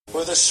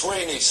We're the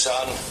Sweeney,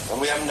 son,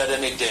 and we haven't had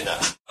any dinner.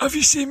 Have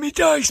you seen me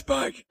dice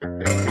bag?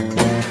 The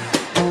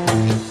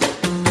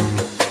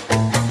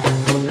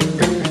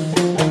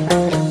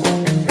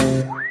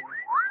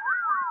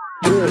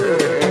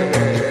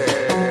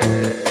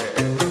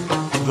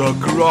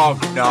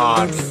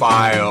Grognard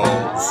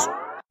Files.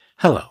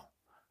 Hello,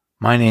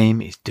 my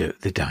name is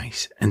Dirk the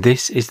Dice, and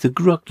this is the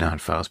Grognard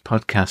Files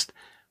podcast,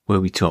 where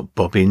we talk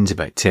bobbins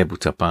about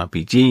tabletop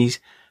RPGs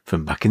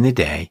from back in the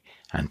day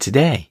and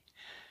today.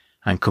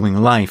 I'm coming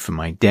live from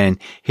my den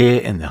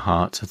here in the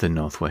heart of the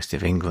northwest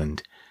of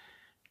England.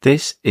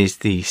 This is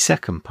the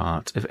second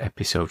part of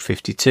episode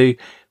 52,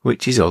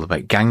 which is all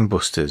about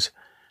GangBusters,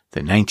 the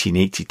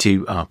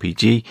 1982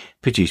 RPG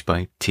produced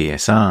by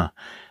TSR,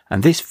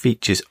 and this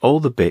features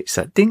all the bits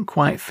that didn't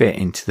quite fit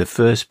into the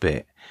first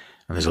bit,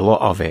 and there's a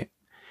lot of it,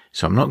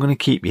 so I'm not going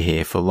to keep you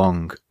here for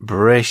long.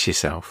 Brace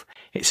yourself.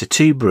 It's a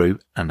 2 brew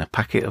and a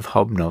packet of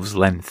hobnobs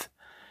length.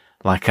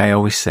 Like I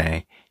always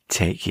say,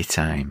 take your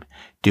time.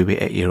 Do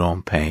it at your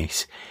own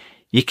pace.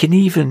 You can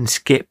even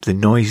skip the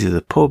noise of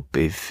the pub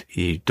if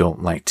you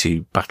don't like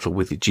to battle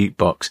with the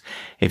jukebox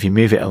if you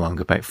move it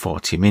along about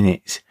 40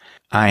 minutes.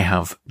 I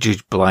have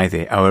Judge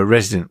Blythe, our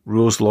resident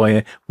rules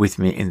lawyer, with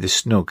me in the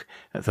snug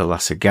at the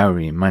Lasser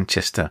Gallery in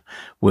Manchester,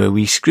 where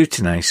we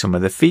scrutinise some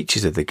of the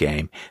features of the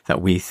game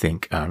that we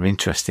think are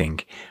interesting,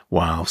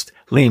 whilst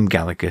Liam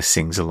Gallagher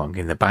sings along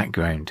in the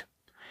background.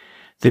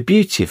 The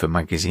beauty of a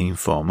magazine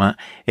format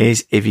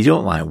is if you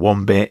don't like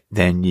one bit,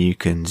 then you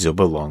can zub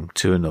along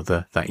to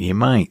another that you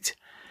might.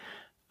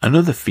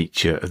 Another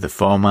feature of the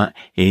format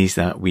is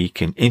that we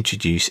can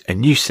introduce a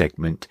new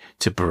segment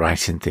to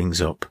brighten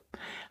things up.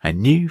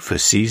 And new for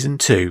season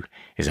 2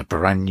 is a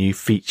brand new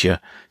feature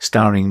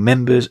starring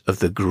members of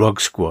the Grog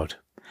Squad.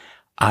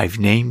 I've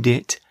named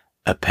it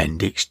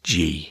Appendix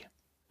G.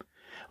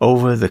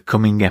 Over the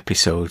coming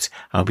episodes,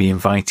 I'll be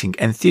inviting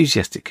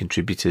enthusiastic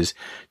contributors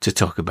to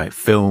talk about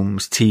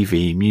films,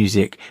 TV,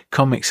 music,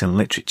 comics and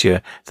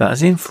literature that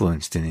has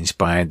influenced and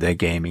inspired their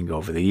gaming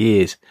over the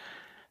years.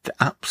 The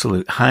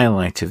absolute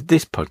highlight of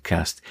this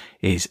podcast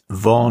is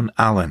Vaughan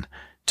Allen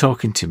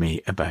talking to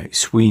me about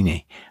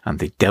Sweeney and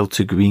the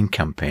Delta Green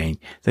campaign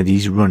that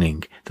he's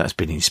running that's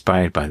been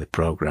inspired by the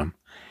programme.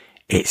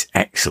 It's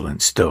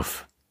excellent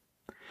stuff.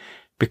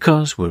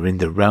 Because we're in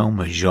the realm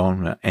of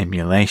genre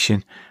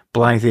emulation,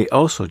 Blythe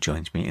also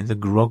joins me in the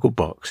Groggle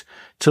Box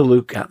to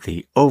look at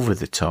the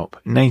over-the-top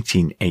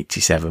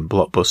 1987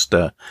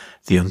 blockbuster,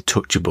 The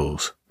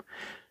Untouchables.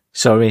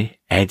 Sorry,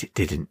 Ed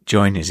didn't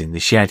join us in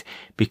the shed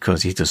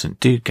because he doesn't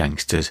do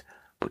gangsters,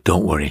 but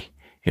don't worry,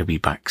 he'll be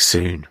back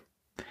soon.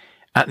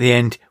 At the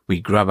end,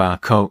 we grab our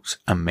coats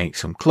and make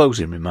some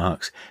closing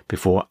remarks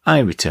before I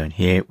return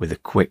here with a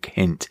quick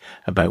hint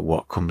about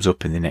what comes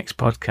up in the next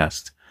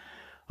podcast.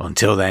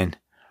 Until then,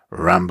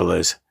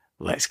 Ramblers,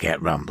 let's get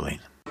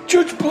rambling.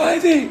 Judge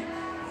Blythe,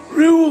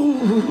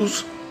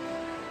 rules.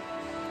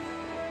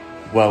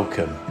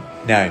 Welcome.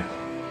 Now,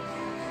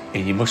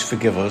 and you must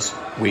forgive us,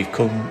 we've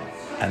come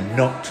and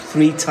knocked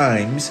 3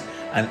 times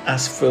and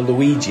asked for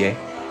Luigi,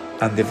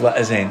 and they've let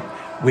us in.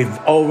 We've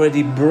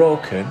already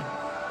broken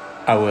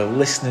our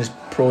listeners'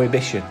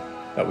 prohibition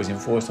that was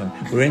enforced on.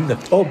 We're in the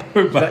pub.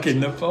 We're back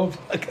in the pub.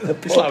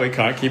 It's like we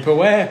can't keep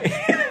away.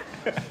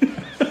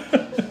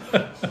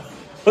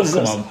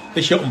 Come on.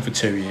 They shut them for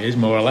 2 years,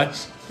 more or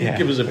less. Yeah.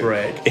 Give us a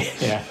break.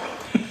 Yeah.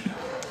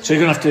 So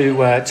you're going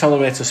to have to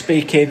tolerate us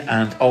speaking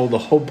and all the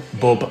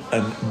hubbub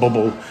and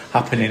bubble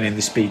happening in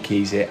the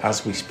speakeasy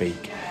as we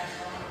speak.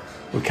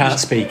 We can't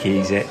speak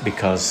easy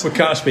because... We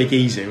can't speak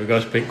easy. We've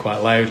got to speak quite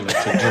loudly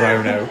to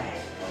drown out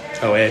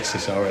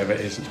Oasis or whatever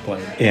it is that's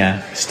playing.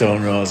 Yeah,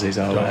 Stone Roses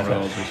or whatever.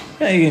 Roses.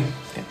 Yeah,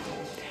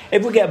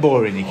 if we get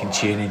boring, you can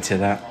tune into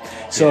that.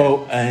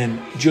 So,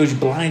 Judge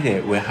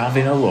Blythe, we're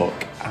having a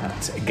look at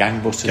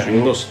GangBusters.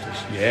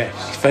 GangBusters, yes.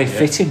 It's very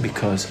fitting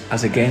because,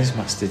 as a games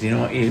master, do you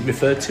know what you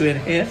referred to in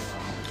here?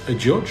 A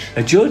judge.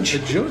 A judge? A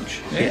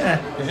judge, Yeah.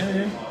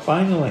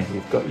 Finally,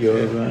 you've got your...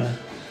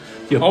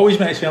 It always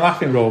makes me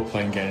laugh in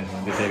role-playing games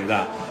when they do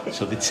that.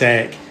 So they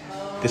take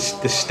the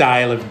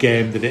style of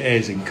game that it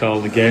is and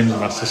call the games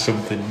master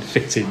something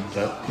fitting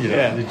that,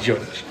 the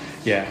judge.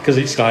 Yeah, because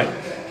it's like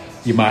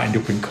you might end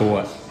up in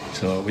court.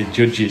 So with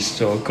judges,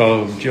 so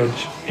call them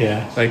judge.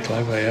 Yeah. Very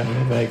clever, yeah.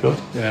 Very good.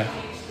 Yeah.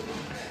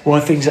 One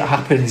of the things that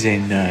happens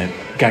in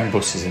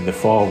GangBusters in the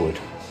foreword,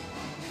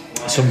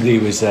 somebody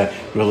was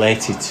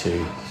related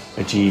to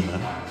a G-man.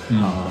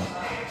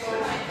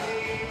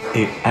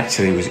 He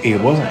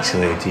was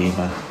actually a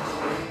G-man,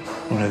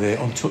 one of the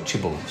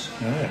Untouchables.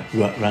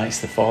 Writes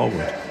the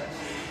foreword,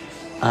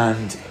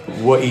 and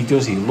what he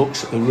does, he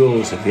looks at the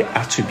rules of the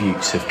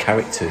attributes of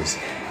characters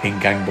in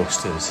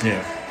GangBusters,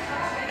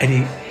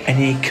 and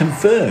he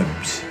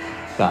confirms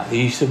that the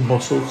use of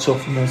muscle,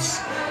 toughness,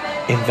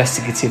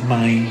 investigative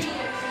mind,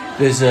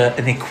 there's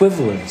an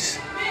equivalence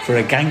for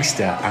a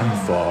gangster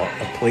and for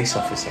a police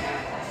officer.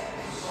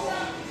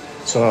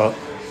 So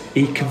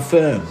he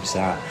confirms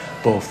that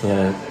both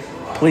the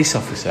police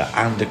officer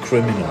and a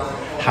criminal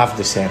have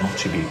the same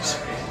attributes.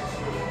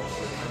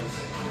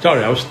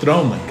 Sorry, I was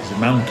thrown then because the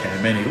man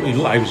came in. He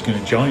looked like he was going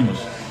to join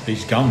us.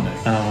 He's gone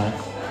now.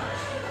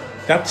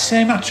 They have the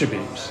same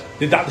attributes.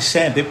 They're the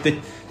same.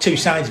 They're two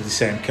sides of the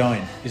same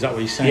coin. Is that what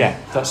you're saying? Yeah,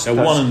 they're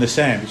one and the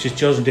same. It's just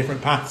chosen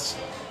different paths.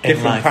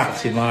 Different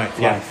paths in life.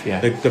 Yeah.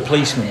 The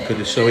policeman could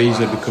have so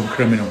easily become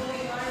criminal,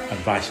 and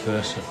vice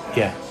versa.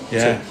 Yeah.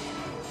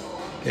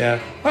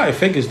 Well, it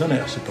figures, doesn't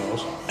it? I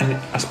suppose. And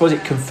I suppose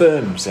it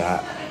confirms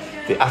that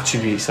the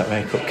attributes that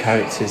make up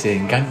characters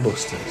in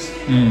GangBusters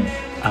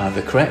are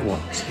the correct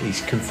ones.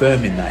 He's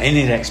confirming that in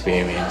his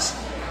experience.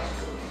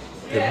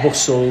 The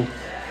muscle,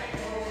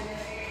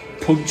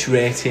 punch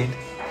rating.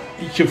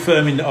 He's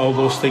confirming that all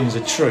those things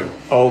are true.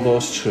 All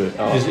those true.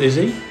 Oh. Is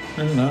he? I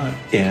don't know.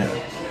 Yeah.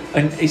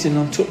 And he's an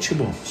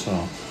untouchable, so...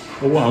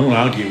 Well, I won't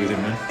argue with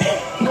him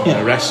then.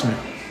 He'll arrest me.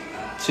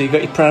 So you've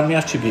got your primary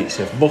attributes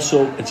of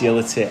muscle,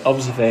 agility,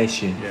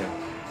 observation,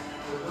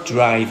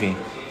 driving,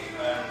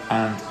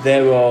 and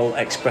they're all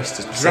expressed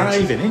as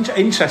percentages.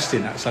 Driving,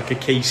 interesting. That's like a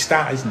key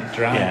stat, isn't it?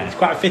 Driving. Yeah. It's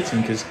quite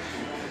fitting because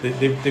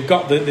they've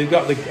got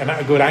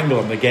a good angle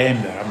on the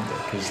game there, haven't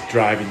they? Because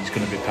driving is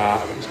going to be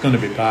part of it. It's going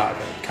to be part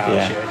of it. Car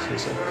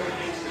chases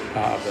are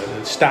part of it.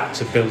 The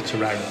stats are built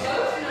around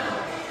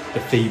the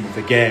theme of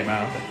the game,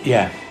 aren't they?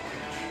 Yeah,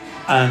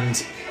 and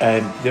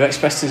they're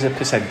expressed as a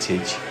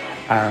percentage,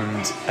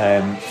 and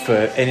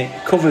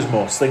it covers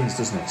most things,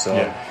 doesn't it?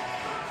 So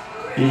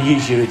you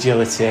use your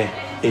agility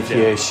if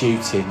you're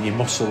shooting, your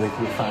muscle if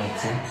you're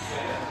fighting.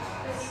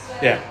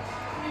 Yeah.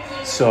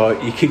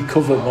 So you can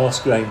cover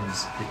most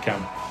grounds. You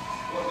can.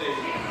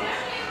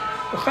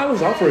 The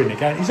fella's hovering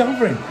again. He's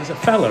hovering. There's a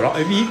fella.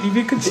 If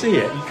you can see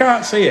it, you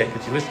can't see it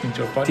because you're listening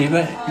to a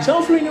podcast. He's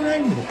hovering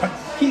around with the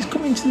pack. He's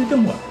coming to the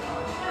door,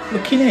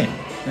 looking in,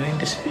 and then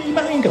just make your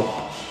mind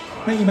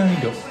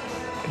up.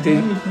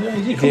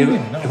 Is he coming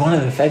in? No? One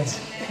of the feds.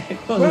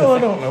 Well, I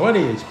don't know what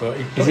he is, but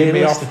he's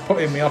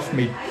putting me off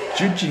me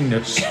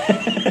judgingness.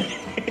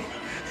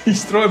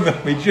 He's throwing me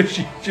off me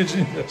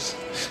judgingness.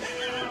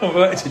 I'm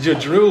about to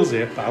judge rules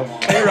here, pal.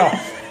 Clear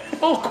off.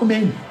 Oh, come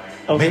in.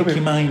 Make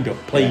your mind up,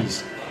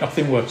 please.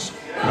 Nothing worse.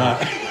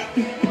 Right.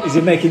 Is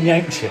it making you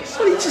anxious?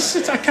 Well,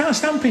 I can't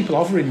stand people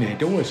hovering near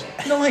doors.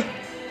 Like,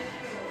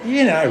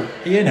 you know.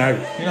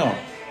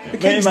 The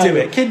kids do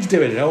it. Kids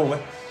do it at home.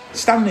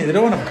 Stand near the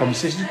door and have a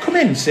conversation. Just come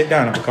in, sit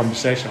down, have a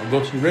conversation. I'll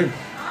go to your room.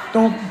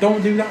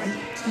 Don't do that.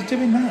 He's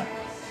doing that.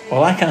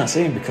 Well, I can't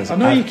see him because I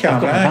know you can,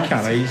 but I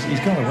can't. He's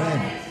gone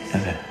away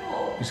now.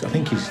 I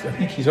think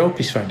he's hope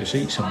he's found a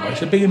seat somewhere.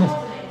 It's a big enough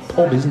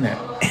pub, isn't it?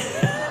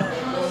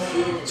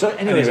 So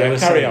anyway,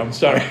 carry on.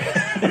 Sorry,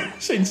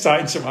 it's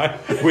insight into my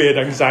weird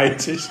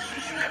anxieties.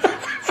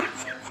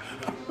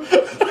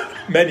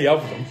 Many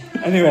of them.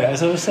 Anyway,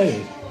 as I was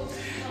saying,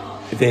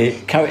 the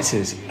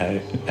characters are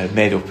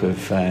made up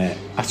of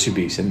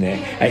attributes, and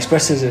they're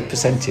expressed as a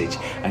percentage,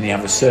 and you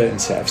have a certain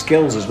set of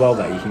skills as well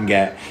that you can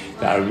get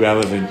that are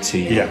relevant to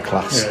your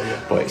class.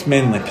 But it's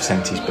mainly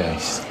percentage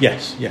based.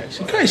 Yes. It's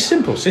a very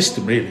simple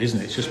system, really,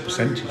 isn't it? It's just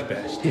percentage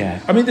based.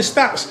 Yeah. I mean, the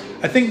stats.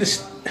 I think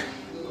this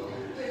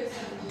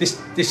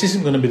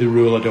isn't going to be the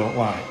rule I don't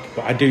like,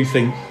 but I do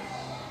think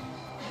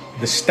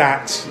the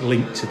stats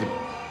linked to the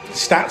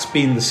stats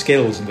being the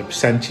skills and the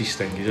percentage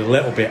thing is a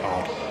little bit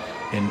odd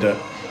in that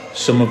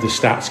some of the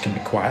stats can be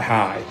quite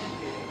high.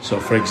 So,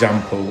 for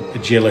example,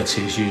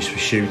 agility is used for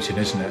shooting,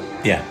 isn't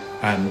it? Yeah.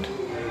 And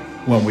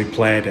when we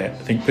played it, I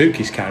think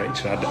Pookie's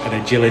character had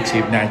an agility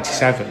of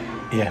 97.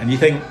 Yeah. And you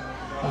think,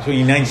 when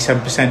you're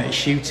 97% at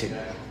shooting,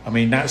 I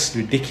mean, that's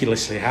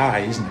ridiculously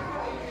high, isn't it?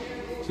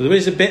 So there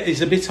is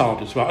it's a bit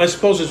odd as well. I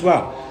suppose as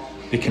well,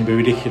 they can be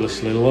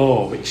ridiculously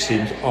low, which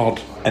seems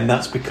odd. And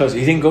that's because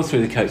you didn't go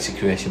through the character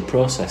creation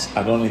process.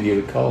 I don't know if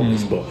you recall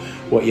this, but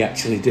what you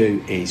actually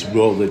do is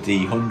roll the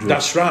D100.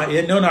 That's right.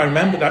 Yeah, no, I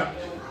remember that.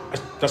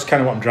 That's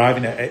kind of what I'm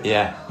driving at.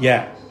 Yeah.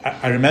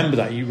 I remember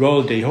that. You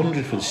roll a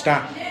D100 for the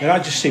stat. Now,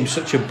 that just seems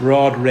such a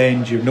broad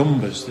range of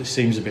numbers that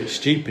seems a bit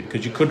stupid,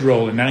 because you could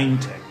roll a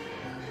 90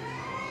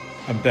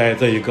 and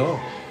there you go.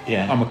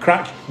 Yeah. I'm a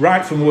crack.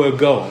 Right from word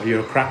go,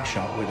 you're a crack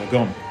shot with a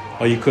gun.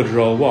 Or you could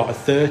roll, what, a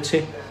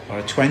 30 or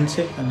a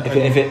 20?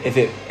 If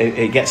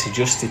it gets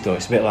adjusted, though,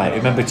 it's a bit like,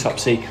 remember Top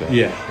Secret?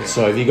 Yeah.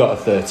 So if you got a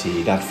 30,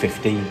 you'd add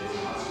 15.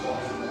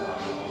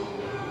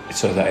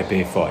 So that'd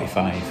be a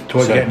 45.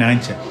 To get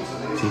 90.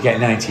 So you get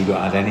 90, you don't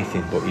add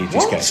anything, but you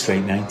just get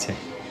straight 90.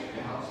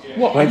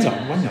 What? Wait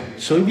on.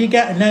 So if you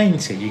get a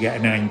 90, you get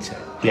a 90.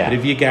 Yeah. But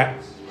if you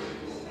get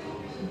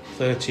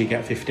 30, you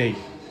get 15.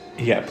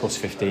 You get a plus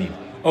 15.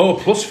 Oh,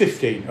 plus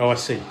 15. Oh, I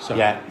see. Sorry.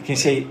 Yeah, you can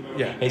see.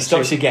 Yeah, it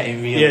stops you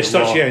getting really low. Yeah, it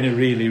stops you getting a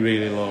really,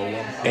 really low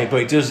one.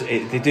 But it does.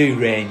 They do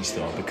range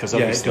though, because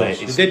obviously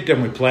it did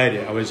when we played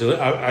it.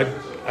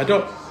 I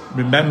don't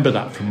remember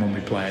that from when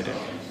we played it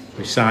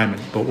with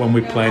Simon, but when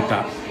we played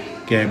that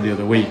game the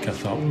other week, I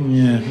thought,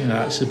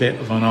 that's a bit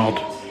of an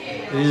odd.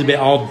 It is a bit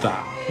odd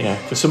that. Yeah,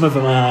 for some of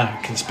them are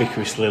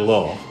conspicuously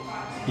low.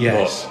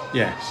 Yes.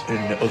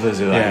 And others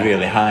are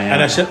really high.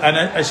 And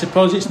I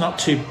suppose it's not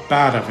too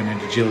bad having an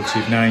agility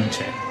of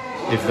 90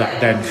 if that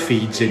then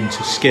feeds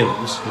into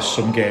skills, as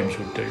some games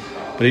would do.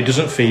 but it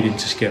doesn't feed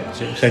into skills.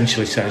 It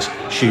essentially says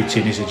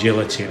shooting is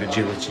agility and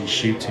agility is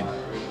shooting.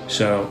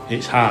 So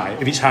it's high.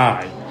 If it's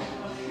high,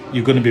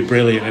 you're going to be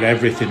brilliant at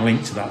everything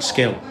linked to that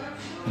skill.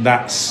 And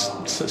that's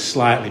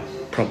slightly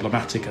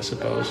problematic, I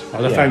suppose.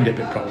 I found it a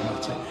bit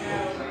problematic.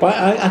 But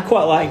I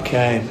quite like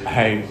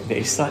how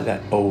it's like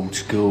that old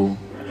school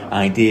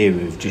idea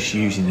of just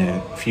using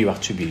a few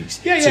attributes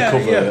to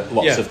cover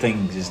lots of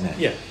things, isn't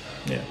it?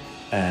 Yeah.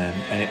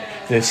 And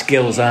the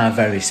skills are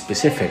very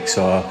specific,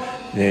 so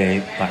they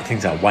like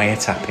things like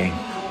wiretapping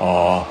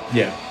or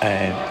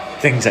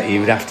things that you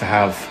would have to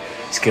have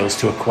skills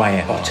to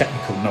acquire or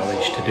technical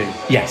knowledge to do.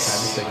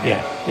 Yes. Kind of thing,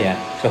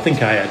 yeah. So I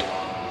think I had.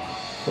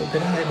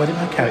 What did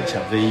my character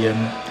have? The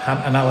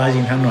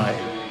analysing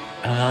handwriting.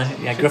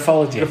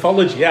 Graphology.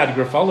 Graphology, yeah, I had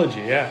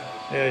graphology,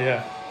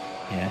 yeah.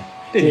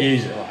 Didn't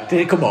use it. Did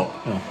it come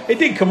up? No. It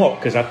did come up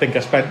because I think I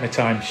spent my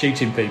time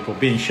shooting people,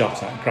 being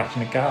shot at, and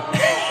crashing a car.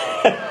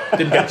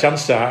 Didn't get a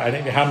chance to. I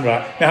think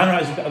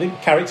I think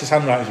the character's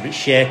handwriting was a bit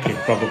shaky,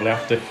 probably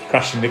after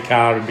crashing the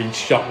car and being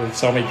shot with a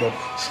Tommy gun,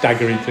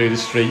 staggering through the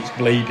streets,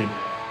 bleeding.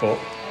 But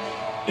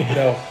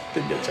no,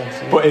 didn't get a chance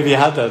to. But if you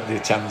had the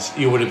chance,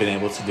 you would have been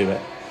able to do it.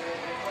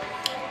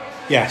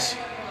 Yes.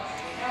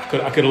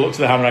 I could have looked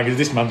at the handwriting because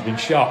this man's been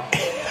shot.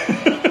 It's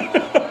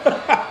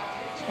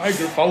my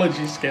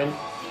graphology skill.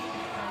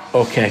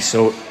 Okay,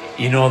 so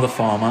you know the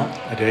format.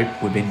 I do.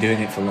 We've been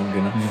doing it for long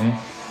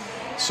enough.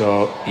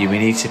 So we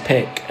need to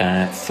pick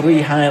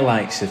 3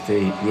 highlights of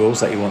the rules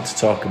that you want to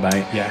talk about.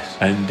 Yes.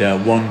 And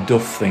one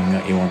duff thing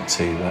that you want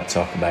to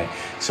talk about.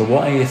 So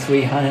what are your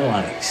 3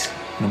 highlights?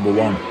 Number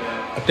 1.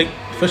 I think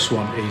the first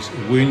one is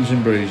wounds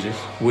and bruises.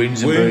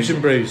 Wounds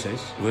and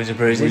bruises.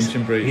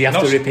 You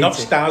have to repeat not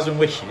it. Stars and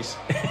wishes.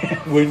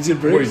 Wounds and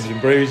bruises. Wounds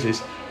and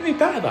bruises. It'd be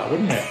better that,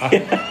 wouldn't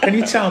it? Can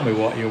you tell me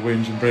what your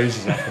wounds and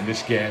bruises are from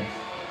this game?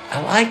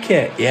 I like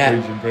it. Yeah.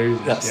 Wounds and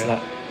bruises. That's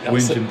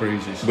wounds and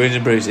bruises. Wounds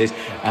and bruises.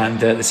 And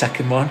the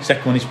second one?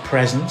 Second one is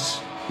presence.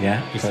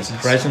 Yeah. It's a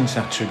presence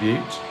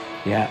attribute.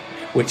 Yeah.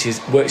 Which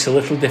works a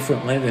little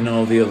differently than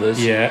all the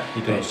others. Yeah,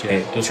 it does.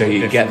 Yeah. So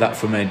you get that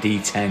from a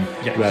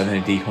D10 rather than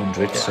a D100.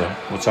 Yeah. So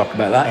we'll talk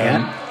about that.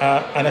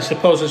 And I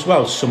suppose as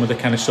well some of the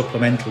kind of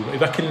supplemental.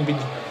 If I can be,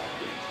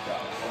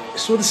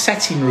 some of the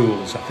setting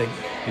rules, I think,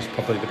 is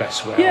probably the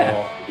best way.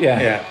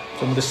 Yeah.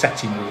 Some of the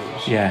setting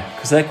rules. Yeah,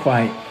 because they're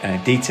quite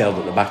detailed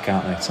at the back,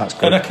 aren't they? So that's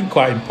good. And I think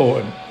quite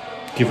important,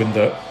 given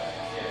that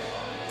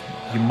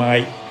you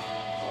might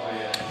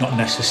not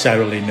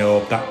necessarily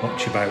know that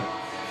much about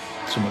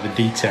some of the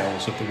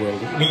details of the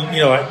world. I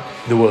mean, like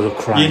the world of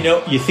crime.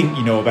 You think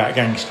you know about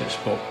gangsters,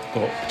 but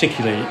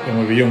particularly when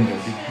we were younger,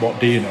 what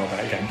do you know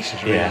about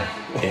gangsters? Really?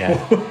 Yeah.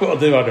 What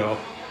do I know?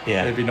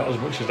 Yeah. Maybe not as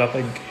much as I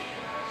think.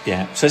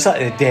 Yeah. So it's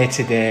like a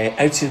day-to-day,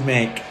 how to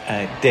make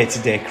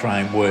day-to-day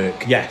crime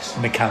work. Yes.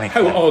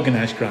 Mechanically. How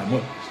organised crime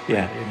works.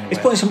 Yeah. It's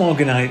putting some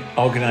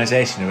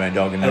organisation around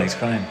organised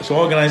crime. So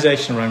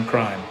organisation around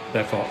crime,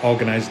 therefore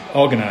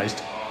organised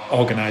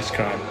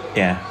crime.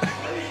 Yeah.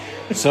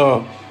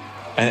 So.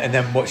 And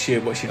then what's your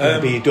going to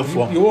be your duff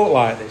one? You won't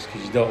like this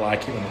because you don't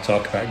like it when I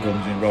talk about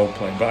guns in role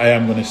playing, but I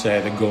am going to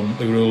say the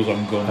rules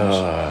on guns.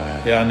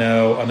 I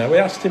know. It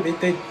has to be.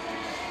 They're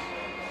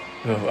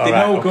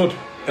no good.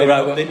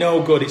 They're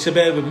no good. It's a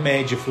bit of a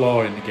major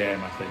flaw in the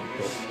game, I think.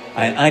 But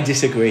I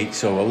disagree,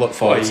 so I look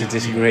forward to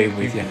disagreeing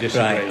with you.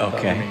 Disagree, right?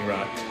 Okay.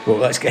 Right. Well,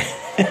 let's get.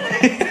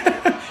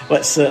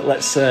 let's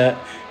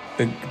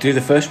do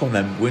the first one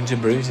then. Wounds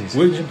and bruises.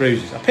 Wounds and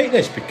bruises. I picked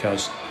this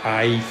because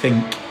I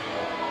think.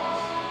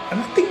 And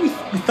I think we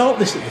thought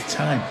this at the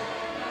time.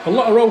 A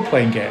lot of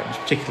role-playing games,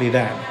 particularly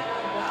then,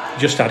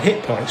 just had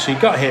hit points. So you've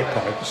got hit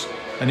points,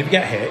 and if you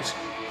get hit,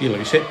 you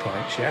lose hit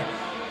points, yeah?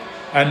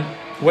 And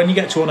when you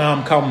get to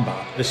unarmed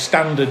combat, the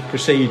standard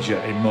procedure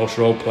in most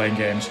role-playing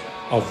games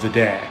of the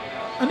day,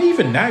 and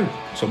even now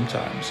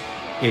sometimes,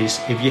 is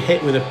if you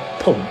hit with a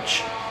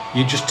punch,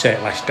 you just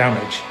take less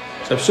damage.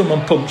 So if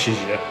someone punches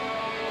you,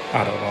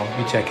 I don't know,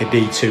 you take a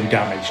D2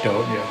 damage,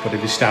 don't you? But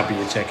if you stab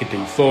you take a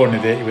D4, and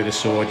if they hit you with a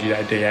sword, you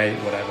get a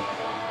D8, whatever.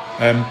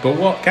 But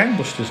what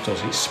GangBusters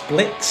does, it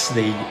splits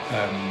the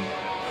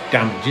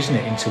damage, isn't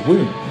it, into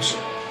wounds. So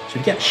if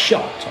you get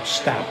shot or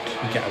stabbed,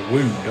 you get a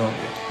wound, don't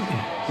you?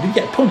 But if you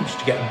get punched,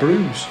 you get a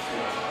bruise.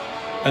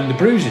 And the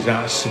bruises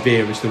aren't as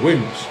severe as the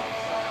wounds.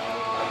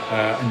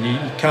 And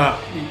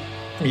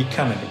you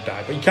can end up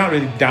dying, but you can't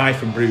really die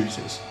from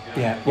bruises.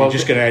 Yeah, well, you're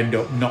just going to end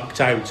up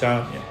knocked out,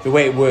 aren't you? The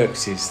way it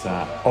works is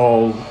that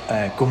all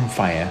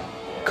gunfire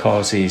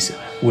causes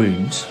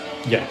wounds.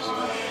 Yes.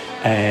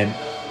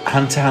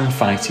 Hand-to-hand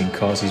fighting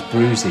causes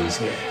bruises,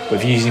 but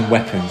if you're using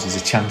weapons, there's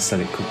a chance that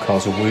it could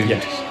cause a wound.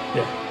 Yes.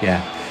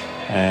 Yeah.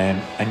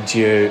 And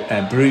your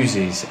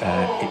bruises,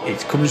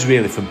 it comes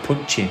really from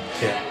punching,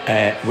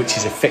 which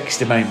is a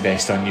fixed amount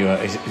based on your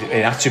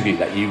an attribute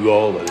that you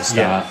roll at the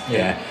start.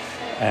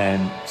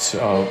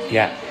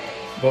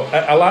 But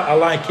I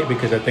like it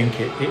because I think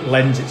it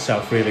lends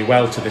itself really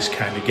well to this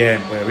kind of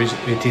game, where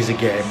it is a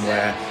game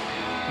where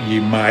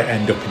you might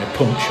end up in a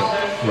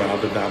punch-up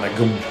rather than a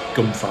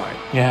gunfight.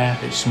 Yeah.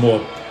 It's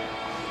more...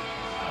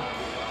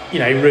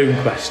 in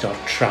RuneQuest or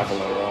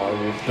Traveller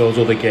or those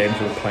other games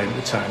we were playing at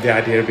the time, the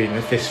idea of being in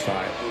a fist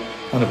fight,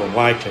 kind of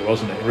unlikely,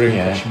 wasn't it? In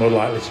RuneQuest, you're more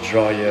likely to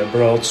draw your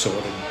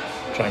broadsword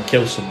and try and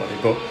kill somebody.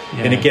 But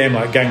in a game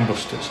like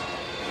GangBusters,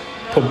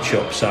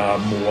 punch-ups are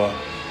more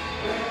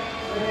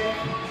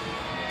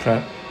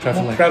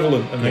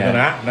prevalent and they're going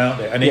to happen, aren't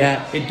they? And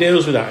it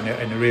deals with that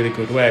in a really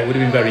good way. It would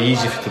have been very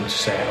easy for them to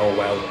say, oh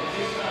well,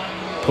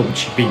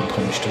 being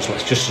punched does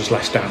just as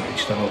less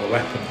damage than other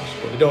weapons,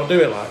 but they don't do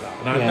it like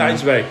that, and that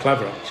is very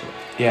clever actually.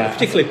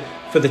 Particularly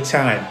for the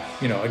time,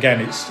 again,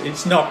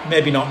 it's not,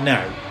 maybe not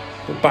now,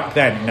 but back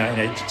then in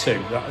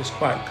 1982 that was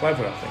quite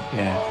clever, I think.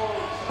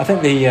 I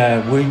think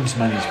the wounds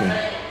management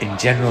in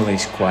general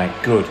is quite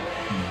good,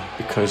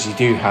 because you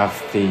do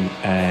have the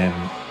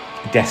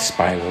death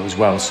spiral as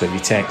well, so if you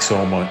take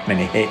so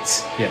many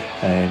hits,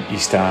 you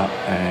start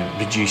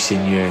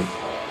reducing your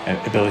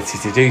ability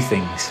to do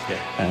things.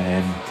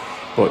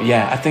 But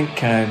I think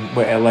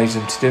what it allows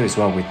them to do as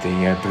well with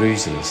the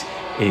bruises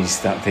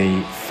is that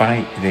the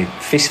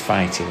fist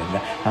fighting and the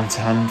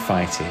hand-to-hand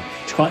fighting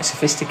is quite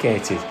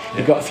sophisticated.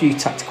 You've got a few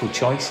tactical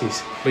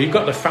choices. But you've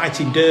got the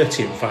fighting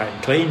dirty and fighting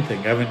clean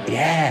thing, haven't you?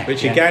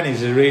 Which again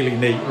is a really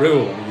neat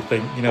rule. You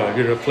think, if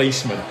you're a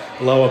policeman,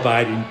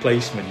 law-abiding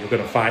policeman, you're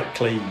going to fight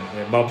clean, and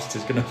a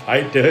mobster's going to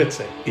fight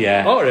dirty.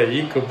 Or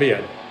you could be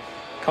a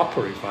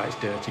copper who fights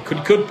dirty. Could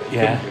be, couldn't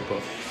you?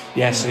 But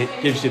so it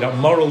gives you that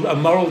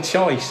moral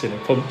choice in a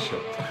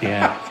punch-up.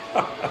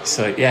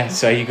 So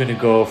you're going to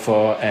go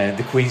for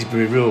the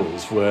Queensberry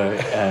rules, where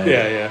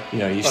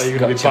you're going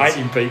to be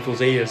biting people's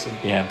ears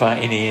and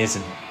biting ears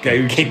and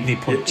kidney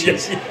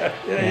punches.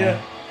 No,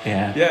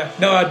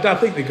 I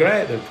think they're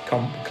great. The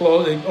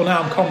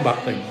unarmed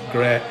combat thing,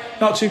 great.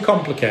 Not too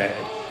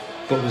complicated,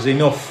 but there's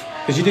enough,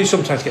 because you do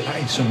sometimes get that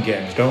in some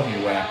games, don't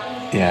you? Where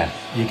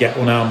you get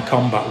unarmed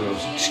combat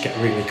rules that just get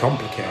really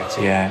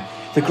complicated.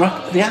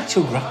 The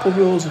actual grapple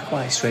rules are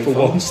quite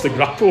straightforward. For once, the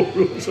grapple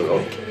rules are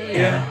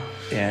okay.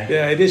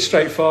 It is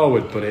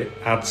straightforward, but it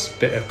adds a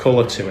bit of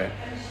colour to it,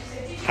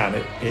 and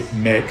it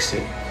makes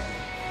it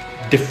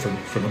different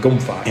from a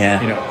gunfight.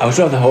 I was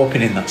rather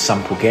hoping in that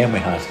sample game we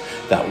had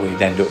that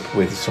we'd end up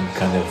with some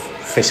kind of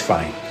fist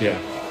fight.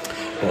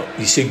 But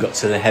you soon got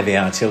to the heavy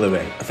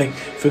artillery. I think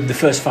from the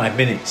first 5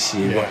 minutes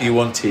you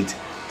wanted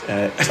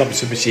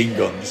some machine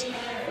guns.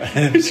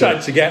 We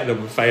tried to get them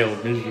and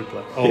failed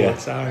miserably all the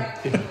time.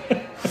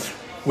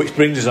 Which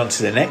brings us on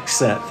to the next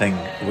thing,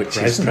 which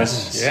is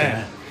presence.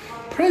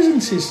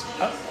 Presence is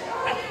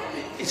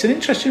it's an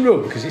interesting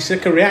rule, because it's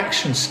like a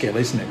reaction skill,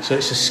 isn't it? So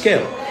it's a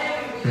skill.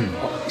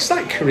 It's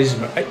like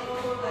charisma.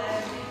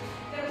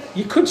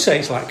 You could say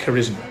it's like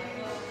charisma,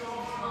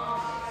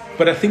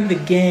 but I think the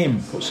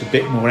game puts a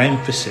bit more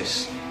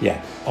emphasis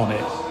on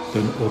it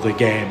than other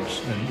games,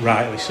 and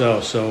rightly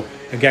so. So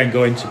again,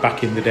 going to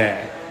back in the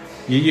day,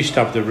 you used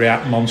to have the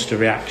monster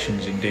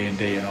reactions in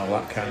D&D and all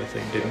that kind of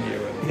thing, didn't you?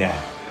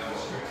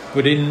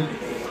 But in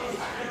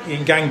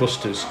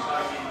GangBusters,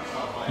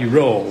 you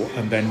roll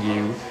and then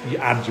you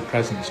add your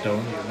presence,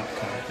 don't you, and that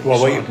kind of thing.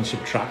 Well, you can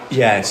subtract.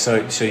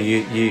 So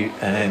you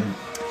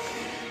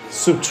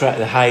subtract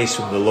the highest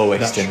from the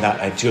lowest, and that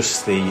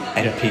adjusts the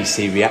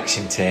NPC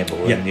reaction table,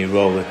 and you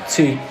roll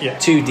two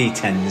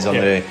D10s on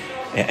the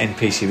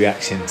NPC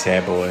reaction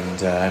table,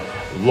 and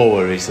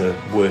lower is the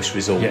worst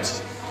result.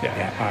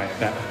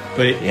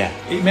 But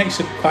it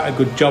makes quite a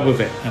good job of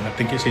it, and I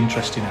think it's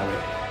interesting how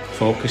it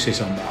focuses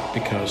on that,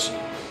 because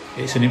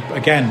it's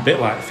again a bit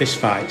like fist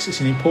fights. It's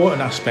an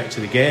important aspect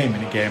of the game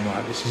in a game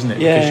like this, isn't it?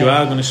 Because you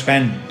are going to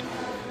spend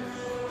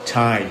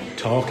time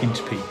talking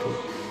to people.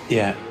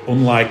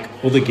 Unlike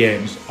other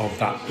games of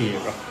that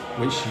era,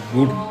 which you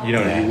wouldn't.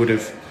 You would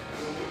have.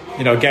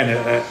 Again,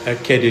 a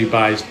kid who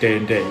buys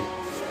D&D,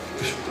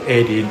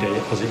 AD&D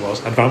as it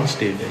was, advanced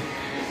D&D,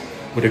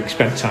 would have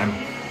spent time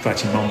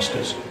fighting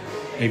monsters.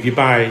 If you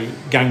buy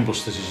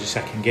GangBusters as your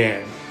second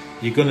game,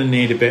 you're going to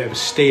need a bit of a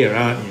steer,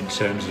 aren't you, in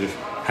terms of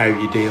how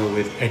you deal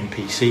with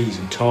NPCs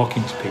and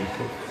talking to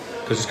people,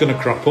 because it's going to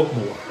crop up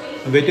more.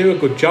 And they do a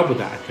good job of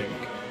that, I think,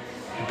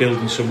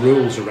 building some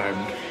rules around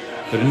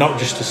that are not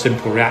just a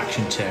simple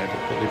reaction table,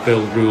 but they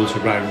build rules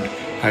around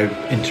how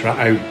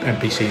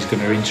NPCs are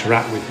going to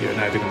interact with you, and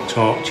how they're going to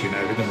talk to you, and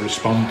how they're going to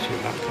respond to you,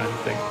 and that kind of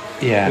thing.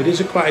 It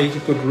is quite a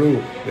good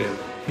rule, really,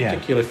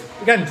 particularly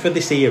again for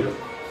this era.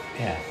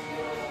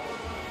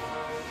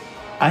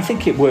 I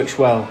think it works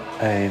well,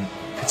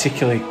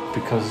 particularly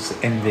because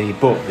in the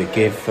book they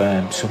give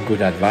some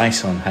good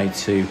advice on how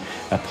to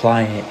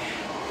apply it.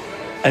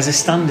 As a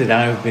standard,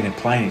 I've been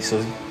applying it.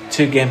 So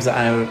 2 games that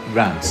I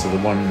ran, so the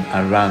one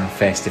I ran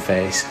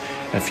face-to-face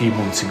a few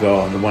months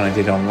ago and the one I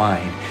did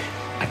online,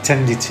 I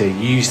tended to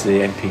use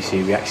the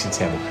NPC reaction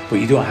table, but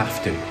you don't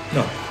have to.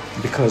 No.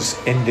 Because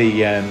in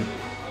the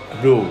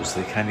rules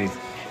they kind of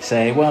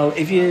say, well,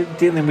 if you're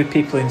dealing with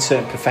people in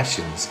certain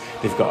professions,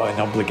 they've got an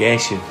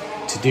obligation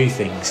to do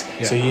things.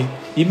 So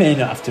you may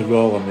not have to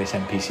roll on this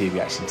NPC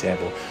reaction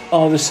table,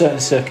 or there's certain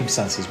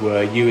circumstances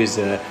where you as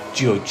a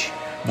judge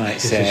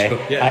might say,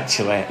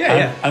 actually,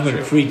 I'm going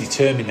to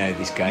predetermine how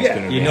this guy's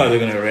going to react. They're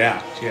going to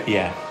react.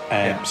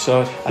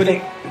 So I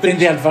think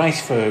the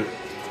advice for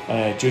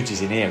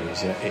judges in here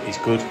is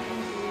good.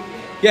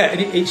 Yeah,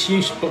 and it's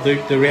useful.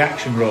 But the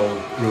reaction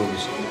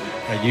rules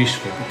are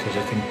useful because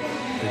I think,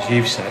 as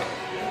you've said,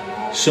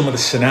 some of the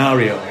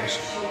scenarios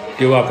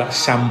do have that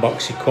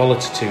sandboxy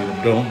quality to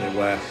them, don't they?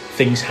 Where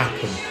things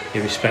happen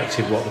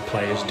irrespective of what the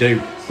players do,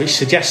 which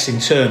suggests in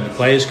turn the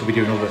players could be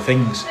doing other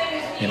things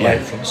in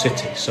Lakefront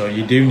City. So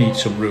you do need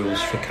some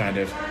rules for kind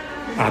of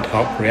ad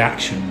hoc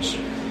reactions,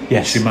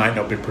 which you might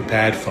not be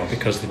prepared for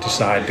because they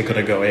decide they're going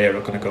to go here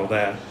or going to go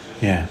there.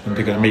 Yeah, and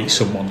they're going to meet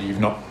someone that you've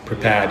not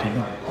prepared,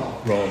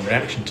 rolling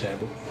reaction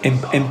table.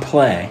 In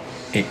play,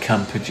 it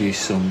can produce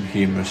some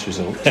humorous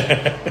results.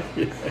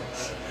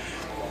 Yes.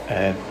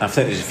 I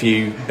think there's a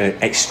few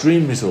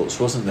extreme results,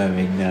 wasn't there,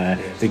 in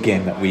the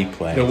game that we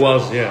played? There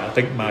was, yeah. I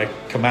think my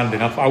commanding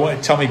officer, I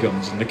wanted Tommy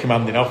guns, and the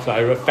commanding officer,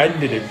 I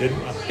offended him,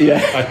 didn't I?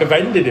 Yeah. I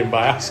offended him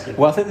by asking.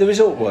 Well, I think the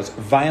result was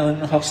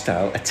violent and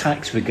hostile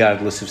attacks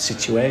regardless of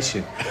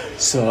situation.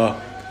 So,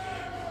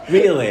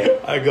 really,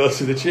 I go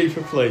to the chief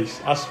of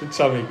police, ask for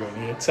Tommy gun,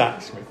 he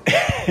attacks me.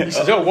 He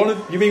says,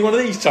 you mean one of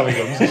these Tommy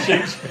guns? He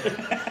shoots me.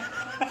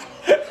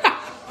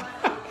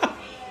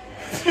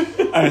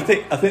 And I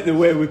think the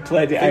way we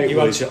played it out you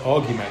was... had to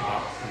augment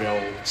that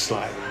real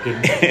slightly,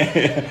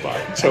 didn't you? By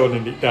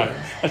toning it down.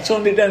 I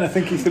toned it down. I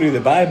think he threw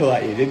the Bible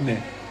at you, didn't he?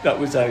 That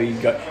was how he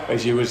got...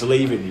 As you was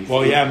leaving.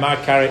 Well, yeah, my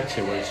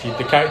character was...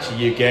 The character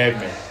you gave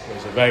me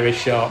was a very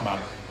short man.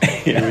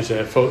 He was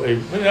not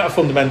a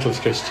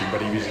fundamentalist Christian,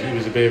 but he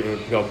was a bit of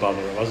a God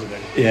botherer, wasn't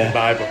he? Yeah. The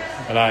Bible.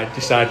 And I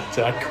decided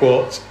to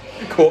quote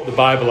the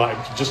Bible at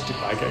him to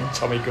justify getting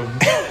Tommy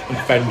guns and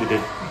offended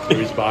him through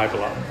his Bible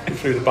at him. He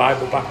threw the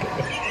Bible back at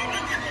me.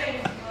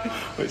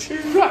 Which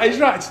he's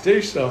right to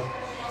do so.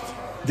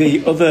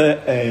 The other,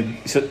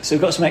 so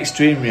we've got some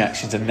extreme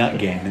reactions in that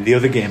game, and the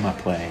other game I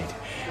played,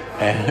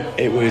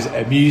 it was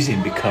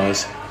amusing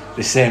because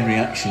the same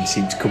reaction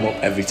seemed to come up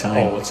every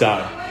time. All the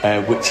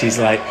time. Which is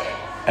like,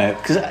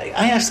 because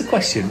I asked the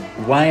question,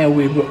 why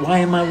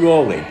am I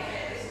rolling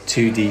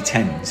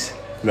 2d10s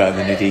rather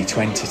than a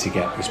d20 to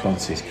get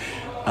responses?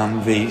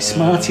 And the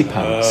Smarty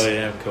Pants. Oh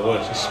yeah, of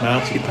course. The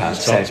Smarty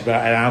Pants talks talks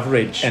about an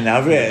average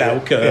bell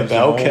curve.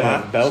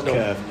 Bell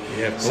curve.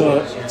 Yeah, of so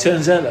course. it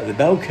turns out that the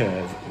bell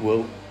curve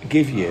will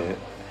give you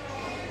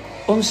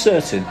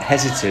uncertain,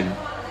 hesitant.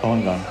 Oh,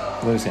 hang on,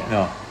 where is it?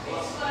 No.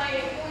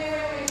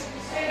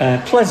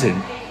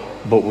 Pleasant,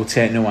 but will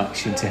take no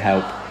action to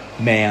help.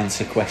 May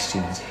answer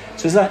questions.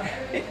 So it's like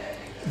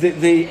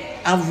the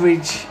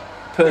average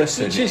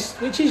person,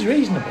 which is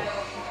reasonable,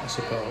 I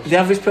suppose. The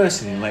average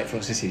person in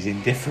Lakefront City is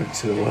indifferent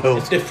to the world.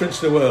 It's different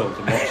to the world.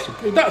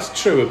 Well,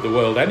 that's true of the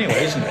world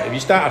anyway, isn't it? If you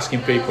start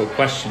asking people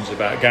questions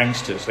about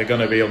gangsters, they're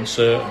going to be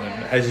uncertain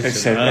and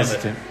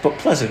hesitant. But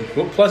pleasant.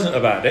 But pleasant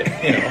about it,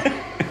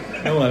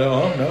 No, I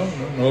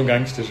don't. No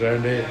gangsters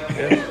around here.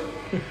 Yeah.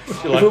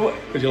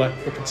 Would you like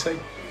a cup of tea?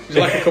 Would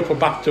you like a cup of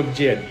bathtub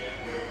gin?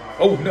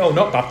 Oh no,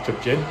 not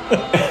bathtub gin.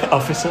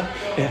 Officer.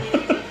 Yeah.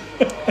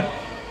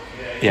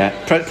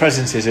 Yeah.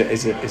 Presence is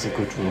a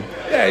good rule.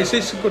 Yeah,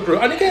 it's a good rule.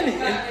 And again,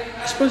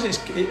 I suppose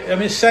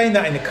it's saying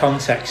that in the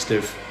context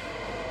of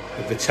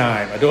the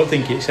time. I don't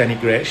think it's any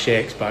great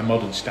shakes by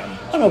modern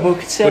standards. Oh no, but we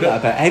could say that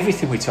about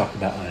everything we talk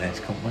about on this,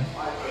 can't we?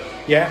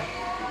 Yeah,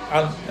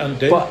 and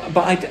do. But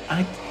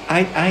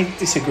I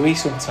disagree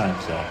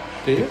sometimes though.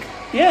 Do you?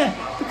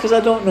 Yeah, because I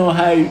don't know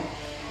how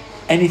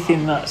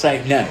anything that's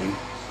out now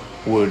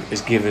would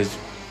give us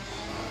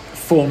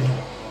fun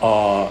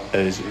or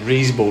as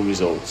reasonable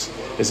results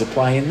as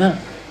applying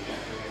that.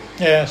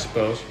 Yeah, I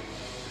suppose.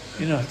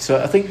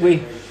 So I think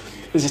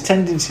there's a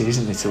tendency,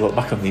 isn't there, to look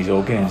back on these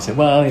old games and say,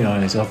 well,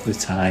 it's of the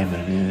time,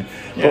 and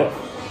but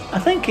I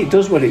think it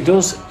does what it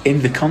does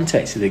in the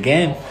context of the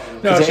game.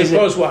 No, I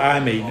suppose what I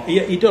mean,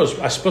 it does.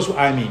 I suppose what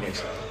I mean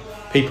is,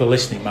 people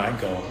listening might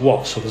go,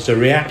 "What? So there's a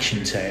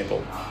reaction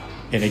table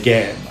in a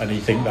game, and you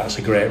think that's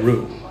a great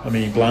rule? I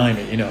mean,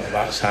 blimey,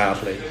 that's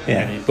hardly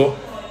any." But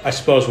I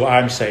suppose what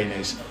I'm saying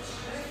is,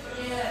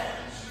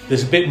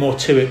 there's a bit more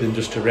to it than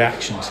just a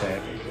reaction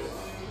table.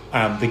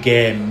 And the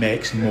game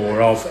makes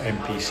more of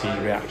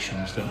NPC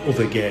reactions than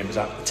other games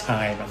at the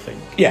time, I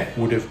think,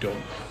 would have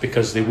done,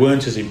 because they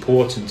weren't as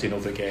important in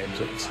other games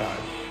at the time.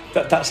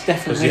 That's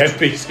definitely...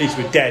 Because the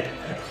NPCs were dead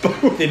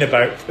within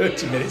about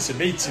 30 minutes of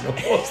meeting them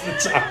most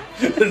of the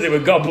time. They were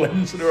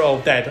goblins and they're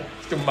all dead.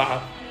 It doesn't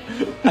matter.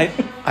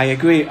 I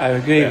agree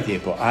with you,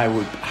 but I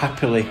would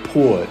happily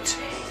port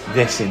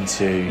this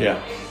into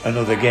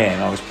another game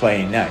I was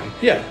playing now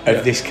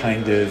of this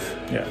kind of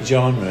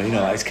genre,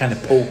 like it's kind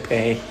of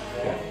pulpy.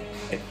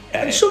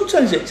 And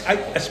sometimes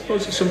I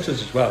suppose it's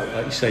sometimes as well,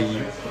 like you say,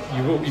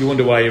 you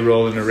wonder why you're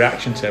rolling a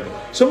reaction table.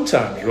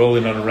 Sometimes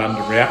rolling on a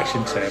random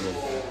reaction table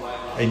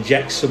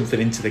injects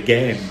something into the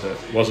game that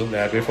wasn't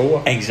there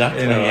before.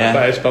 Exactly,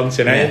 better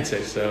spontaneity.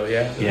 Yeah. So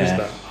there is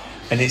that.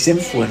 And it's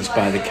influenced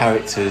by the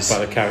character's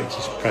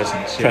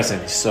presence.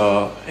 Presence.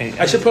 So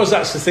I suppose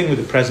that's the thing with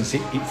the presence.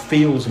 It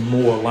feels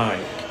more like.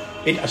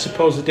 I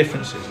suppose the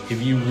difference is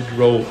if you would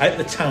roll at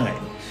the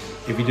time.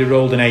 if you'd have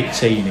rolled an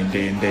 18 in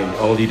D&D,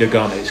 all you'd have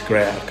gone, it's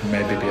great, I can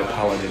maybe be a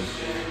paladin.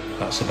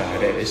 That's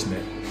about it, isn't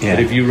it? Yeah.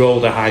 But if you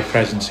rolled a high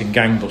presence in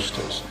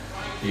GangBusters,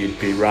 you'd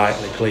be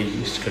rightly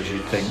pleased because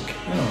you'd think,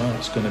 oh,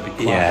 that's going to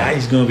be that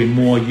is going to be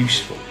more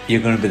useful.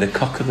 You're going to be the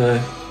cock of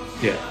the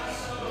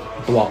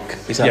block.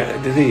 Is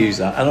that? Did they use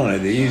that? I don't know.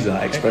 They use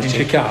that expression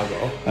in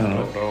Chicago. I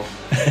don't know.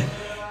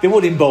 They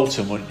would in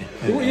Bolton, wouldn't you?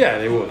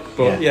 They would.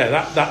 But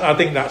that I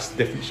think that's the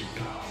difference in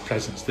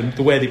presence.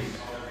 The way they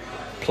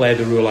play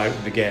the rule out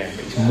of the game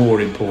is more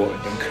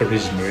important than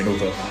charisma in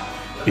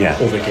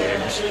other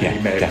games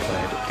you may have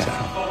played.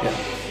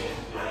 Definitely.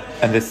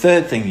 And the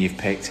third thing you've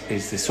picked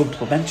is the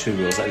supplementary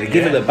rules that they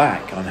give at the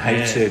back on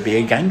how to be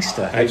a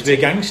gangster. How to be a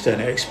gangster,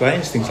 and it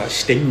explains things like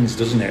stings,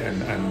 doesn't it,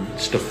 and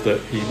stuff that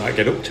you might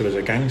get up to as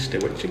a gangster,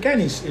 which again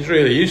is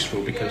really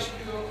useful because,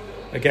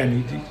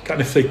 again, you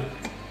kind of think,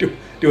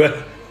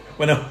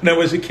 when I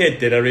was a kid,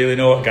 did I really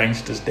know what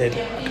gangsters did?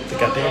 I don't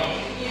think I did.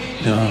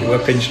 No. You wear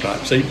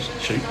pinstripe suits,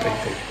 shoot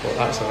people, but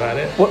that's about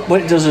it.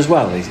 What it does as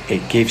well is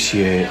it gives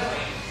you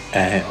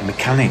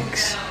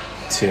mechanics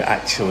to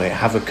actually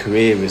have a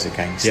career as a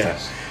gangster.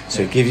 Yes.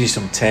 So it gives you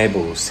some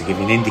tables to give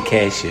you an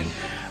indication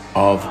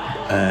of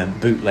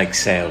bootleg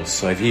sales.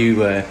 So if you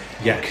were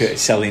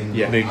selling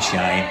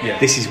moonshine,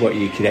 this is what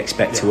you could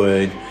expect to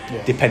earn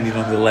depending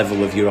on the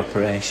level of your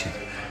operation.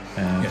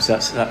 So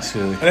that's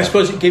really and I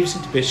suppose it gives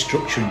it a bit of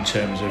structure in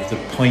terms of the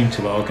point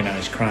of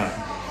organised crime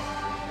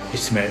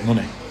is to make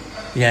money.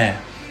 Yeah.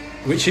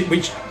 Which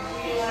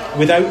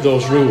without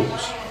those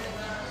rules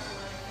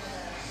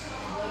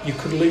you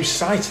could lose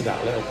sight of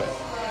that a little bit.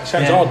 It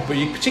sounds odd, but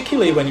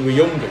particularly when you were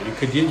younger, you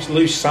could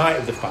lose sight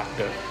of the fact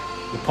that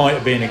the point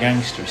of being a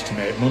gangster is to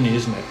make money,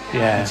 isn't it?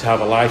 Yeah. And to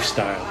have a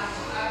lifestyle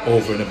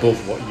over and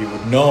above what you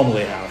would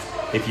normally have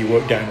if you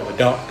worked down at the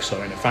docks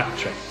or in a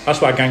factory.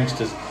 That's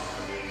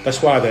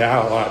why they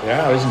are like they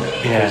are, isn't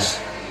it? Because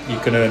you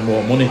can earn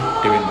more money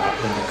doing that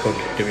than you could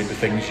doing the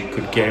things you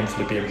could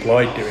gainfully be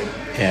employed doing.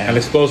 Yeah. And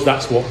I suppose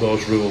that's what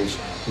those rules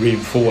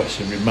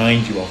reinforce and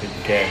remind you of in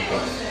the game.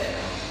 But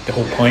the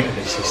whole point of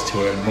this is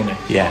to earn money.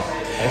 Yeah.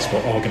 That's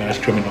what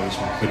organised criminals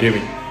were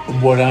doing.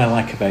 What I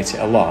like about it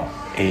a lot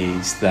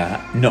is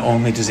that not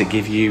only does it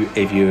give you,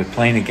 if you're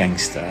playing a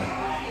gangster,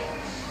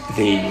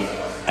 the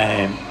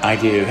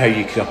idea of how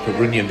you could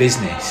run your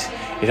business,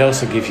 it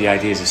also gives you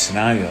ideas of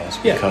scenarios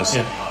because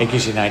it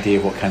gives you an idea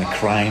of what kind of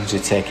crimes are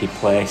taking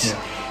place.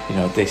 Yeah. You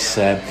know, this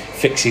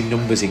fixing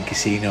numbers in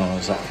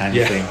casinos, that kind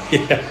of thing.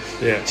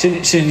 Yeah. Soon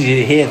as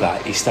you hear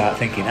that, you start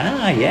thinking,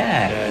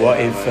 what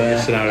if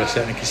scenario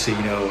set in a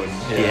casino and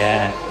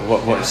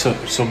what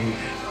some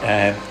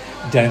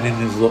down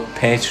in the luck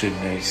patron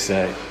is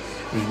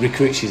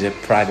recruits his a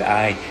private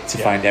eye to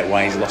find out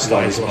why he's lost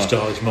all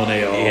his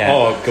money,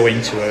 or go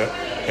into a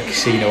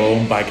casino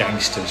owned by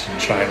gangsters and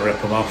try and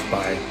rip them off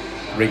by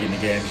rigging the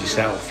games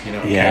yourself,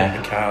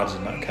 counting the cards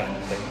and that kind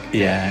of thing.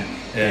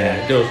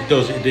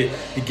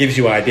 It gives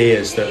you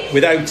ideas that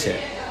without it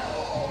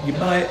you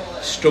might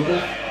struggle.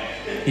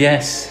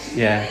 Yes,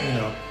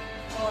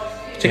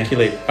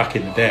 particularly back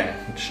in the day,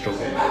 you'd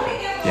struggle.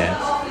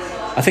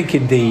 I think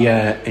in the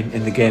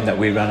in the game that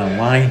we ran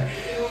online,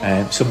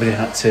 somebody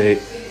had to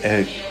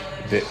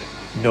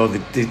know the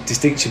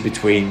distinction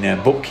between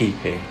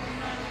bookkeeping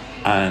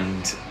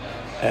and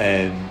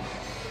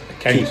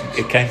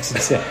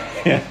accountancy.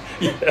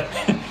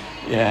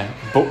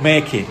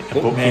 Bookmaking and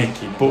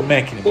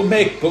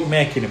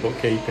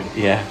bookkeeping.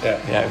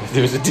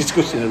 There was a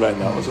discussion around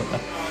that, wasn't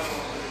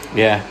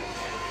there?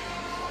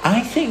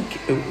 I think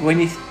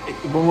one of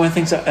the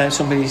things that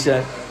somebody's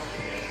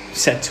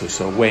said to us,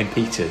 or Wayne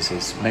Peters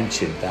has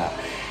mentioned, that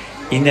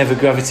he never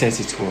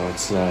gravitated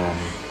towards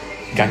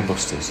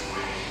GangBusters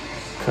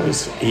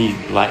because he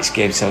likes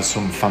games that have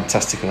some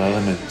fantastical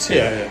elements.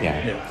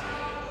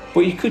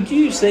 But you could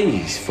use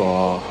these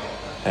for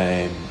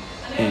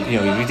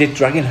we did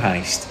Dragon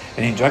Heist,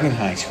 and in Dragon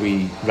Heist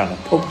we ran a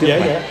pub,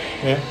 didn't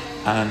we?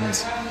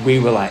 And we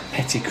were like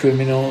petty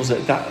criminals.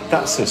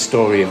 That's a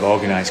story of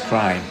organised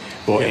crime,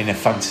 but in a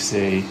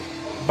fantasy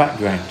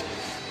background.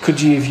 Could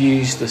you have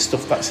used the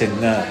stuff that's in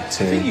there? I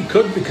think you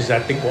could, because I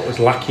think what was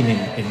lacking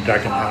in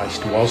Dragon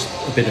Heist was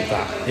a bit of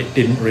that. It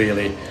didn't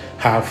really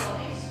have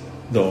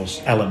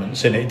those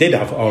elements in it. It did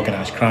have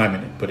organised crime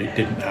in it, but it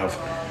didn't have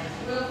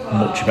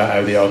much about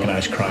how the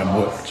organised crime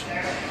worked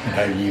and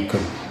how you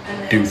could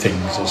do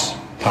things as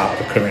part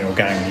of a criminal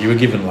gang. You were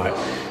given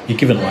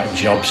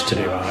jobs to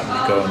do.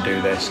 Right? You go and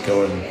do this,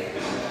 go and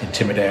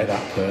intimidate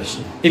that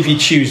person. If you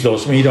choose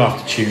those, you don't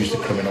have to choose the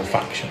criminal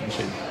factions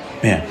in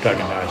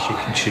Dragon Heist. You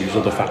can choose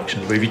other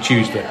factions, but if you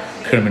choose the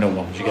criminal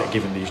ones, you get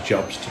given these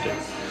jobs to do.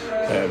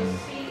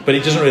 But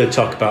it doesn't really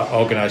talk about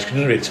organised. It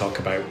doesn't really talk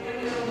about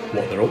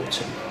what they're up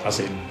to, as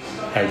in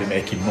how they're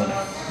making money.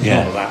 There's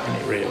none of that in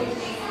it, really.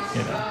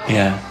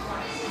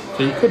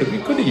 So you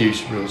could have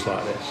used rules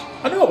like this.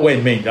 I know what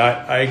Wayne means.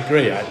 I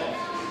agree.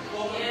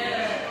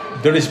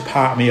 There is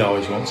part of me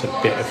always wants a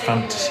bit of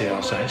fantasy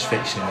or science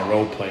fiction in a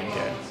role-playing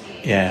game.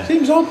 It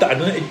seems odd that,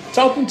 doesn't it? It's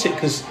odd, isn't it?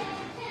 Because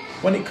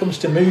when it comes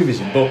to movies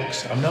and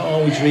books, I'm not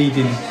always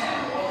reading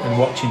and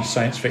watching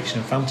science fiction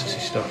and fantasy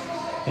stuff.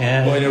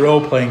 Yeah. But in a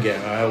role-playing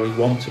game, I always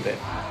want a bit,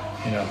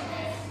 you know.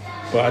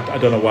 But I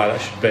don't know why that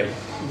should be.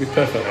 It'd be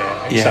perfectly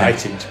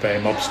exciting to play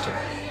a mobster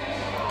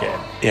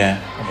game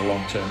on a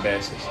long-term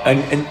basis.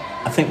 And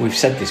I think we've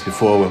said this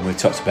before when we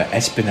talked about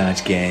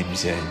espionage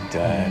games and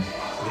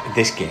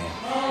this game.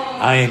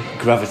 I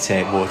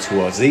gravitate more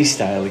towards these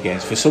style of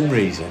games for some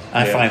reason.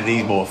 I find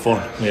these more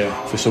fun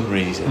for some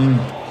reason.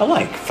 I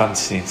like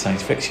fantasy and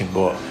science fiction,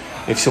 but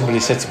if somebody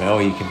said to me, "Oh,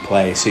 you can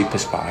play a super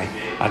spy,"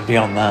 I'd be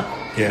on that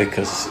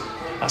because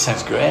that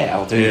sounds great.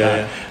 I'll do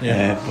that.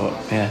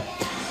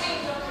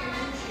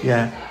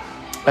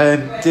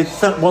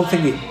 One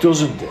thing it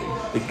doesn't do,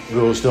 the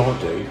rules don't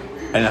do,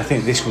 and I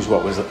think this was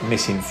what was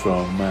missing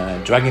from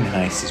Dragon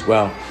Heist as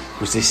well,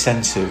 was this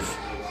sense of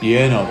you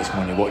earn all this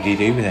money. What do you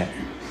do with it?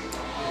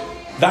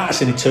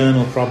 That's an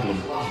eternal problem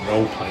in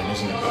role-playing,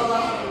 isn't it?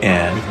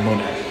 Yeah. With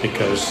money,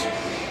 because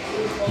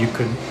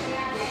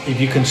if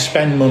you can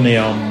spend money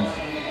on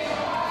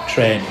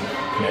training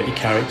to make your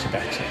character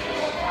better,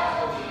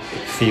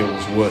 it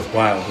feels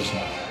worthwhile, doesn't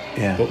it?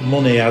 Yeah. But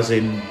money as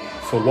in,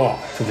 for what?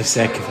 For the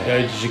sake of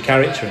it. Does your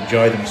character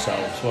enjoy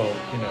themselves? Well,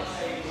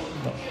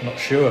 not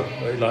sure.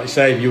 Like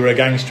say, if you were a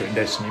gangster in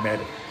this and you made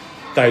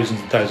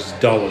thousands and thousands of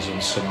dollars on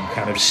some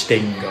kind of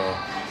sting or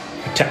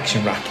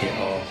protection racket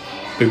or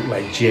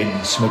bootleg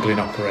gin smuggling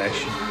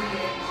operation,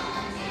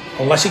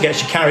 unless it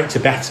gets your character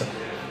better,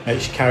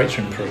 makes your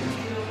character improve,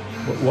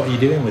 what are you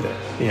doing with it?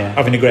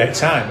 Having a great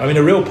time. I mean,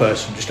 a real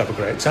person just have a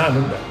great time,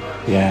 wouldn't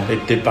they?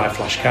 They'd buy a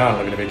flash car and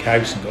live in a big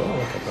house and go, oh,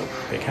 look, I've got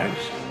a big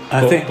house.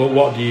 But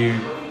what do you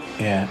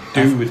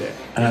do with it?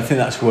 And I think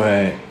that's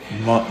where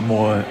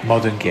more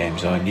modern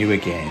games or newer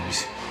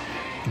games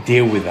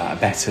deal with that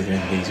better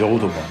than these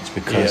older ones,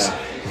 because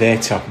they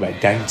talk about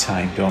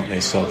downtime, don't they?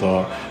 So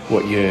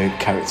what your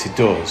character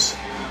does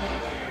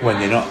when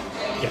they're not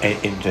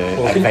in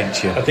the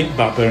adventure. I think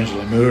Barbarians of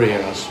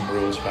Lemuria has some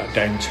rules about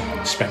downtime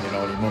and spending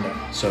all your money.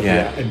 So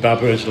in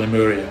Barbarians of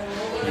Lemuria,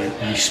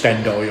 you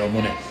spend all your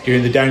money.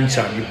 During the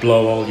downtime, you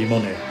blow all your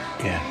money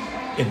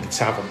in the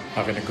tavern,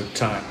 having a good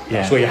time.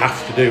 That's what you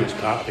have to do as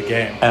part of the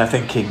game. And I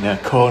think in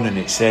Conan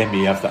it's same,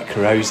 you have that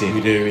carousing.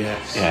 We do,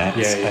 yes.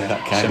 And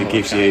that kind of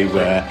gives you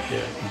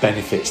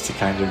benefits to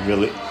kind of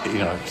really,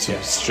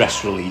 some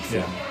stress relief.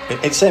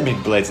 It's same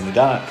in Blades in the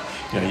Dark.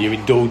 You're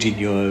indulging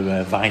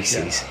your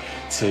vices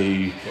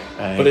to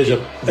but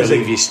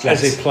relieve your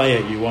stress. As a player,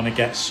 you want to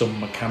get some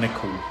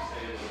mechanical.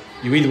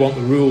 You either want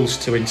the rules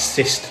to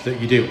insist that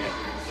you do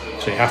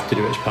it, so you have to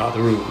do it as part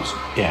of the rules,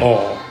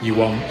 or you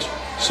want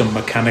some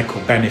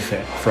mechanical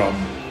benefit from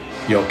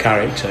your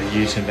character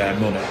using their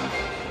money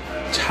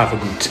to have a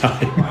good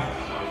time.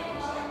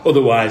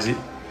 Otherwise, you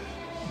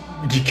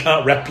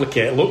can't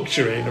replicate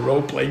luxury in a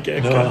role-playing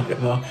game, can you?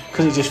 No,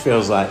 because it just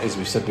feels like, as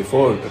we said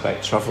before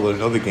about travel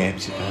and other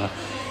games,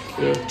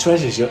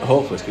 treasure's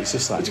hopeless. It's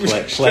just like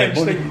play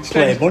money, isn't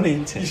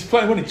it? It's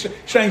play money.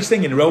 Strange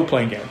thing in a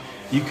role-playing game,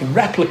 you can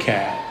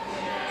replicate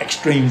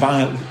extreme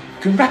violence.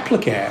 You can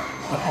replicate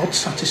an odd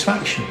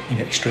satisfaction in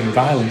extreme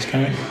violence,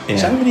 can't you?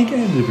 So many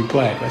games have we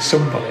played where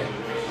somebody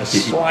has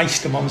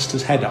sliced a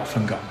monster's head off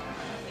and gone,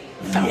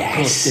 felt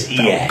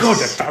good,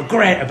 they felt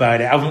great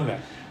about it, haven't they?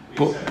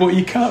 But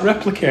you can't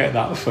replicate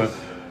that for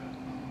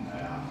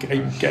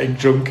getting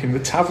drunk in the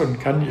tavern,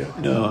 can you?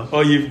 No.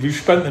 Or you've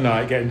spent the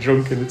night getting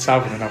drunk in the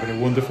tavern and having a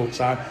wonderful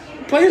time.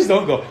 Players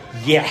don't go,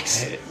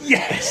 yes,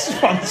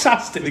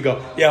 fantastic. They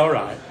go, all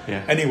right.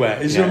 Anyway,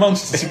 is there a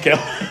monster to kill?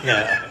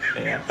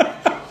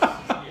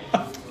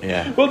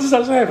 What does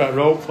that say about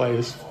role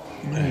players?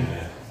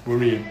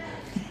 Worrying.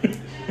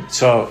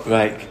 So,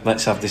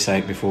 let's have this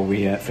out before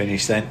we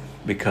finish then,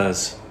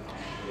 because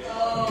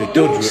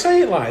don't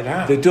say it like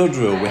that. The dud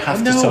rule, we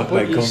have to talk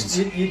about guns.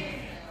 We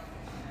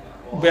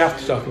have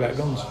to talk about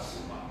guns.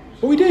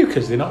 Well, we do,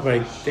 because they're not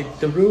very...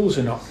 the rules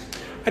are not...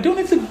 I don't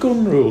know if the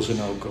gun rules are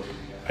no good.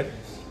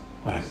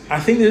 I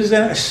think there's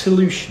a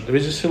solution. There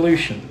is a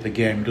solution that the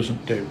game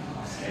doesn't do.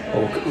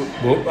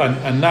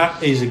 And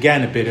that is,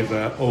 again, a bit of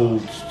an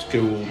old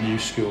school, new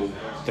school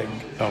thing.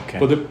 Okay.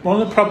 But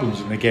one of the problems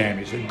in the game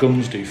is that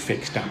guns do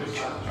fixed damage,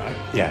 right?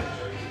 Yeah.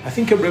 I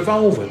think a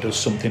revolver does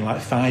something like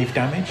 5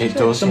 damage. It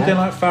does, something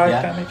like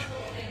 5 damage.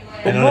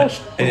 And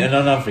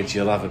on average,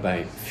 you'll have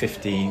about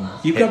 15.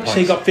 You've got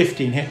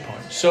 15 hit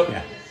points. So,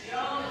 and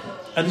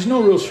there's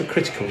no rules for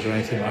criticals or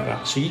anything like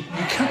that. So you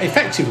can't,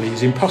 effectively,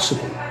 it's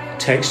impossible to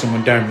take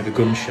someone down with a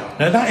gunshot.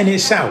 Now that in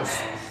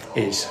itself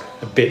is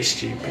a bit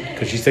stupid,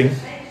 because you think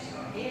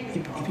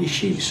if you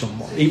shoot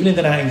someone, even in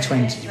the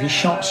 1920s, if you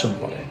shot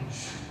somebody,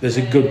 there's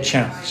a good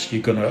chance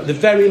you're going to, at the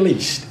very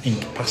least,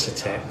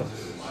 incapacitate them.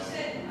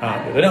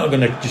 Aren't they? They're not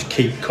going to just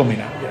keep coming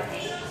at you.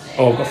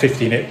 Oh, I've got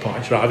 15 hit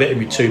points, right, I've hit him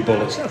with 2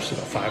 bullets, I've still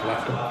got 5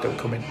 left, don't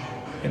come in.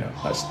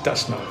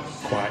 That's not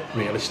quite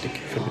realistic.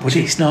 But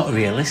it's not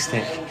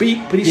realistic.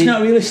 But it's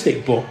not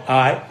realistic, but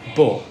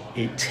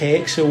it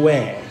takes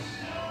away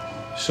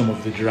some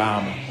of the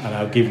drama, and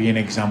I'll give you an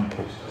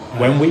example.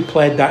 When we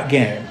played that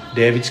game,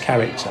 David's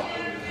character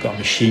got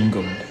machine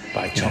gunned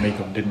by Tommy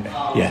Gun, didn't he?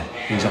 Yeah.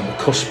 He's on the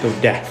cusp of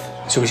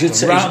death. So we should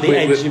say right at the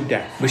edge of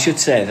death. We should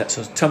say that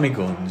Tommy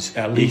guns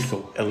are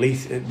lethal.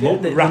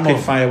 Rapid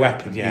fire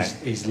weapon Yeah.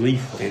 is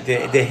lethal.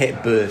 They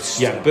hit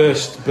bursts. Yeah,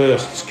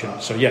 bursts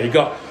can. So yeah, you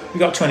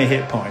got 20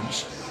 hit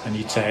points, and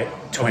you take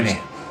 20.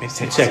 You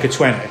take a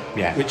 20,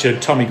 Yeah. which a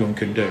Tommy gun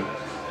can do.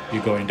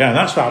 You're going down.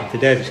 That's what happened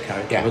to David's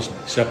character, Yeah. wasn't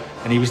it? So,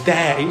 and he was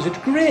there. It was a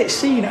great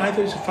scene. I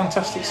thought it was a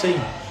fantastic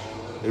scene.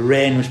 The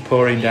rain was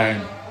pouring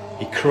down.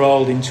 He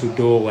crawled into a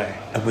doorway.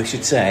 And we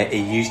should say he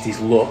used his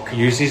luck.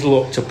 He used his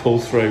luck to pull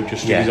through.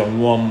 Just he was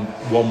on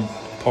one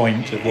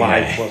point of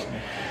life, Yeah. wasn't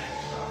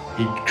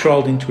he? He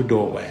crawled into a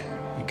doorway.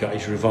 He got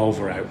his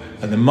revolver out,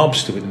 and the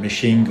mobster with the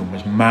machine gun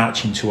was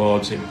marching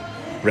towards him,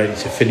 ready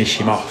to finish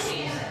him off.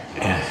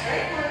 Yeah.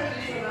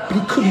 But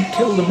he couldn't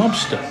kill the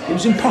mobster. It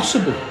was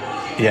impossible.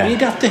 Yeah.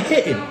 He'd have to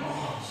hit him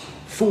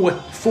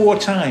four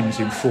times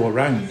in 4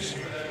 rounds.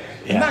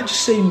 Yeah. And that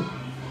just seemed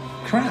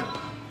crap.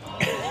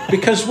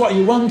 Because what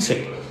you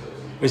wanted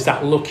was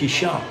that lucky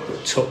shot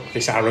that took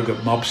this arrogant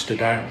mobster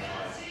down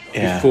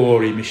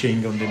before he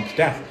machine gunned him to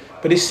death.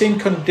 But it seemed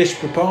kind of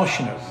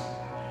disproportionate.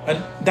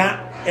 And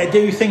that, I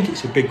do think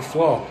it's a big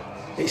flaw.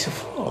 It's a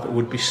flaw that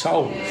would be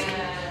solved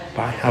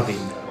by having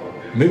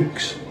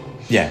mooks.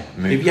 Yeah.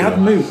 If you had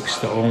mooks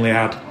that only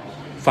had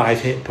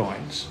 5 hit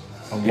points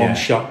and one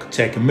shot could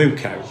take a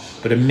mook out,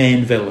 but a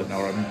main villain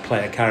or a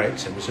player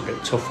character was a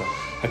bit tougher,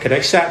 I could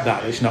accept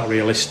that it's not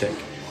realistic.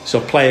 So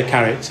player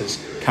characters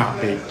can't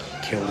be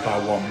killed by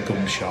one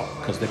gunshot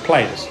because they're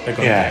players. They're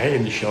going to get hit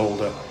in the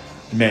shoulder,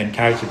 the main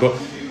character. But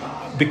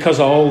because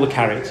all the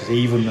characters,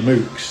 even the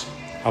mooks,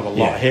 have a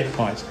lot of hit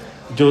points,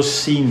 it does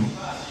seem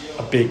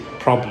a big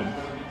problem.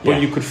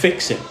 But you could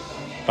fix it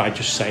by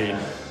just saying,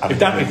 if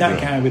that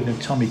guy with the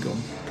Tommy gun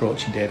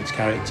approaching David's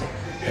character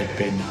had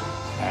been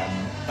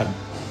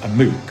a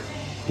mook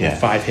with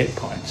 5 hit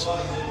points,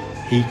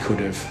 he could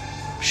have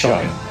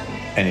shot him.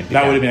 And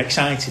that would have been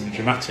exciting and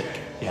dramatic.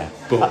 Yeah,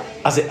 but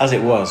as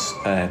it was,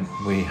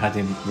 we had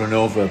him run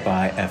over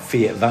by a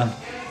Fiat van,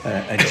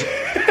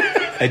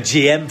 a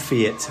GM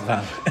Fiat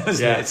van.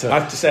 Yeah, so I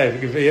have to say,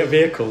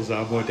 vehicles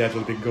are more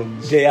deadly than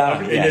guns. They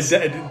are. In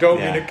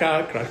a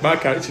car crash. My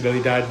character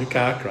nearly died in a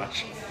car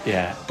crash.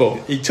 Yeah,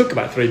 but he took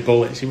about 3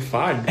 bullets. He was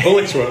fine.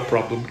 Bullets weren't a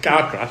problem.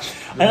 Car crash.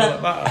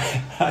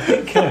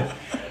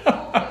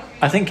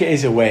 I think it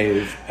is a way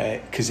of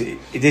because it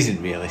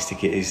isn't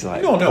realistic. It is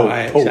like I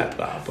accept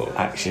that. But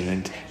action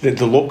and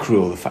the luck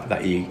rule, the fact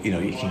that you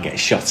can get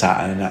shot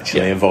at and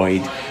actually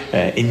avoid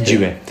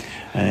injury.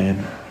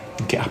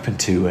 It happened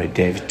to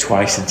David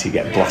twice until he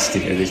get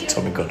blasted with his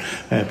Tommy gun.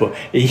 But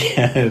he,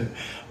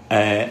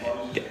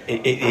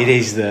 it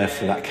is there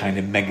for that kind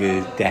of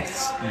mega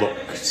death luck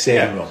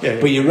saving run.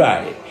 But you're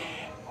right.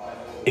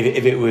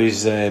 If it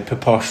was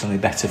proportionally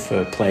better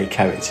for player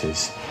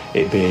characters,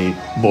 it'd be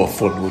more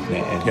fun, wouldn't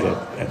it?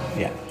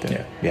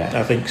 And,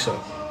 I think so.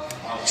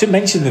 To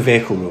mention the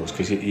vehicle rules,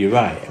 because you're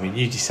right. I mean,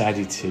 you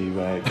decided to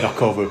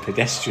knock over a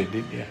pedestrian,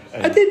 didn't you?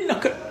 I didn't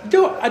knock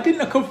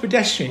over a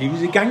pedestrian. He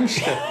was a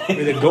gangster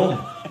with a gun.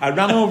 I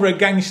ran over a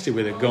gangster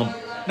with a gun,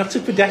 not a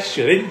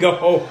pedestrian. I didn't go,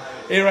 oh,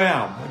 here I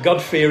am, a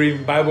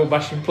God-fearing,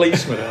 Bible-bashing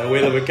policeman at the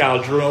wheel of a car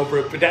run over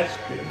a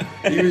pedestrian.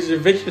 He was a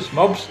vicious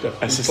mobster.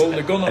 He pulled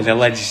a gun on an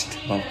alleged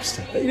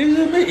mobster.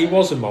 He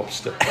was a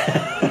mobster.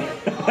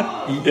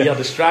 He had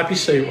a stripy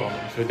suit on,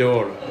 a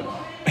fedora,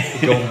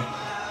 and a gun.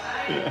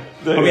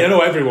 I mean, I know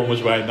everyone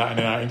was wearing that in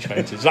the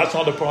 1920s. That's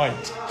not the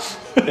point.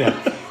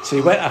 So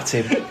he went at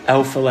him,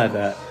 hell for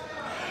leather,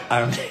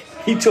 and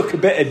he took a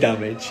bit of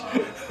damage,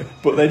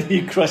 but then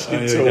he crashed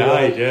into a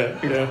wall.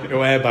 No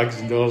airbags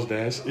in those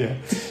days. Yeah.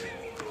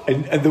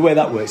 And the way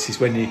that works is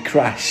when you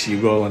crash, you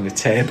roll on the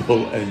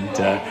table, and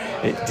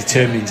it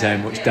determines how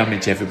much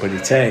damage everybody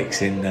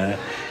takes in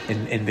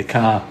the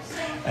car.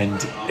 And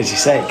as you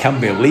say, it can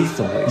be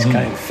lethal. It's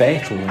kind of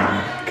fatal in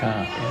the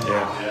car.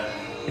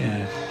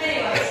 Yeah.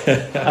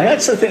 I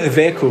actually think the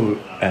vehicle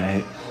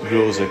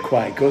rules are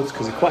quite good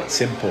because they're quite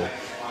simple,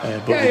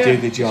 but they do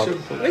the job.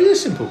 It is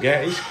a simple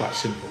game. It's quite a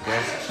simple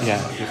game. It's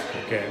not a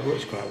difficult game. It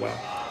works quite well.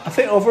 I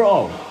think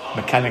overall,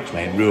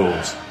 mechanically and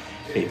rules,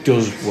 it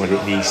does what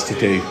it needs to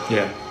do.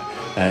 Yeah.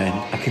 And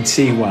I can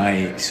see why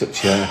it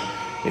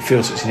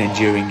feels such an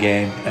enduring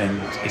game,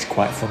 and it's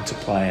quite fun to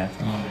play.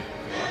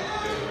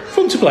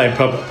 Fun to play and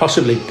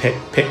possibly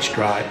pitched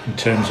right in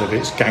terms of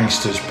its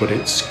gangsters, but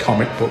it's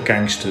comic book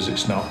gangsters.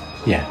 It's not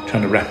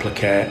trying to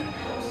replicate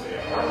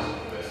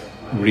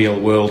real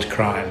world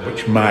crime,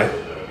 which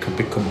could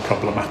become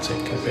problematic.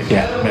 I think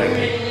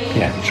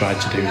maybe tried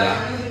to do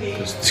that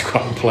because it's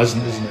quite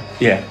unpleasant, isn't it?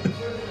 Yeah,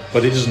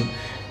 but it doesn't.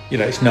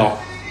 It's not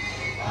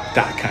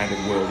that kind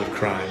of world of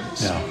crime.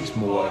 It's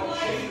more.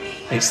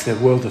 It's the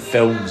world of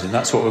films, and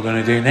that's what we're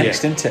going to do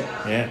next, isn't it?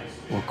 Yeah,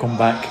 we'll come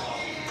back.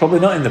 Probably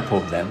not in the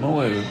pub then,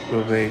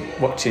 we'll be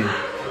watching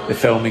the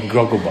film in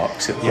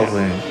Grogglebox.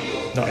 Probably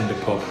not in the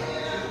pub.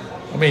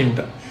 I mean,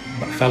 that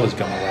fella's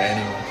gone away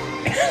anyway.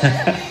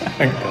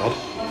 Thank God.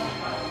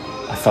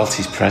 I felt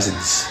his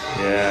presence.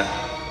 Yeah,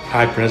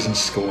 high presence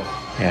score.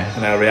 Yeah,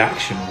 and our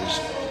reaction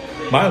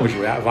mine was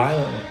react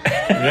violently.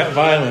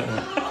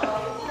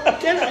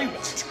 Get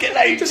out. Just get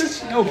out to the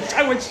snug.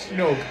 Tower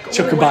snug.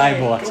 Chuck a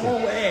Bible at Go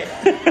him.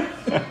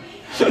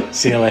 away.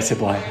 See you later,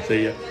 Blind.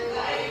 See ya.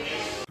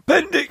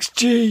 Appendix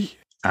G.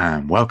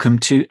 And welcome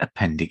to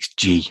Appendix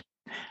G,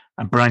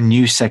 a brand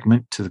new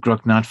segment to the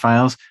Grognard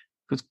Files,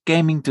 because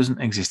gaming doesn't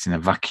exist in a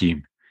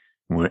vacuum.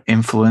 We're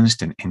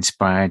influenced and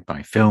inspired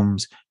by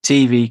films,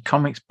 TV,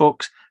 comics,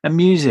 books, and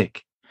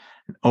music.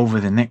 And over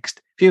the next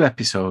few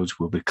episodes,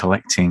 we'll be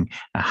collecting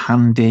a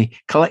handy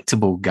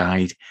collectible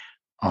guide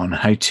on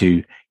how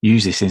to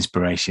use this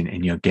inspiration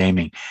in your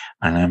gaming.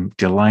 And I'm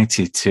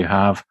delighted to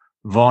have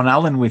Vaughan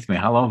Allen with me.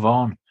 Hello,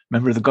 Vaughan,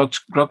 member of the Grog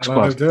Squad.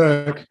 Hello,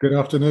 Dirk. Good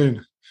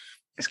afternoon.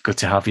 It's good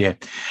to have you.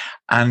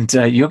 And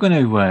you're going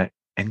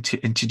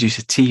to introduce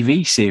a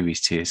TV series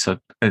to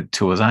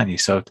us, aren't you?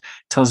 So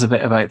tell us a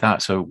bit about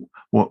that. So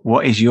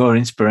what is your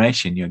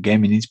inspiration, your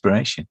gaming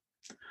inspiration?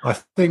 I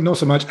think not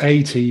so much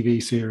a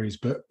TV series,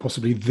 but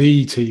possibly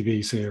the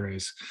TV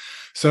series.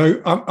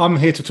 So I'm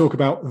here to talk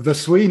about The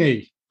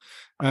Sweeney,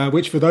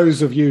 which for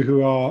those of you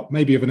who are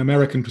maybe of an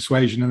American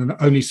persuasion and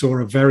only saw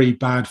a very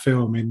bad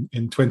film in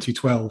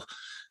 2012,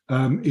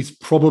 is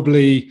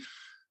probably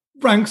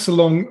ranks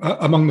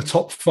among the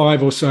top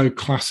 5 or so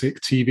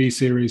classic TV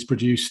series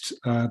produced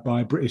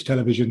by British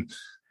television,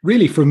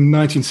 really from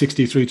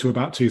 1960 through to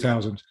about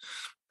 2000.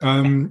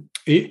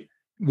 It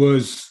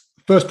was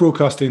first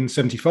broadcast in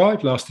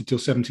 75, lasted till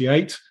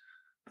 78.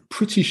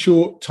 Pretty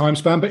short time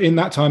span, but in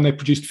that time they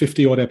produced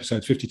 50-odd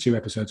episodes, 52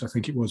 episodes, I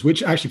think it was,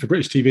 which actually for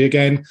British TV,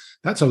 again,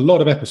 that's a lot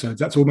of episodes.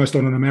 That's almost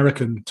on an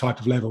American type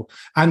of level.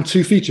 And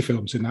 2 feature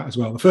films in that as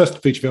well. The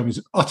first feature film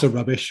is utter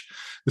rubbish.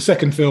 The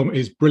second film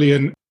is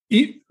brilliant.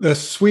 The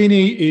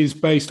Sweeney is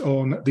based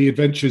on the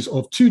adventures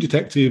of 2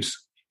 detectives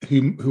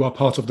who are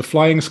part of the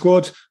Flying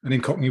Squad, and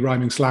in Cockney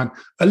rhyming slang,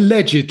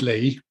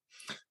 allegedly,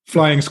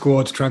 Flying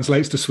Squad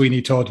translates to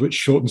Sweeney Todd, which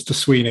shortens to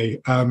Sweeney.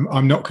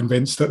 I'm not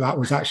convinced that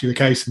was actually the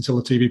case until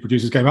the TV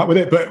producers came up with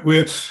it, but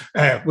we'll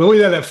let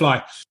that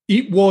fly.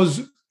 It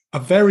was a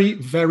very,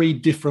 very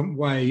different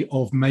way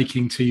of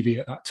making TV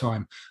at that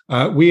time.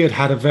 Britain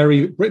had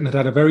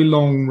had a very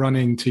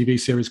long-running TV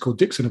series called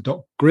Dixon of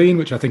Dock Green,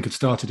 which I think had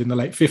started in the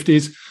late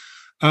 50s,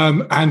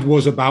 and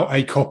was about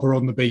a copper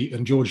on the beat.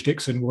 And George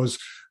Dixon was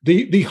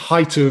the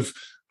height of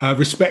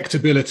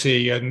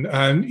respectability,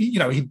 and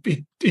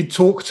he'd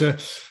talk to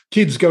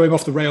kids going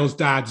off the rails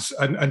dads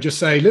and just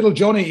say, little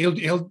Johnny,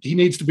 he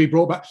needs to be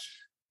brought back.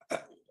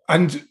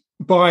 And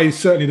by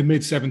certainly the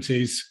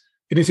mid-70s,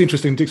 it is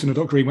interesting, Dixon of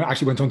Dock Green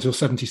actually went on until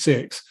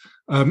 76.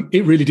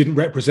 It really didn't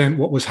represent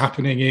what was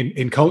happening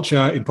in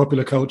culture, in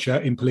popular culture,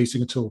 in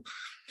policing at all.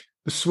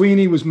 The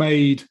Sweeney was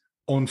made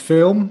on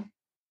film.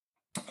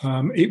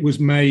 It was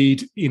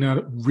made in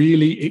a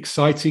really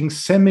exciting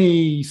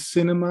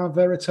semi-cinema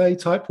verite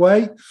type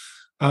way.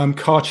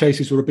 Car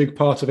chases were a big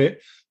part of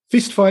it.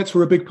 Fist fights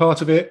were a big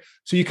part of it.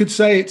 So you could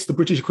say it's the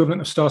British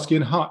equivalent of Starsky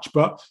and Hutch,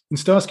 but in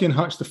Starsky and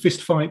Hutch, the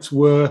fist fights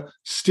were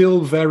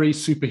still very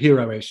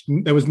superhero-ish.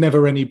 There was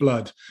never any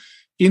blood.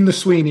 In The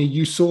Sweeney,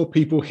 you saw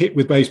people hit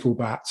with baseball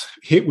bats,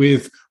 hit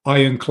with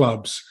iron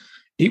clubs.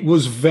 It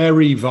was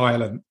very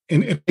violent,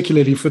 and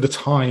particularly for the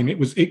time.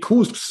 It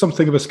caused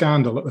something of a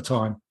scandal at the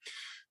time.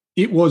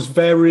 It was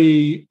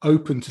very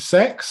open to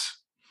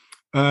sex.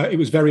 It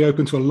was very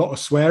open to a lot of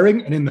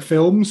swearing, and in the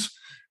films,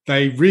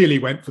 they really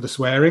went for the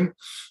swearing.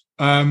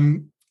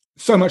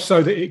 So much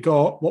so that it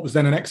got what was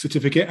then an X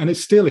certificate, and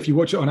it's still, if you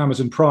watch it on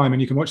Amazon Prime,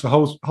 and you can watch the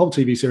whole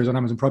TV series on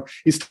Amazon Prime,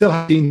 it still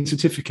has a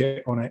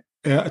certificate on it,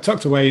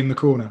 tucked away in the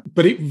corner.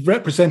 But it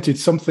represented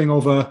something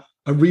of a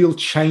real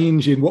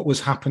change in what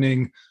was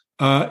happening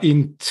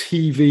in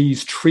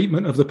TV's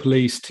treatment of the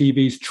police,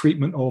 TV's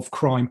treatment of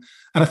crime,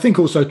 and I think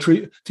also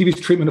TV's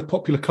treatment of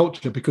popular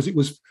culture, because it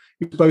was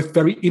both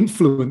very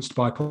influenced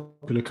by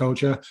popular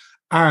culture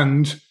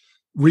and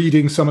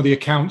reading some of the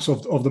accounts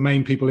of the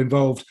main people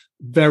involved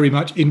very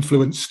much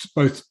influenced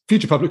both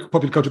future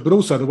popular culture, but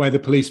also the way the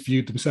police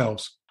viewed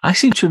themselves. I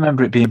seem to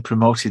remember it being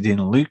promoted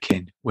in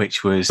Lukin,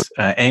 which was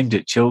aimed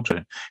at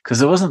children, because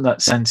there wasn't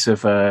that sense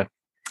of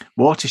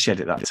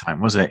watershed at that time,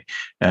 was it?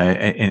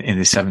 In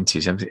the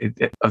 70s,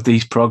 of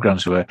these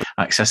programs were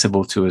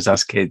accessible to us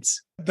as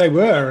kids. They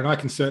were, and I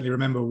can certainly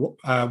remember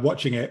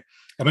watching it.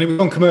 I mean, it was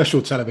on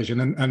commercial television,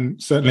 and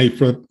certainly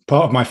for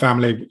part of my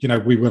family,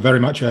 we were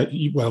very much,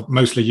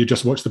 mostly you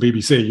just watch the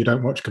BBC, you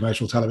don't watch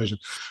commercial television.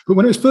 But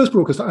when it was first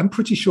broadcast, I'm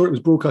pretty sure it was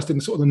broadcast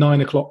in sort of the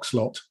 9 o'clock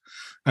slot.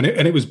 And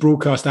it was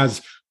broadcast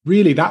as,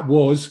 really, that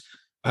was,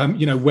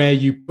 where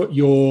you put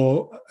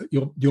your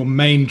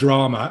main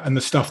drama and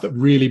the stuff that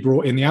really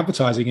brought in the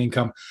advertising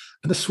income.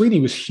 And the Sweeney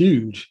was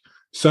huge.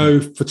 So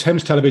for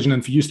Thames Television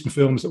and for Euston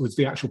Films, that was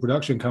the actual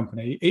production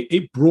company,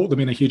 it brought them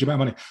in a huge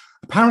amount of money.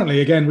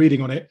 Apparently, again,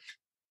 reading on it,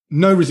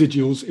 no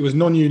residuals. It was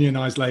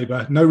non-unionized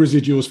labor, no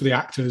residuals for the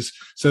actors.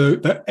 So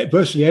that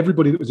virtually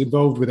everybody that was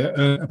involved with it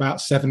earned about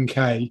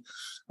 7K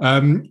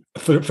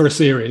for a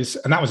series,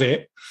 and that was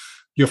it.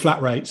 Your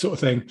flat rate sort of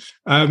thing.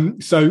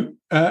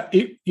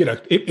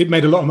 It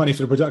made a lot of money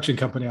for the production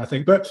company, I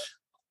think. But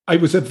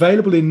it was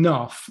available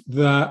enough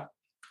that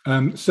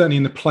certainly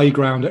in the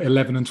playground at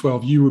 11 and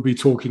 12, you would be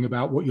talking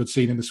about what you'd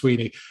seen in the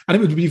Sweeney. And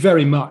it would be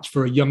very much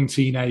for a young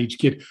teenage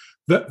kid.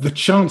 The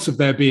chance of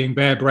there being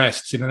bare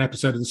breasts in an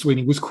episode of the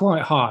Sweeney was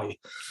quite high.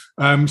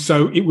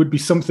 So it would be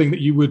something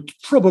that you would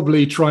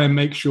probably try and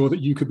make sure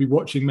that you could be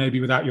watching maybe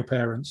without your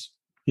parents.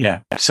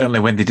 Yeah, certainly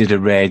when they did a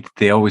raid,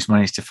 they always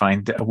managed to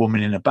find a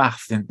woman in a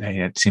bath, didn't they?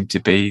 It seemed to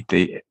be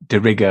the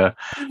rigor.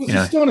 It was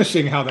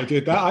astonishing how they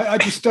did that. I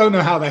just don't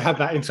know how they had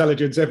that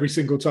intelligence every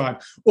single time.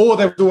 Or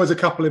there was always a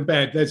couple in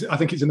bed. I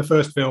think it's in the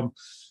first film.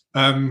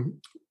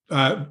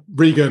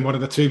 Regan, one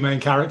of the two main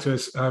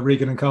characters,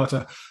 Regan and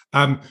Carter,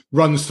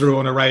 runs through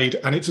on a raid,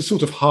 and it's a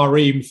sort of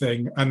harem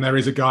thing, and there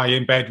is a guy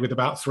in bed with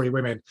about 3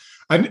 women.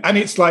 And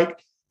it's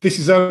like, this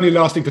is only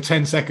lasting for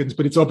 10 seconds,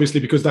 but it's obviously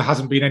because there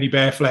hasn't been any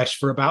bare flesh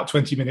for about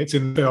 20 minutes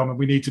in the film, and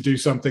we need to do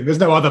something. There's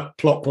no other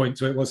plot point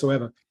to it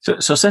whatsoever.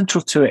 So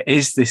central to it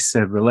is this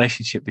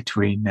relationship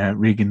between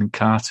Regan and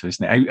Carter,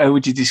 isn't it? How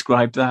would you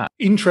describe that?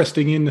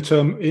 Interesting in the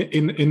term,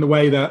 in the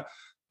way that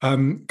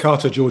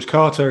George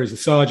Carter is the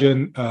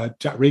sergeant,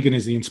 Jack Regan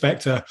is the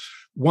inspector.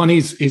 One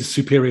is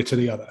superior to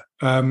the other,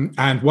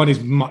 and one is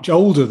much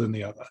older than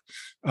the other.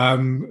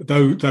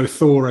 Though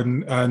Thor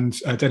and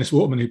Dennis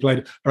Waterman, who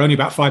played, are only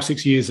about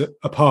 5-6 years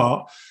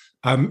apart.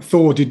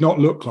 Thor did not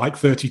look like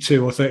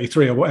 32 or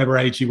 33 or whatever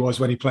age he was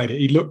when he played it.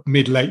 He looked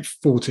mid-late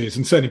 40s,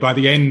 and certainly by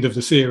the end of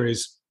the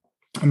series,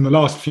 and the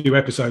last few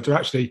episodes are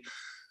actually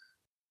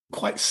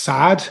quite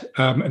sad.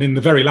 And in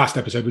the very last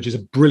episode, which is a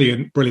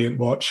brilliant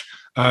watch,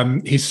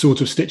 he's sort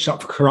of stitched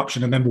up for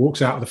corruption and then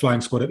walks out of the flying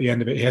squad at the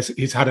end of it.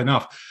 He's had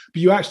enough.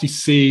 But you actually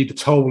see the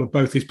toll of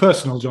both his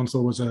personal, John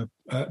Thor was a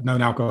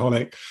known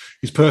alcoholic,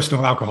 his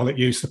personal alcoholic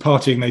use, the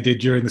partying they did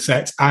during the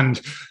sets,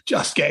 and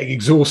just getting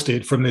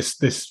exhausted from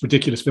this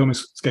ridiculous filming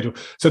schedule.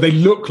 So they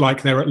look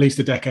like they're at least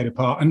a decade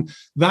apart. And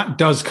that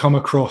does come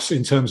across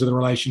in terms of the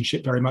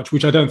relationship very much,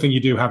 which I don't think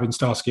you do have in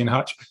Starsky and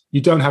Hutch.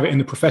 You don't have it in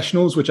The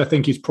Professionals, which I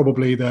think is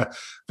probably the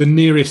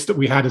nearest that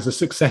we had as a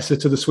successor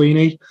to the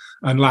Sweeney,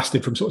 and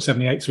lasted from sort of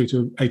 78 through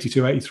to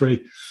 82,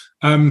 83.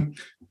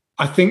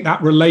 I think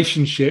that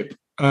relationship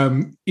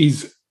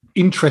is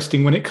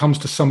interesting when it comes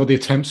to some of the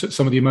attempts at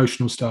some of the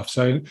emotional stuff.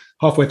 So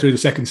halfway through the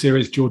second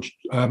series, George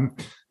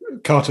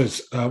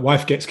Carter's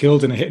wife gets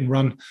killed in a hit and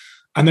run.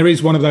 And there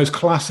is one of those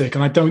classic,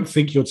 and I don't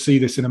think you'd see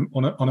this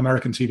on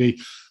American TV,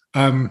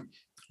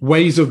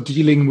 ways of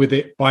dealing with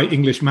it by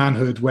English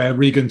manhood, where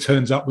Regan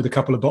turns up with a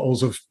couple of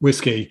bottles of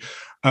whiskey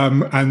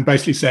and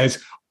basically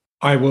says,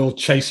 I will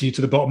chase you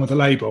to the bottom of the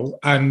label.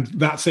 And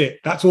that's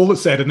it. That's all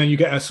that's said. And then you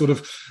get a sort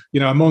of, a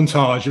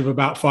montage of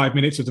about 5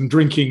 minutes of them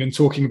drinking and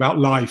talking about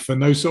life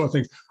and those sort of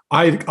things.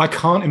 I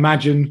can't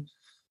imagine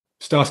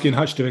Starsky and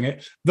Hutch doing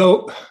it,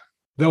 though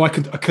I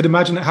could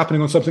imagine it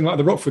happening on something like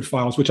the Rockford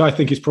Files, which I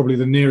think is probably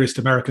the nearest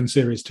American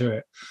series to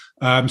it.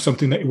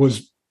 Something that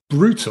was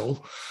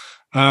brutal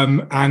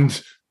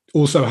and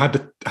also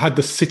had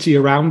the city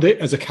around it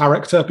as a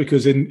character,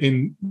 because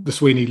in the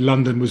Sweeney,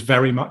 London was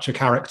very much a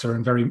character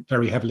and very,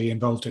 very heavily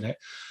involved in it.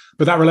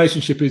 But that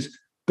relationship is,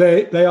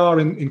 they are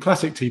in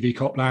classic TV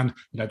copland,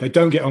 they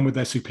don't get on with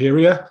their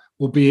superior,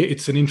 albeit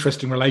it's an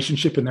interesting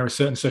relationship and there are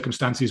certain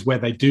circumstances where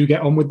they do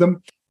get on with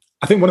them.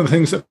 I think one of the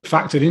things that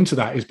factored into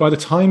that is by the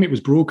time it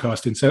was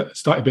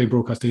started being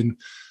broadcast in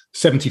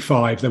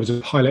 75, there was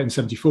a pilot in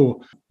 74.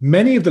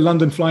 Many of the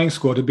London Flying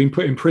Squad had been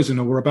put in prison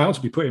or were about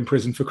to be put in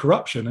prison for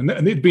corruption. And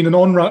it'd been an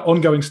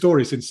ongoing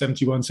story since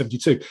 71,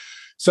 72.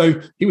 So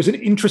it was an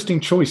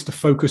interesting choice to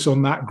focus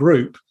on that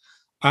group.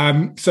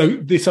 So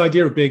this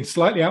idea of being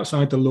slightly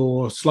outside the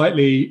law,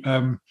 slightly,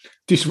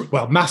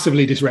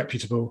 massively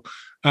disreputable,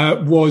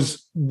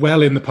 was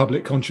well in the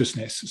public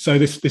consciousness. So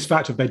this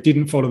fact of they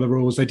didn't follow the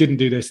rules, they didn't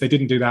do this, they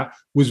didn't do that,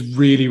 was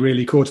really,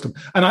 really core to them.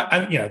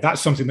 And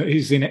that's something that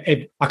is in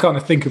it. I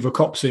can't think of a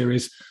cop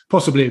series,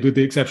 possibly with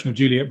the exception of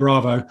Juliet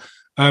Bravo,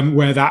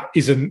 where that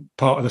isn't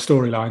part of the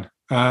storyline.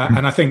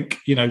 And I think,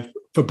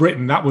 for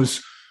Britain, that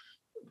was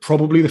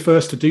probably the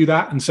first to do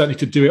that, and certainly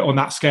to do it on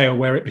that scale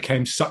where it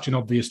became such an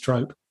obvious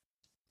trope.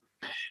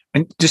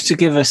 And just to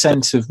give a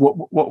sense of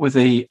what were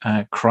the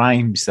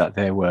crimes that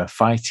they were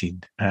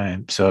fighting,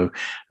 and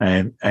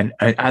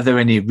are there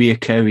any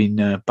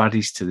reoccurring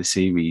baddies to the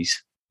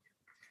series?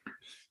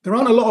 There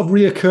aren't a lot of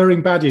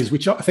reoccurring baddies,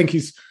 which I think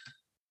is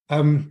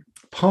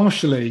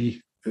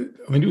partially. I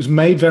mean, it was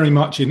made very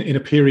much in a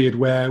period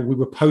where we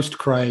were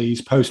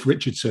post-Craze,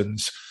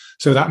 post-Richardson's,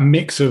 so that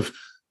mix of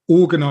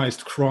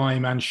organised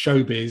crime and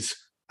showbiz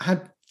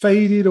had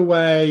faded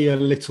away a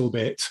little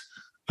bit.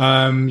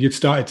 You'd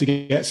started to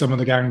get some of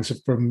the gangs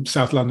from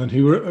South London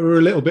who were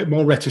a little bit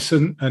more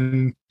reticent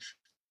and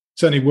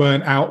certainly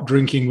weren't out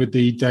drinking with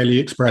the Daily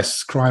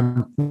Express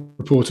crime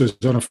reporters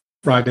on a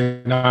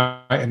Friday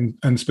night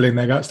and spilling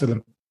their guts to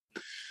them.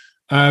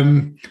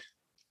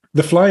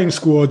 The Flying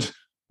Squad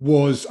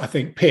was, I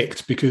think,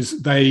 picked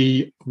because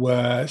they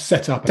were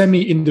set up a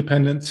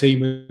semi-independent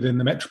team within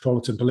the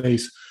Metropolitan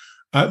Police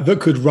that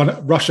could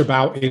rush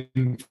about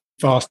in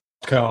fast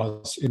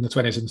cars in the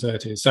 20s and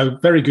 30s. So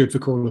very good for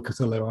Call of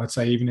Cthulhu, I'd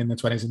say, even in the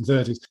 20s and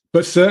 30s.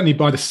 But certainly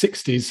by the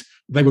 60s,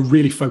 they were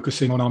really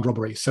focusing on armed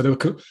robberies. So they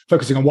were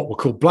focusing on what were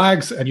called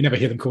blags, and you never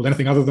hear them called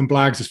anything other than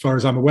blags, as far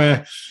as I'm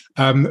aware,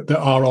 that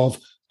are of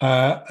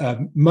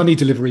money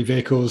delivery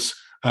vehicles,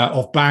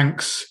 of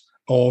banks,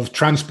 of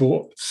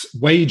transports,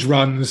 wage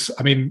runs.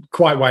 I mean,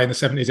 quite why in the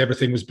 70s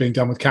everything was being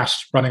done with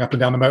cash running up and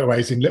down the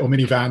motorways in little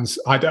minivans.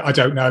 I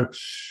don't know.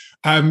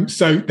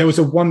 So there was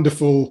a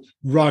wonderful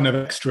run of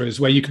extras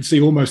where you can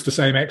see almost the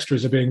same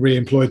extras are being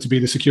re-employed to be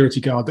the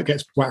security guard that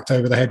gets whacked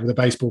over the head with a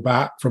baseball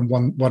bat from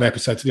one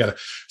episode to the other.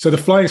 So the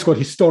Flying Squad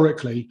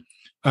historically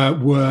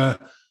were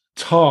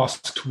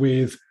tasked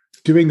with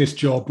doing this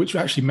job, which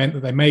actually meant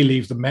that they may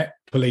leave the Met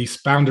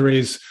Police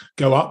boundaries,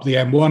 go up the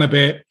M1 a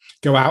bit,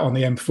 go out on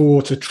the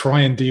M4 to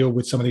try and deal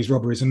with some of these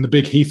robberies. And the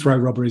big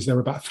Heathrow robberies, there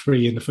were about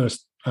 3 in the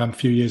first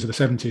few years of the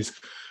 70s.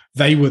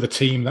 They were the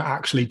team that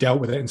actually dealt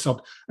with it and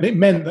solved. And it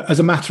meant that, as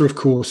a matter of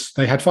course,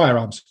 they had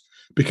firearms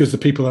because the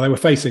people that they were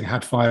facing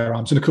had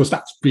firearms. And of course,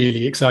 that's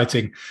really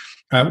exciting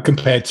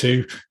compared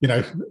to,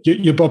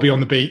 your Bobby on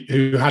the beat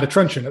who had a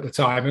truncheon at the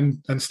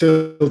time and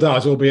still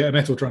does, albeit a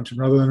metal truncheon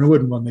rather than a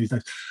wooden one these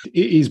days.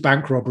 It is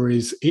bank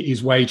robberies. It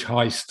is wage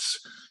heists.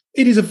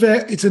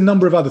 It's a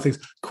number of other things.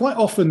 Quite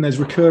often there's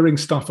recurring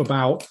stuff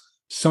about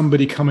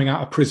somebody coming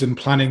out of prison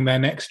planning their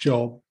next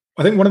job.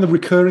 I think one of the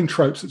recurring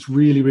tropes that's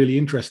really, really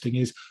interesting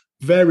is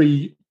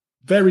very,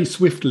 very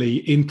swiftly,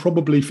 in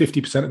probably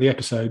 50% of the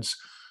episodes,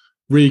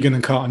 Regan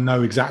and Carter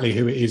know exactly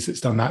who it is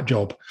that's done that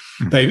job.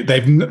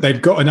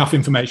 They've got enough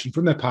information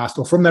from their past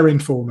or from their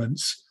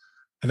informants,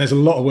 and there's a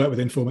lot of work with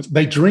informants.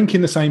 They drink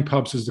in the same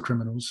pubs as the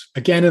criminals.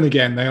 Again and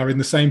again, they are in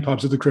the same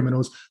pubs as the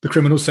criminals. The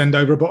criminals send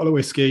over a bottle of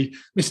whiskey.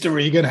 Mr.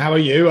 Regan, how are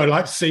you? I'd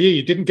like to see you.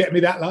 You didn't get me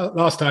that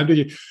last time, did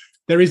you?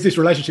 There is this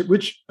relationship,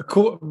 which,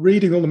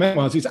 reading all the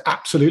memoirs, is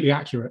absolutely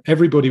accurate.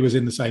 Everybody was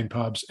in the same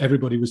pubs.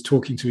 Everybody was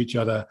talking to each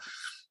other.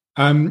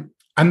 And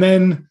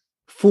then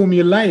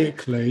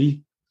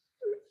formulaically,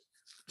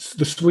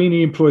 the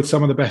Sweeney employed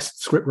some of the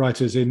best script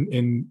writers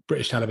in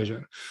British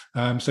television.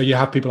 So you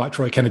have people like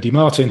Troy Kennedy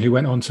Martin, who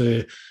went on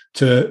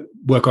to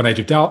work on Age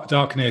of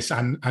Darkness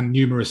and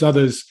numerous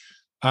others.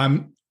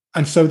 And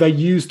so they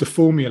used the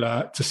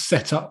formula to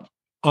set up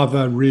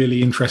other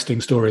really interesting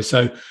stories.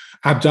 So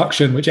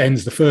Abduction, which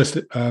ends the first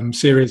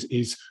series,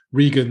 is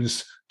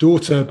Regan's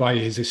daughter by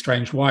his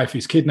estranged wife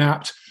who's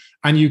kidnapped.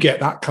 And you get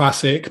that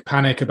classic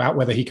panic about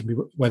whether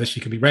she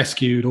can be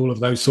rescued, all of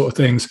those sort of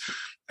things.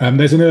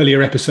 There's an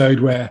earlier episode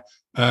where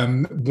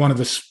one of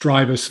the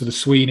drivers for the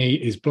Sweeney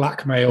is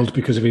blackmailed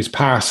because of his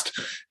past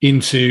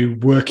into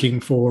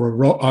working for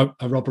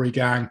a robbery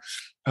gang.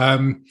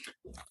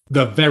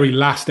 The very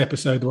last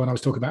episode, the one I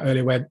was talking about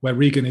earlier, where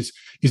Regan is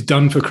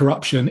done for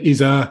corruption,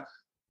 is a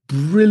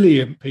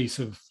brilliant piece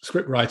of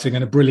script writing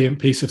and a brilliant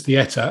piece of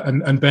theatre,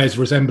 and bears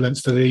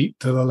resemblance to the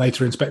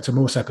later Inspector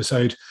Morse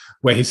episode,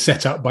 where he's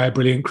set up by a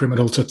brilliant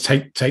criminal to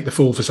take the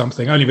fall for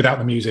something, only without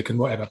the music and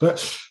whatever. But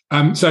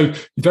so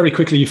very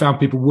quickly you found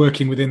people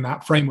working within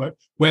that framework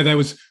where there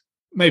was,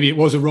 maybe it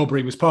was a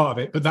robbery was part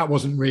of it, but that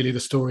wasn't really the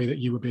story that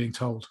you were being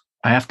told.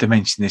 I have to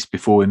mention this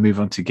before we move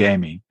on to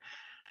gaming.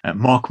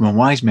 Morecambe and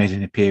Wise made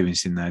an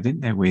appearance in there,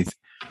 didn't they, with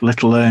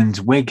Little Ern's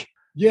wig?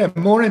 Yeah,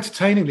 more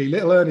entertainingly,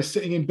 Little Ern is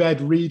sitting in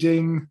bed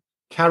reading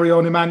Carry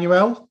On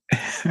Emmanuel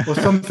or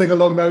something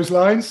along those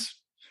lines.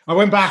 I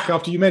went back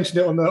after you mentioned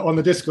it on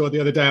the Discord the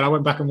other day, and I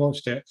went back and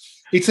watched it.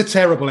 It's a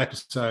terrible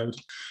episode,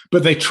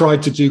 but they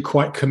tried to do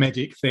quite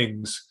comedic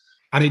things,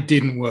 and it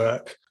didn't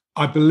work.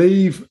 I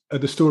believe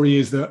the story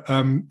is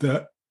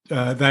that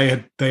they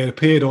had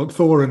appeared on,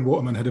 Thor and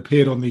Waterman had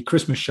appeared on the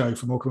Christmas show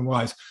for Morecambe and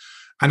Wise,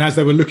 and as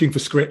they were looking for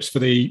scripts for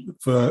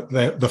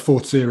the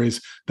fourth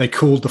series, they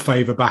called the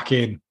favour back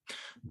in.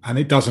 And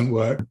it doesn't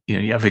work.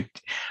 You have a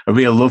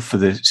real love for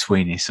the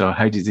Sweeney. So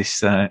how did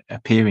this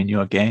appear in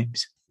your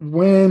games?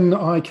 When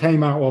I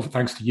came out of,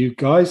 thanks to you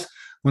guys,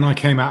 when I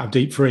came out of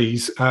Deep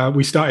Freeze,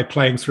 we started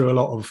playing through a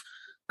lot of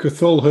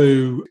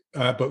Cthulhu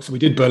books. We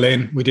did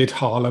Berlin, we did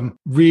Harlem.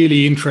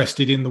 Really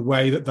interested in the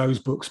way that those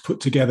books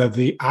put together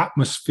the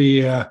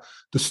atmosphere,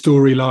 the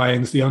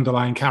storylines, the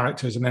underlying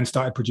characters, and then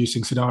started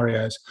producing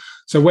scenarios.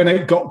 So when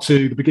it got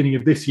to the beginning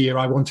of this year,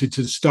 I wanted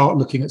to start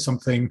looking at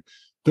something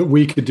that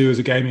we could do as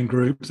a gaming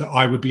group that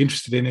I would be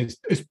interested in is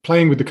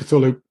playing with the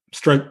Cthulhu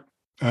stroke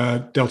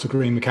Delta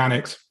Green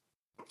mechanics,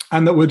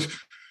 and that would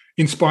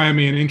inspire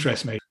me and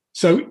interest me.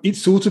 So it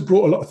sort of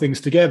brought a lot of things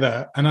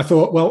together. And I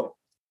thought, well,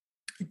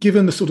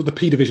 given the sort of the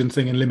P Division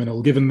thing in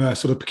Liminal, given the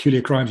sort of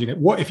peculiar crimes unit,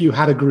 what if you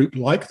had a group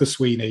like the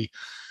Sweeney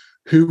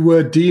who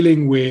were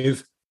dealing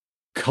with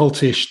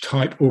cultish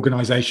type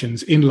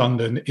organizations in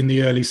London in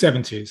the early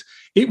 70s?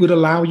 It would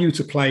allow you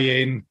to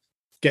play in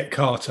Get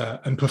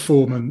Carter and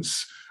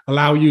Performance,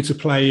 allow you to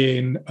play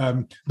in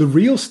the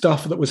real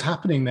stuff that was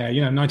happening there.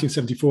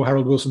 1974,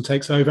 Harold Wilson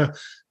takes over.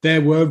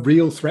 There were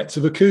real threats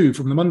of a coup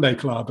from the Monday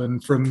Club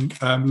and from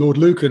Lord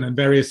Lucan and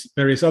various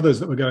others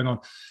that were going on.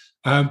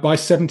 By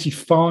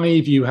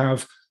 75, you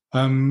have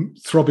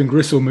Throbbing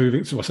Gristle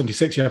moving, so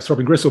 76, you have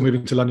Throbbing Gristle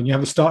moving to London, you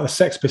have the start of the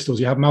Sex Pistols,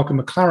 you have Malcolm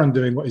McLaren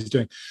doing what he's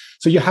doing.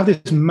 So you have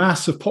this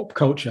mass of pop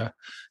culture,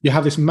 you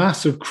have this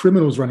mass of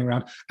criminals running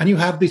around, and you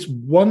have this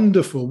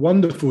wonderful,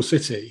 wonderful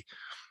city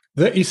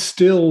that is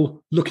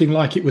still looking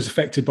like it was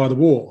affected by the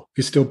war,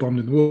 is still bombed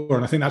in the war.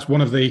 And I think that's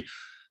one of the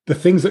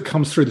things that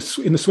comes through.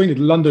 In the Sweeney,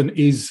 London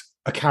is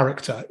a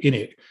character in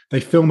it. They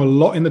film a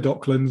lot in the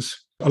Docklands.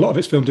 A lot of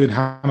it's filmed in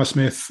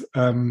Hammersmith,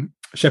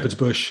 Shepherd's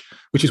Bush,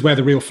 which is where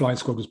the real Flying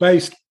Squad was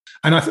based.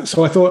 And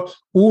so I thought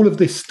all of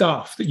this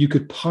stuff that you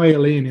could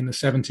pile in the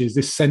 70s,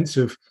 this sense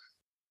of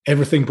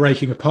everything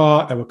breaking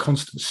apart. There were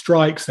constant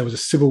strikes. There was a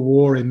civil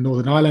war in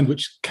Northern Ireland,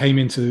 which came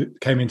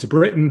into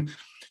Britain.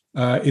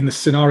 In the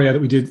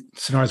scenarios we did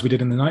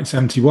in the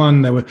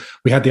 1971,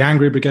 we had the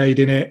Angry Brigade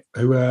in it,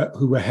 who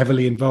were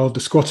heavily involved.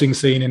 The squatting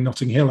scene in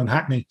Notting Hill and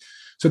Hackney.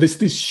 So there's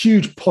this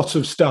huge pot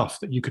of stuff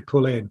that you could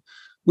pull in,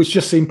 which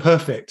just seemed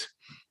perfect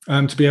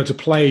to be able to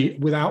play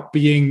without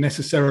being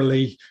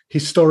necessarily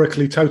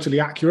historically totally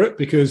accurate.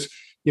 Because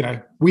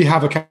we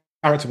have a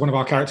character. One of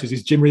our characters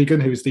is Jim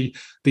Regan, who is the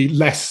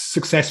less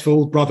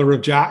successful brother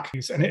of Jack,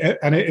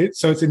 and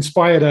so it's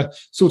inspired a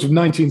sort of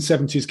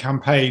 1970s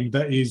campaign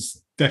that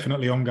is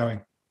definitely ongoing.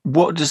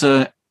 What does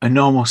a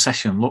normal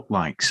session look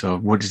like? So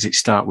what does it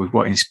start with?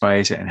 What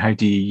inspires it? And how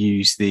do you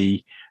use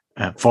the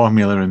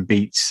formula and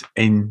beats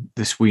in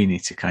the Sweeney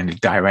to kind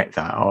of direct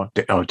that?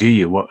 Or do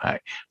you?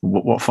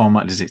 What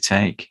format does it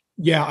take?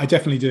 Yeah, I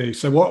definitely do.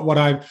 So what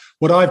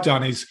I've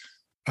done is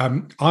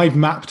I've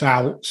mapped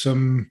out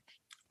some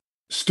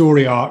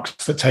story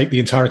arcs that take the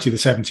entirety of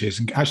the 70s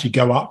and actually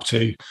go up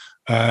to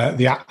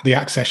the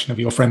accession of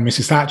your friend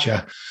Mrs.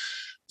 Thatcher.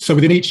 So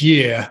within each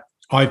year,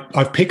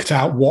 I've picked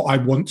out what I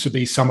want to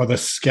be some of the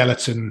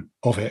skeleton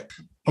of it.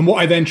 And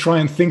what I then try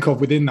and think of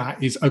within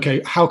that is,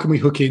 okay, how can we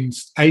hook in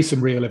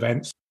some real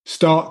events?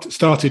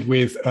 Started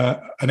with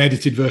an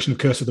edited version of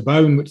Curse of the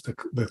Bone, which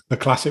the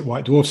classic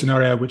White Dwarf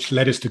scenario, which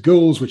led us to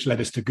ghouls, which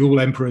led us to ghoul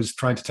emperors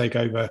trying to take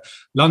over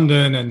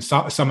London and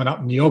summon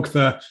up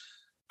Niogtha.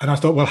 And I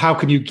thought, well, how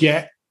can you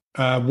get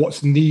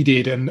what's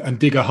needed and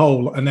dig a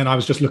hole? And then I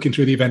was just looking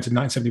through the event in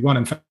 1971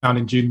 and found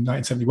in June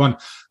 1971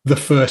 the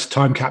first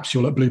time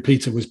capsule at Blue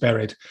Peter was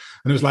buried.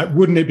 And it was like,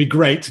 wouldn't it be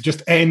great to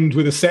just end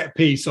with a set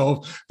piece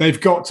of they've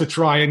got to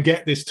try and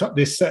get this time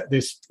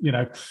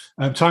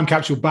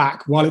capsule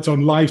back while it's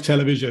on live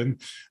television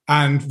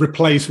and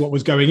replace what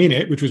was going in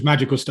it, which was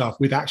magical stuff,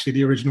 with actually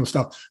the original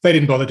stuff. They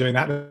didn't bother doing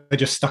that. They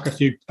just stuck a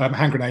few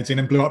hand grenades in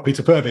and blew up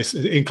Peter Purvis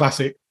in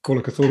classic Call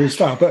of Cthulhu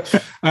style. But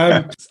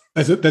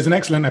there's an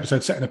excellent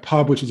episode set in a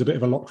pub, which is a bit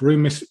of a locked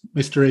room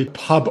mystery.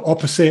 Pub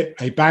opposite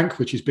a bank,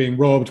 which is being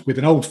robbed with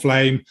an old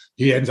flame.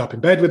 He ends up in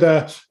bed with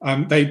her.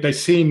 They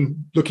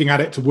seem, looking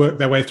at it, to work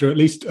their way through at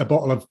least a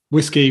bottle of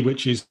whiskey,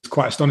 which is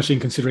quite astonishing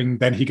considering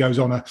then he goes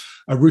on a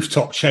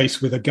rooftop chase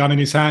with a gun in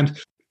his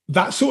hand.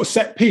 That sort of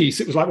set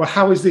piece, it was like, well,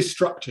 how is this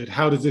structured?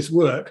 How does this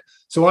work?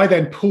 So I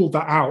then pulled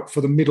that out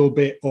for the middle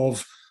bit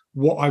of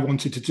what I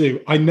wanted to do.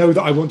 I know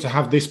that I want to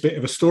have this bit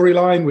of a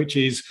storyline, which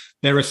is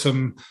there are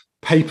some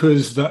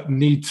papers that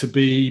need to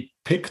be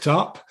picked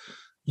up.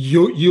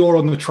 You're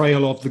on the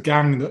trail of the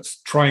gang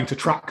that's trying to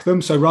track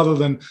them. So rather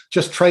than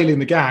just trailing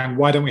the gang,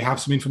 why don't we have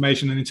some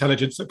information and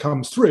intelligence that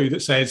comes through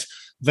that says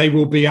they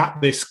will be at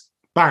this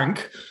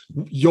bank,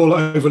 you're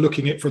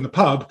overlooking it from the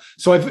pub.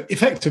 So I've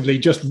effectively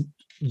just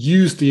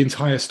used the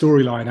entire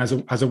storyline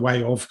as a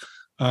way of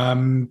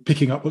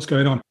picking up what's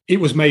going on. It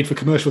was made for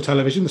commercial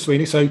television, the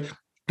Sweeney. So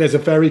there's a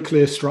very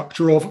clear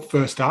structure of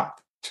first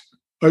act.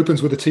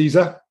 Opens with a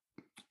teaser,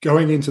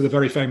 going into the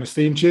very famous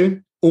theme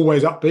tune,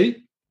 always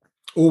upbeat,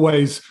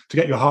 always to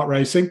get your heart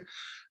racing.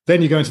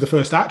 Then you go into the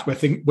first act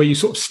where you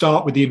sort of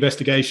start with the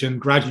investigation,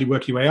 gradually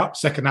work your way up.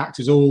 Second act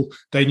is all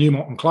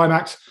denouement and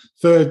climax.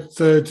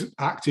 Third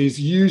act is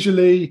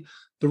usually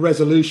the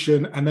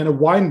resolution, and then a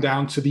wind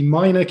down to the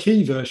minor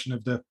key version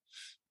of the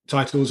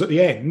titles at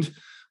the end,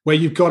 where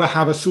you've got to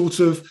have a sort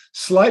of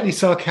slightly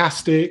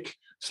sarcastic,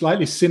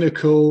 slightly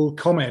cynical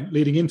comment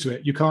leading into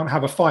it. You can't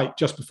have a fight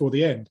just before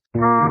the end.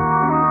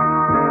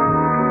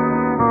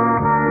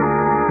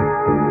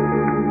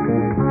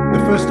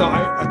 The first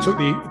start, I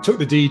took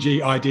the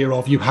DG idea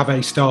of you have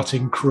a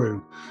starting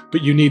crew,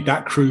 but you need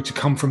that crew to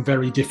come from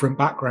very different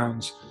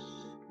backgrounds.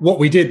 What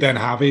we did then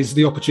have is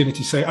the opportunity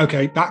to say,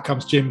 okay, that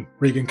comes Jim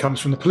Regan comes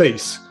from the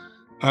police.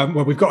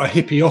 Well, we've got a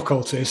hippie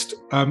occultist.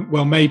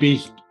 Well,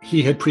 maybe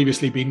he had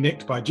previously been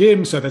nicked by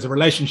Jim, so there's a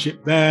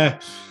relationship there.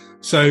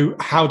 So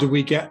how do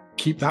we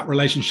keep that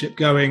relationship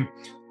going?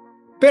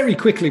 Very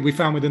quickly, we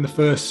found within the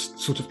first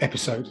sort of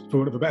episode, for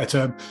want of a better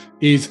term,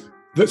 is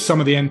that some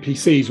of the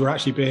NPCs were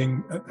actually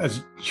being,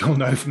 as you'll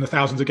know from the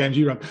thousands of games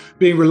you run,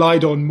 being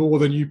relied on more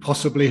than you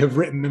possibly have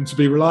written them to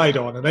be relied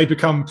on. And they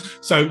become,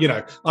 so,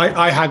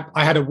 I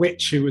had a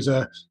witch who was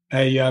a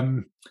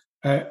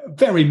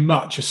very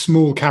much a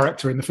small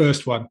character in the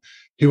first one,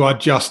 who are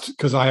just,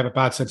 because I have a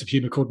bad sense of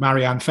humor, called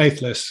Marianne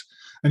Faithless.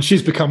 And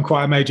she's become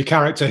quite a major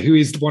character who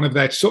is one of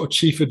their sort of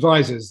chief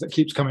advisors that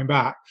keeps coming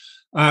back.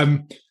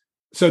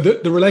 So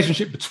the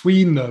relationship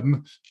between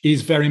them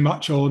is very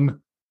much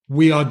on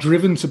we are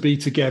driven to be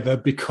together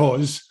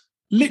because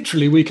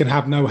literally we can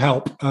have no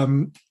help.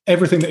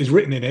 Everything that is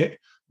written in it,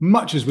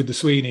 much as with the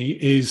Sweeney,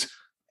 is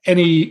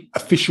any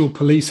official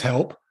police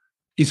help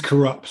is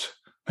corrupt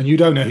and you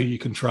don't know who you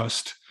can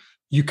trust.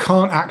 You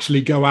can't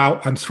actually go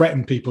out and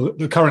threaten people.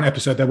 The current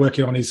episode they're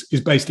working on is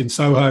based in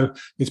Soho.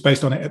 It's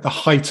based on it at the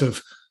height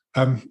of,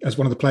 as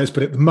one of the players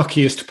put it, the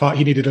muckiest part.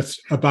 He needed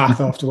a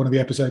bath after one of the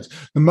episodes.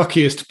 The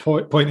muckiest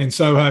point in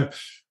Soho,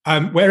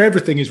 where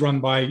everything is run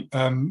by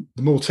the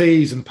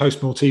Maltese and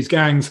post-Maltese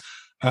gangs.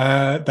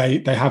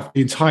 They have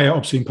the entire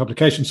obscene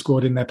publication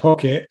squad in their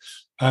pocket.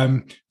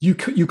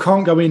 You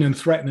can't go in and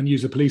threaten and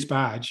use a police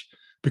badge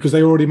because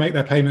they already make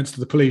their payments to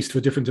the police to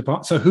a different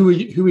department. So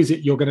who is it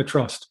you're going to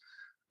trust?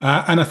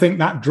 And I think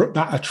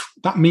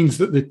that means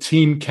that the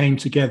team came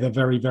together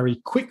very, very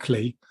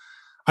quickly.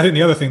 I think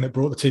the other thing that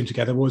brought the team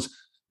together was,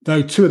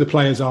 though two of the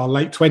players are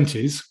late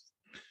 20s,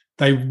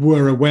 they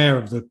were aware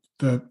of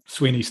the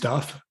Sweeney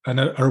stuff and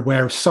are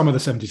aware of some of the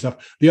 70s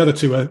stuff. The other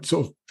two are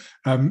sort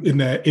of in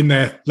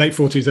their late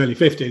 40s, early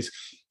 50s,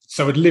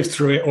 so had lived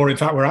through it, or in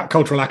fact were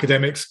cultural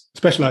academics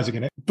specialising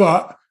in it.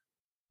 But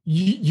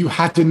you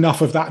had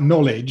enough of that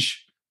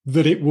knowledge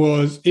that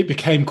it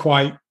became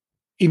quite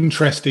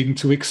interesting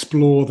to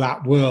explore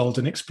that world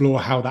and explore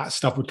how that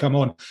stuff would come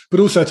on, but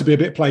also to be a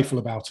bit playful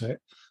about it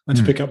and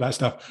to pick up that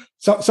stuff.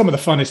 So some of the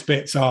funnest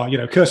bits are,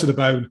 Curse of the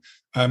Bone.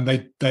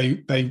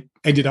 They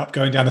ended up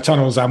going down the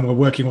tunnels and were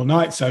working all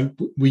night. So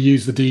we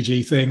used the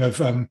DG thing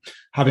of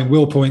having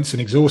will points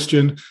and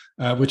exhaustion,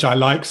 which I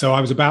like. So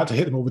I was about to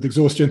hit them all with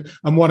exhaustion.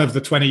 And one of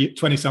the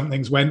 20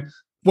 somethings went,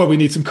 well, we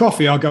need some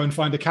coffee. I'll go and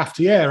find a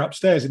cafetiere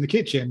upstairs in the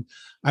kitchen.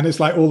 And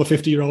it's like all the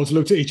 50-year-olds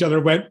looked at each other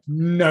and went,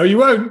 no, you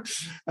won't.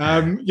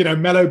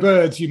 Mellow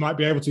birds, you might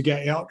be able to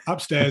get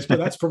upstairs, but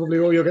that's probably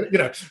all you're going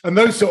to, and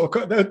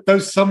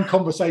those some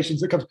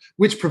conversations that come,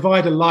 which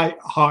provide a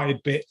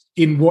light-hearted bit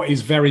in what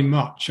is very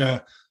much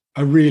a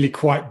really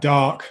quite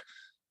dark,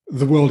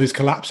 the world is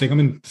collapsing. I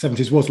mean, the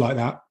 70s was like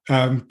that.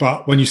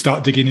 But when you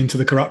start digging into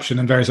the corruption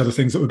and various other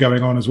things that were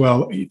going on as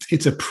well,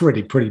 it's a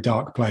pretty, pretty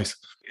dark place.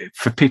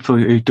 For people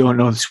who don't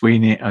know the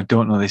Sweeney or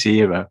don't know this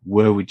era,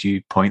 where would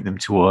you point them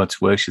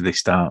towards? Where should they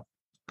start?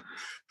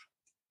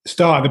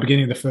 Start at the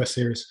beginning of the first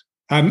series,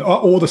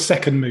 or the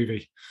second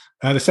movie.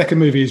 The second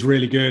movie is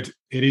really good.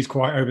 It is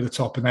quite over the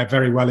top, and they're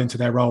very well into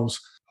their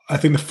roles. I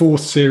think the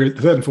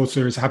third and fourth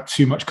series have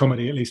too much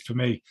comedy, at least for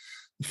me.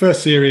 The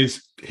first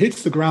series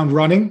hits the ground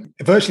running.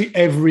 Virtually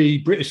every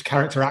British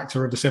character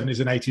actor of the 70s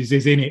and 80s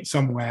is in it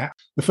somewhere.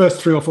 The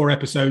first 3 or 4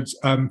 episodes,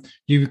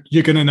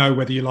 you're going to know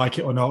whether you like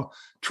it or not.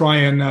 Try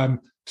and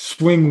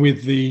swing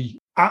with the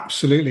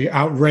absolutely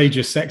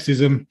outrageous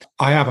sexism.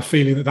 I have a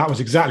feeling that was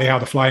exactly how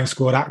the Flying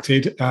Squad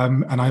acted,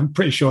 and I'm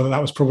pretty sure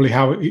that was probably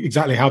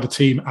exactly how the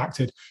team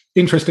acted.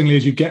 Interestingly,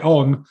 as you get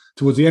on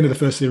towards the end of the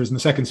first series and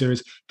the second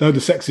series, though the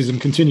sexism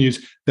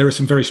continues, there are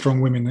some very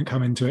strong women that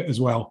come into it as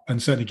well,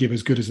 and certainly give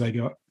as good as they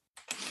got.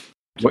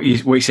 What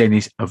you're saying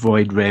is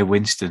avoid Ray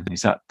Winston.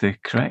 Is that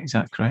correct?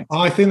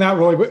 I think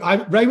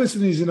that Ray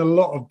Winston is in a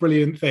lot of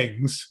brilliant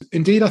things.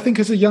 Indeed, I think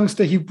as a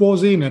youngster he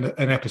was in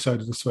an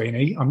episode of the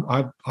Sweeney.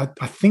 I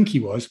think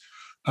he was.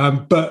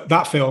 But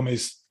that film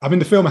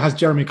the film has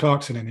Jeremy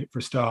Clarkson in it for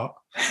a start.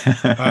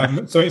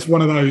 So it's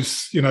one of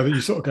those, that you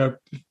sort of go,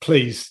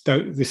 please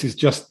don't. This is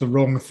just the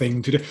wrong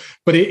thing to do.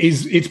 But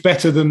it's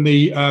better than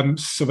the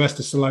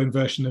Sylvester Stallone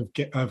version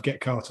of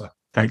Get Carter.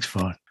 Thanks,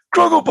 Ford.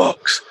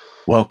 Grogglebox.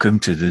 Welcome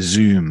to the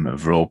Zoom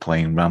of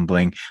role-playing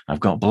rambling. I've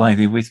got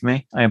Blythe with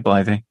me. Hi,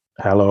 Blythe.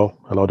 Hello,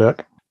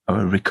 Dirk.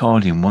 Our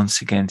recording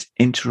once again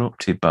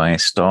interrupted by a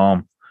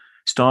storm.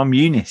 Storm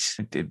Eunice,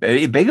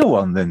 a bigger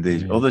one than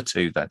the other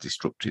two that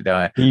disrupted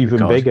our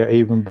Even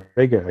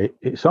bigger.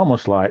 It's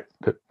almost like,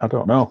 I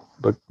don't know,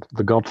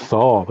 the god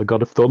Thor, the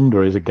god of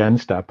thunder, is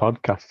against our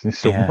podcast in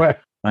some way.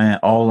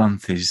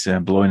 Orlanth is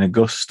blowing a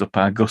gust up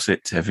our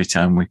gusset every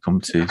time we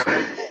come to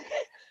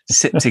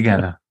sit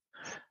together.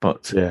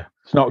 But yeah,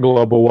 it's not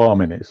global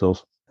warming, it's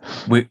us.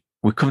 We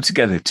come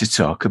together to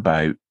talk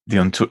about The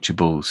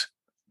Untouchables,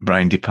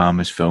 Brian De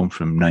Palma's film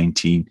from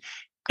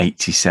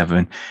 1987.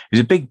 It was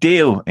a big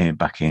deal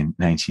back in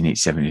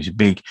 1987. It was a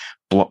big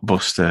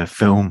blockbuster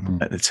film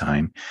at the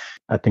time.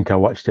 I think I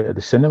watched it at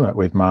the cinema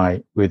with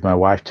my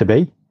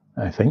wife-to-be,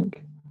 I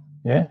think.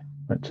 Yeah,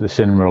 went to the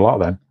cinema a lot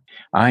then.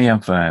 I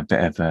have a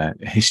bit of a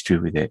history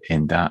with it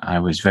in that I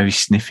was very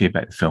sniffy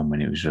about the film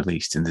when it was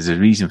released, and there's a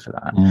reason for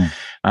that.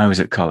 I was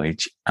at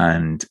college,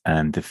 and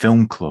the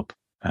film club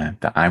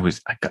that I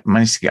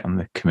managed to get on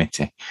the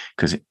committee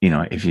because,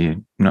 if you're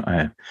not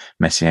a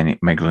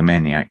messianic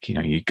megalomaniac,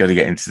 you've got to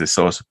get into the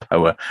source of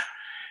power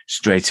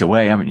straight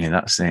away, haven't you?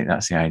 That's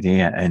the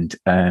idea. And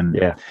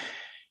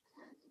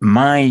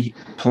my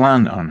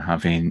plan on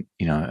having,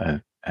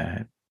 a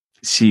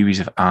series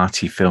of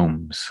arty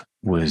films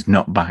was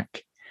not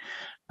back.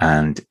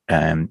 And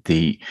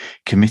the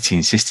committee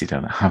insisted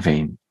on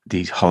having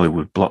these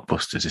Hollywood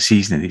blockbusters, a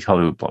season of these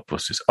Hollywood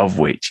blockbusters, of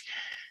which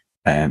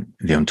The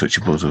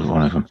Untouchables was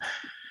one of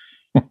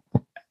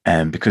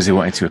them, because they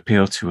wanted to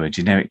appeal to a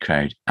generic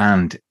crowd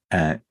and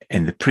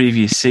in the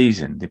previous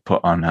season, they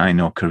put on I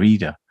Know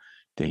Corrida,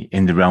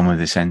 In the Realm of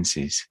the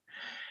Senses.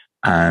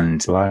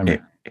 And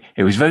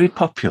it was very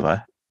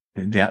popular.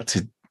 They had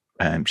to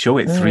show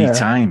it three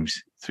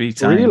times.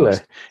 Really?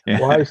 Yeah.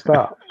 Why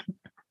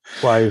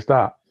is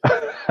that?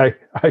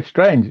 How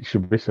strange it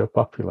should be so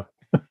popular.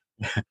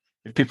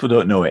 If people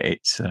don't know it,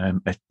 it's a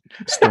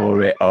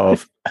story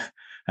of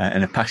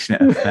a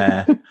passionate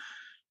affair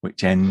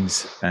which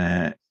ends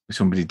with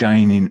somebody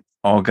dying in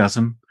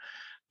orgasm,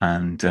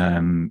 and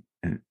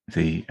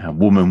the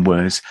woman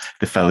wears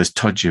the fella's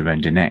todger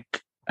around her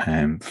neck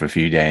for a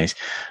few days.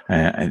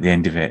 At the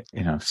end of it,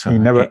 so you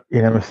never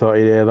thought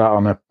you'd hear that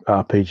on a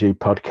RPG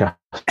podcast.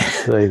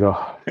 There you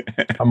go.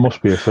 That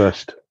must be a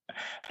first.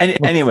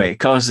 Anyway, it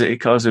caused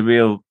a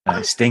real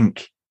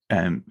stink,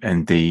 and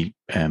the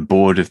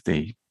board of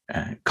the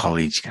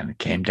college kind of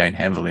came down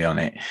heavily on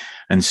it,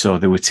 and so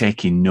they were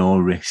taking no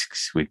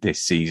risks with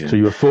this season. So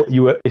you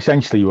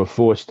were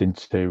forced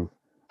into.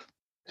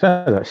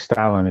 Sounds like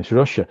Stalinist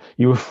Russia.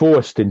 You were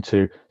forced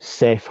into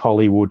safe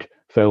Hollywood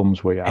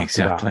films, were you?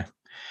 Exactly.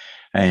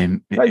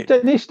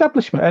 The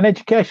establishment, an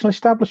educational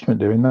establishment,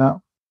 doing that.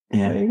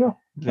 Yeah, there you go.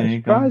 There you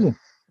surprising.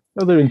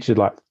 go. They're into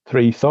like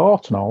Three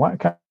Thoughts and all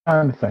that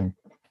kind of thing.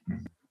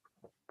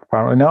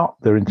 Apparently not.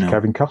 They're into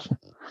Kevin Costner.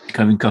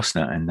 Kevin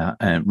Costner and that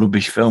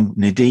rubbish film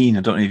Nadine.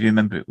 I don't know if you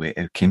remember it,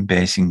 with Kim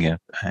Basinger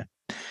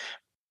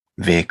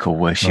vehicle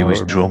where she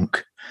was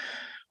drunk.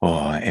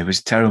 Oh, it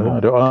was terrible. I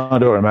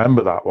don't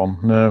remember that one.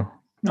 No.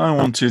 I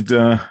wanted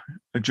a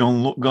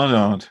John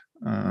Goddard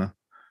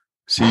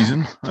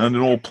season, and it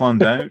all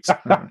planned out.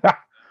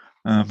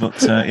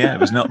 But it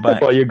was not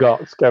bad. What you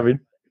got,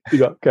 Kevin? You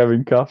got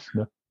Kevin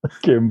Costner,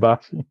 Kim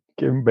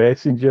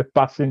Basinger,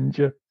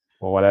 Passenger,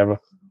 or whatever.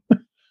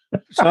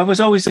 So I was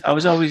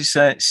always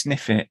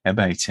sniffy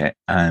about it,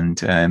 and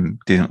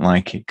didn't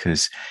like it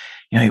because,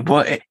 we'll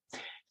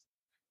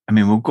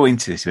go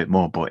into this a bit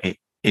more, but it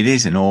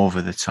is an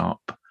over the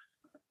top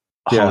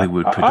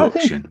Hollywood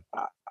production.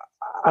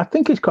 I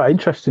think it's quite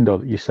interesting though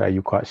that you say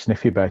you're quite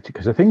sniffy about it,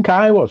 because I think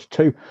I was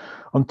too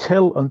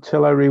until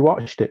I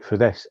rewatched it for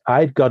this.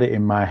 I'd got it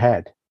in my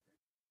head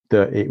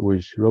that it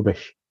was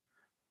rubbish.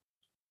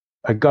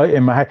 I got it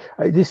in my head.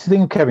 This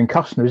thing with Kevin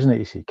Costner, isn't it?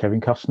 You see, Kevin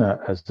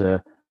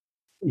Costner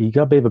he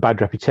got a bit of a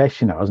bad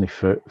reputation now, hasn't he,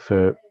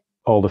 for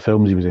all the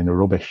films he was in are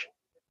rubbish.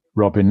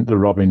 The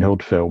Robin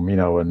Hood film,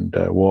 and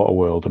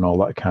Waterworld and all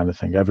that kind of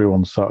thing.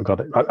 Everyone's sort of got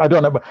it. I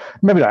don't know, but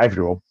maybe not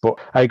everyone, but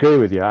I agree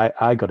with you.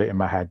 I got it in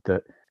my head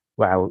that,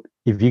 well,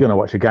 if you're going to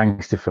watch a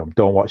gangster film,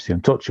 don't watch The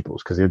Untouchables,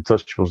 because The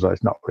Untouchables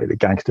is not really a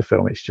gangster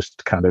film. It's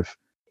just kind of,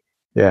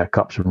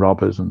 cops and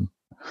robbers. And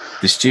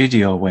the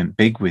studio went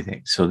big with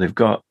it. So they've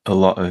got a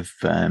lot of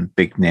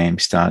big name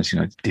stars,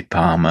 De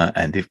Palma,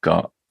 and they've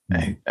got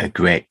a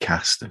great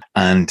cast,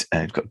 and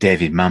got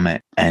David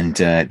Mamet, and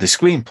the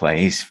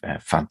screenplay is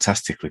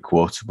fantastically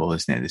quotable,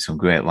 isn't it? There's some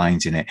great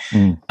lines in it,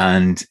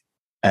 and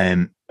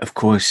of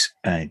course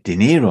De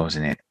Niro's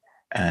in it,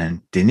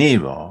 and De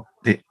Niro,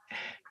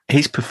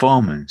 his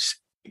performance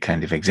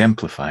kind of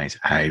exemplifies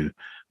how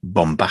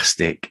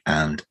bombastic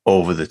and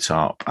over the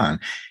top, and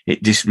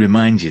it just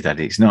reminds you that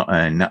it's not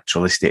a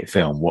naturalistic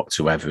film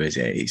whatsoever, is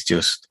it? It's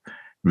just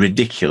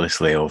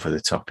ridiculously over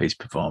the top, his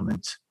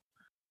performance.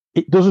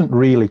 It doesn't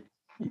really,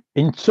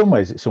 in some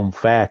ways, it's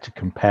unfair to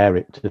compare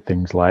it to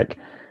things like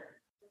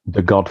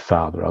The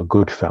Godfather or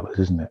Goodfellas,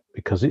 isn't it?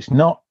 Because it's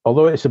not,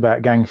 although it's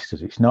about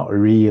gangsters, it's not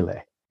really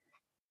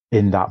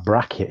in that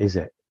bracket, is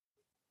it?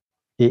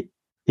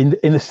 In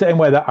the same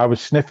way that I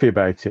was sniffy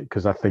about it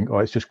because I think,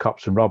 it's just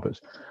cops and robbers.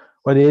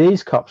 Well, it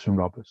is cops and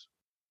robbers.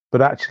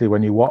 But actually,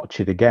 when you watch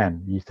it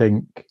again, you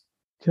think, do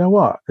you know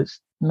what? It's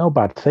no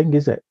bad thing,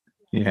 is it?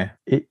 Yeah.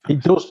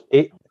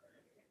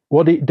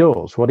 What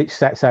it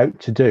sets out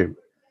to do,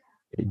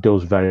 it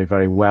does very,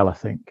 very well, I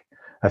think.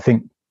 I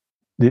think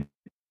the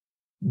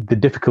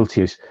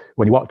difficulty is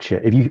when you watch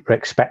it, if you're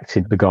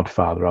expecting The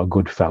Godfather or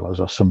Goodfellas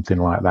or something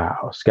like that,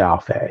 or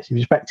Scarface, if you're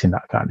expecting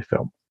that kind of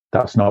film,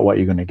 that's not what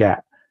you're going to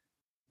get.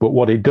 But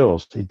what it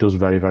does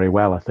very, very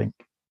well, I think.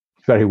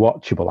 It's very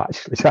watchable,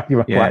 actually. It's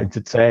actually quite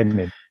entertaining,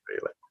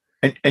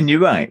 really. And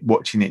you're right,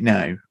 watching it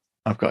now,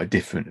 I've got a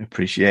different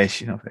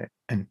appreciation of it.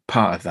 And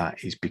part of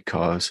that is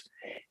because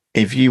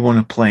if you want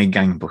to play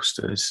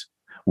GangBusters,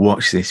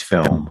 watch this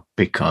film,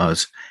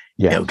 because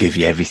it'll give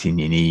you everything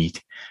you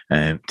need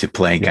to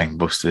play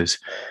GangBusters.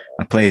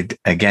 I played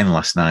again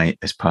last night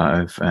as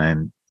part of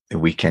a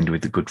weekend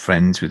with the good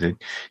friends, with a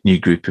new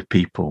group of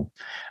people.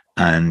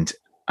 And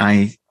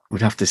I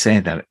would have to say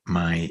that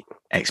my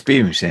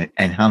experience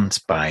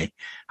enhanced by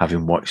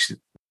having watched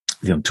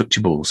The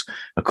Untouchables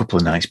a couple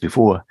of nights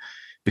before,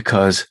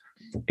 because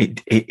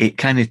it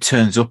kind of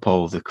turns up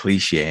all the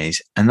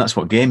cliches, and that's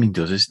what gaming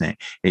does, isn't it?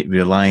 It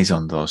relies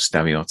on those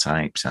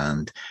stereotypes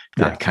and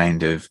that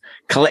kind of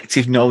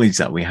collective knowledge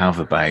that we have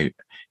about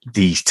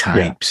these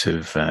types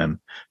of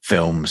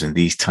films and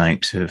these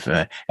types of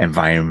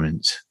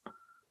environments.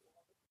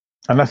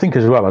 And I think,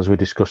 as well, as we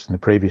discussed in the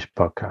previous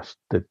podcast,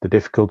 the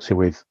difficulty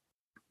with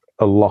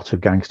a lot of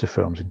gangster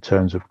films in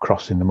terms of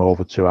crossing them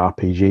over to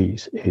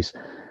RPGs is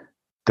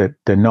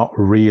they're not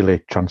really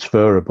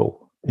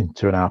transferable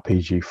into an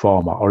RPG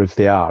format, or if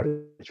they are,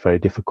 it's very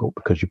difficult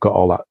because you've got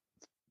all that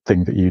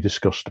thing that you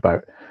discussed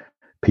about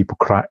people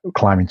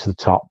climbing to the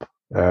top,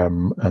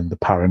 and the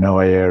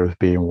paranoia of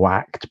being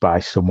whacked by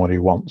someone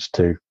who wants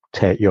to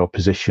take your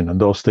position, and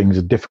those things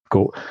are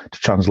difficult to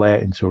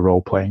translate into a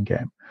role-playing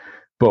game.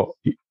 But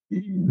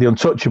the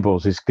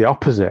Untouchables is the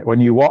opposite. When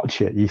you watch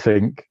it, you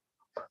think,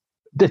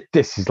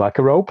 this is like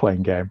a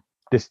role-playing game.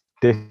 This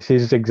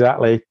is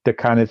exactly the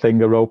kind of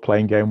thing a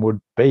role-playing game would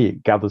be.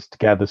 It gathers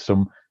together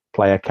some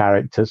player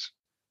characters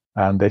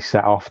and they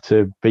set off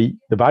to beat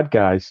the bad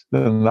guys.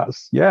 And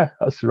that's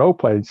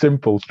role-playing.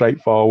 Simple,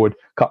 straightforward,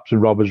 cops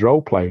and robbers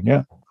role-playing,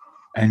 yeah.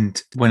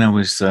 And when I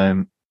was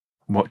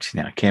watching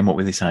it, I came up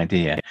with this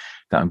idea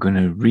that I'm going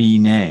to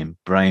rename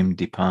Brian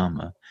De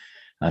Palma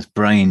as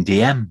Brian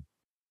DM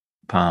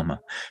Palmer,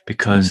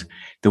 because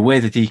the way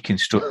that he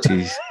constructs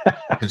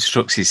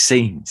his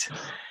scenes,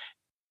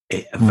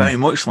 very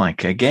much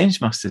like a Games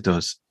Master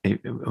does.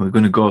 We're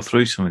going to go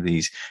through some of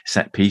these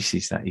set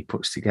pieces that he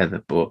puts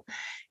together, but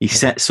he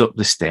sets up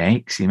the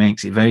stakes. He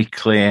makes it very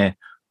clear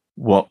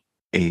what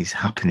is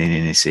happening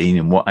in a scene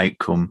and what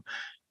outcome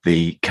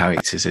the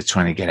characters are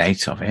trying to get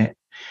out of it,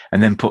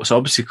 and then puts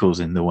obstacles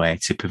in the way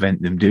to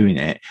prevent them doing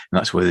it. And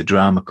that's where the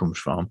drama comes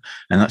from.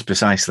 And that's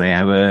precisely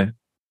how a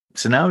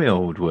scenario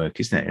would work,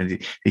 isn't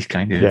it? These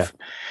kind of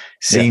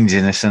scenes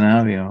in a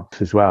scenario.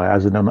 As well,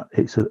 as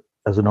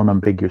an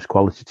unambiguous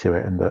quality to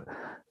it, and that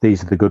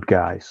these are the good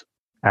guys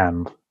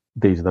and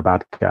these are the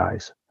bad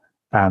guys.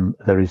 And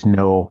there is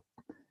no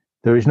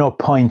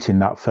point in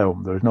that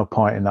film. There is no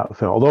point in that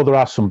film. Although there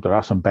are some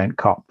bent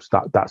cops.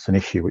 That's an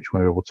issue which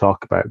maybe we'll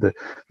talk about. The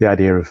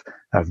idea of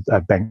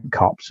bent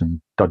cops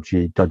and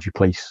dodgy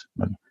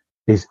policemen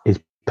is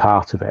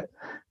part of it.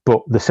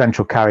 But the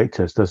central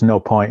characters, there's no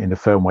point in the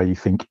film where you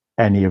think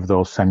any of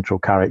those central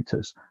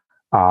characters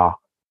are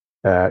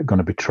going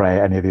to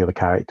betray any of the other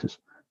characters.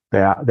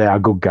 They are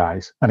good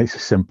guys, and it's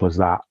as simple as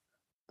that.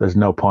 There's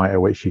no point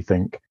at which you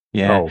think,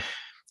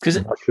 because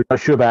I'm not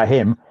sure about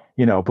him,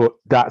 but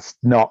that's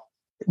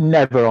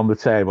never on the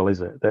table,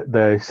 is it?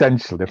 They're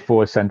essentially the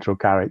four central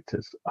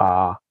characters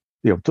are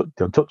the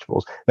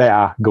Untouchables. They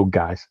are good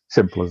guys,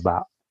 simple as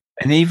that.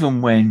 And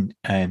even when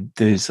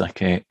there's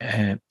like a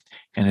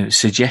kind of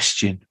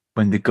suggestion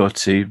when they go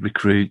to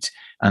recruit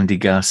Andy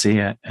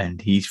Garcia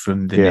and he's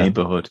from the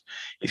neighborhood,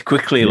 it's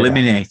quickly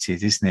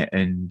eliminated, isn't it?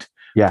 And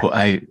put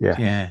out.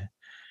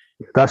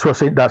 That's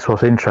what's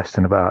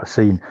interesting about a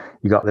scene.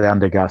 You got the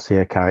Andy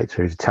Garcia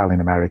character who's Italian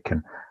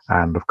American,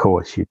 and of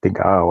course you think,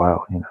 oh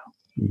well,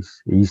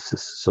 he's a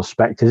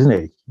suspect,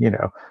 isn't he?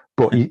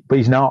 But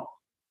he's not.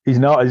 He's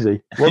not, is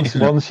he?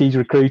 Once he's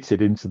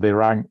recruited into the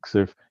ranks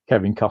of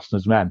Kevin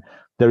Costner's men,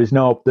 there's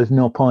no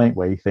point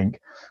where you think,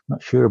 I'm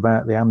not sure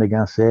about the Andy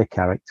Garcia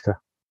character.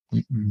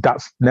 He's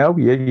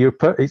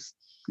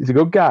a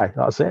good guy.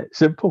 That's it.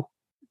 Simple.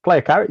 Play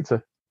a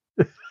character.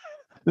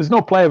 There's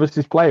no player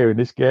versus player in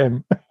this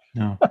game.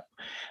 No.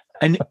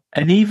 And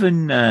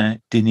even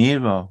De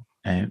Niro,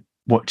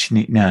 watching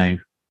it now,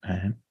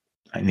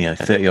 nearly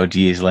 30 odd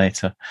years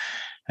later,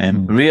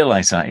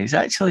 realise that it's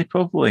actually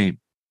probably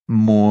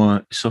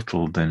more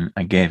subtle than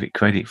I gave it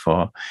credit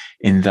for,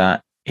 in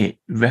that it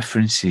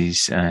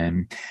references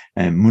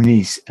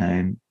Muni's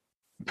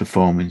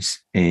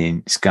performance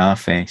in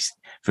Scarface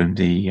from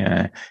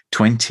the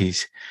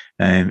 20s.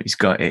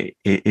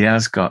 It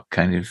has got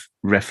kind of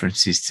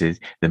references to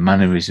the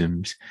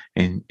mannerisms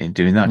in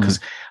doing that, because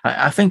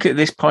I think at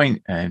this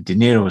point De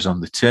Niro was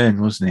on the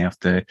turn, wasn't he?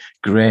 After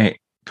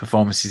great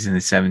performances in the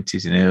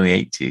 70s and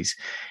early 80s,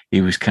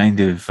 he was kind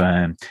of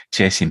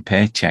chasing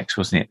paychecks,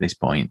 wasn't he, at this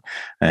point?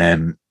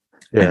 But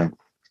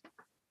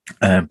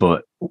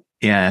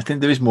I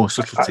think there is more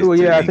subtlety to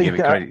it. I think give it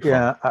credit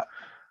for.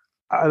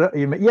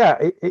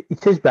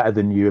 It is better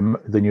than you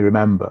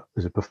remember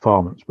as a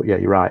performance. But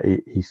you're right.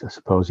 I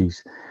suppose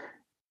he's.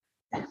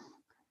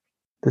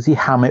 Does he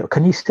ham it?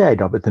 Can you say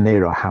Robert De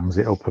Niro hams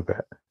it up a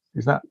bit?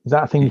 Is that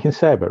a thing you can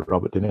say about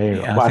Robert De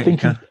Niro? Yeah, I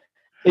think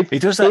if he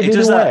does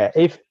that,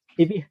 if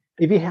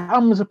he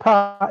hams a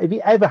part, if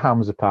he ever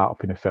hams a part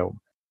up in a film,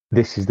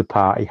 this is the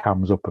part he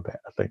hams up a bit,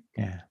 I think.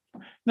 Yeah.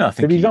 No, I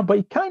think but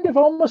he kind of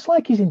almost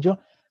like he's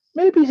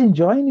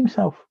enjoying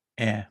himself.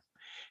 Yeah.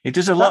 He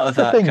does a lot of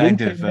that kind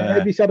of.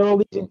 Maybe he's had all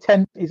these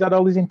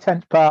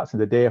intense parts in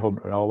The Day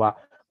Hunter and all that.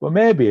 But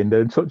maybe in The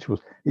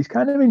Untouchables, he's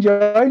kind of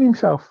enjoying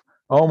himself,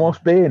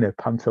 almost being a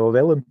panto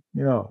villain,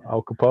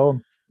 Al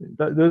Capone.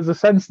 There's a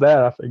sense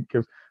there, I think,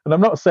 and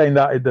I'm not saying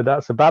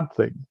that's a bad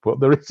thing, but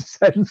there is a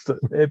sense that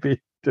maybe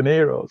De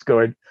Niro's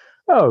going,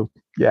 oh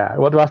yeah,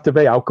 what do I have to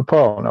be, Al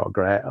Capone? Oh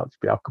great, I'll just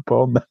be Al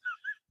Capone then.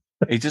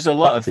 He does a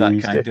lot of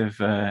that kind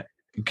of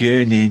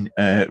gurning,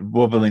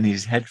 wobbling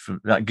his head from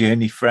that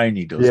gurney frown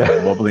he does,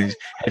 wobbling his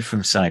head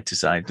from side to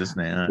side, doesn't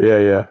he?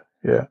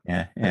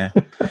 Yeah.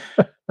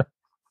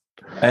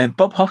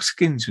 Bob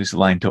Hoskins was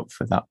lined up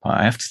for that part.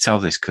 I have to tell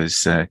this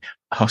because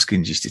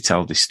Hoskins used to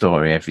tell this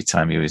story every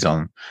time he was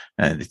on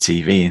the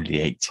TV in the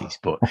 80s,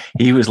 but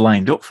he was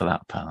lined up for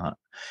that part,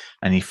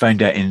 and he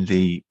found out in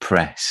the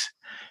press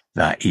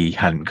that he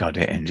hadn't got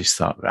it and just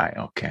thought, right,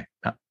 okay,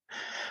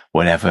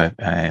 whatever,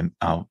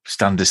 I'll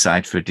stand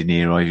aside for De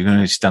Niro. If you're going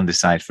to stand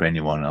aside for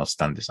anyone, I'll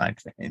stand aside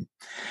for him.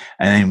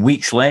 And then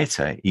weeks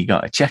later, he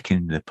got a check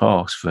in the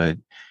post for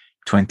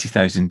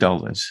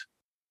 $20,000.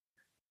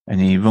 And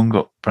he rung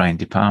up Brian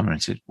De Palma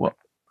and said,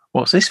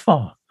 what's this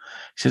for?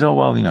 He said, oh,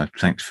 well,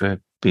 thanks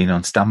for being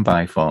on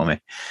standby for me.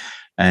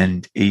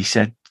 And he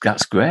said,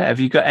 that's great. Have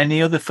you got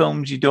any other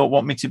films you don't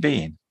want me to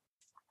be in?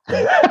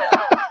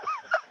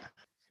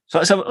 So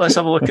let's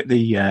have a look at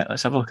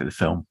the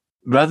film.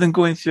 Rather than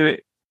going through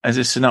it as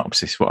a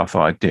synopsis, what I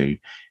thought I'd do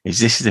is,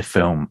 this is a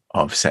film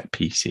of set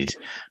pieces.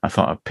 I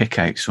thought I'd pick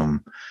out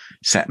some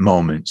set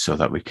moments so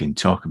that we can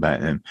talk about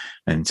them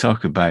and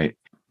talk about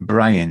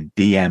Brian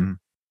DM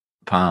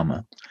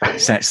Palmer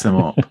sets them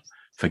up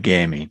for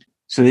gaming.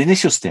 So the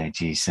initial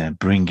stage is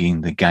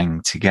bringing the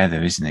gang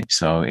together, isn't it?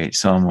 So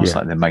it's almost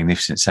like the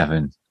Magnificent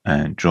Seven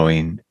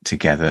drawing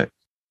together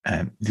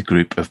the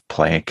group of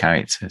player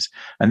characters.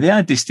 And they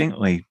are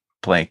distinctly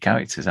player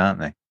characters, aren't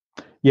they?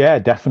 Yeah,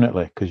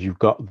 definitely, because you've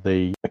got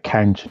the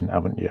accountant,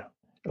 haven't you?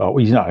 Oh,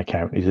 he's not an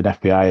accountant; he's an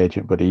FBI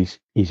agent, but he's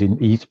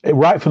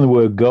right from the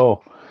word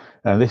go.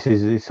 And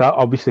it's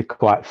obviously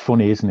quite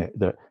funny, isn't it?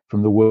 That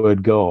from the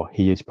word go,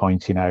 he is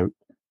pointing out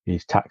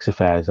his tax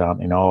affairs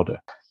aren't in order.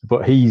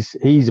 But he's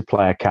a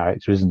player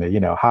character, isn't he?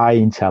 High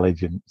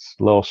intelligence,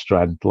 low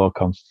strength, low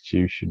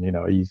constitution.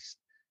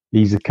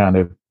 He's the kind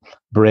of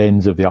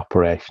brains of the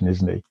operation,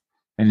 isn't he?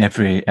 And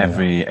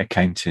every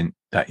accountant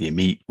that you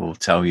meet will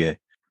tell you,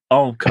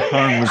 Al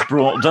Capone was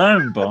brought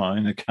down by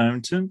an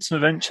accountant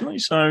eventually.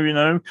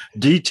 So,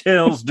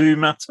 details do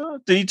matter.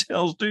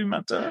 Details do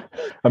matter.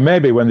 And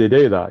maybe when they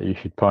do that, you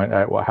should point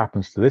out what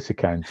happens to this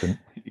accountant.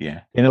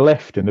 Yeah. In a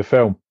lift in the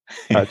film.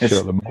 That'd Yes.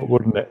 shut them up,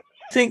 wouldn't it?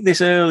 I think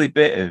this early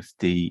bit of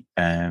the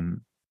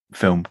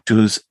film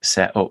does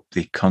set up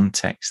the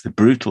context, the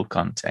brutal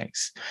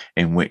context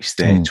in which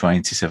they're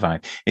trying to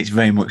survive. It's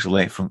very much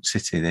Lakefront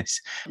City,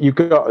 this. You've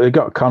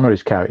got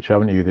Connery's character,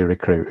 haven't you, the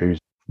recruit, who's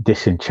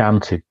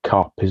disenchanted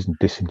cop, isn't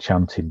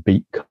disenchanted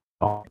beat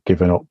cop,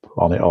 given up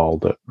on it all,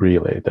 that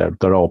really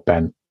they're all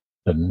bent.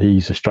 And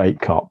he's a straight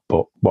cop,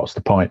 but what's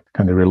the point?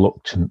 Kind of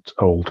reluctant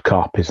old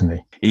cop, isn't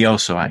he? He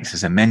also acts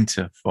as a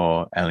mentor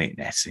for Elliot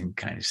Ness and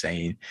kind of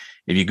saying,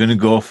 if you're going to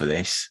go for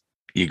this,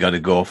 you got to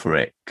go for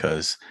it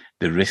because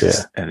the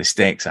risks and the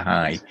stakes are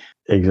high.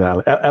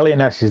 Exactly. Elliot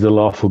Ness is the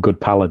lawful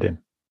good paladin,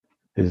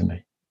 isn't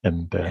he?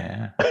 And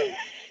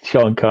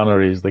Sean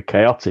Connery is the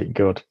chaotic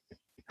good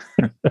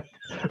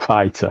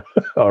fighter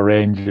or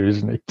ranger,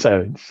 isn't he?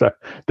 So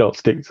don't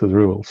stick to the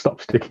rules.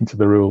 Stop sticking to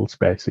the rules,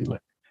 basically.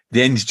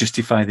 The ends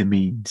justify the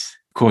means.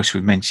 Of course,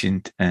 we've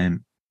mentioned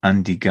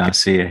Andy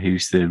Garcia,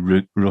 who's the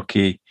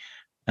rookie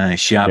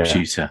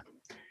sharpshooter.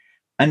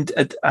 And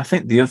I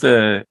think the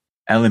other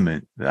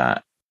element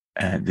that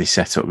they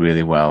set up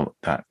really well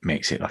that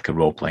makes it like a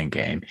role-playing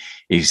game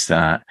is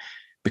that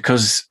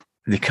because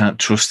they can't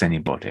trust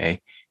anybody,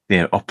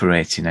 they're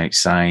operating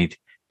outside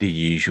the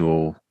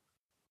usual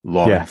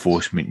law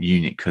enforcement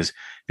unit, because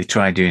they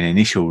try doing an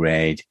initial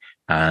raid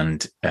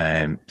and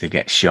they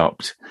get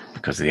shocked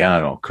because they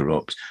are all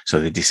corrupt.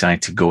 So they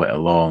decide to go it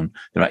alone.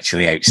 They're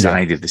actually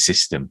outside of the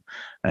system,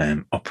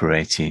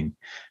 operating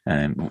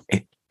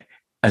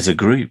as a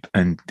group.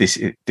 And this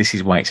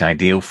is why it's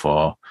ideal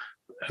for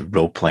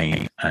role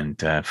playing and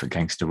for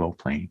gangster role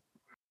playing.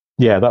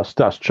 Yeah,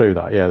 that's true.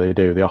 They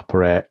do. They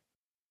operate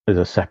as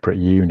a separate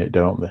unit,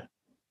 don't they?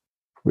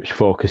 Which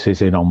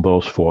focuses in on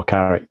those four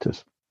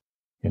characters,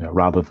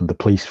 rather than the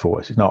police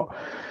force. It's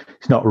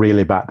not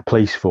really about the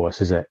police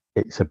force, is it?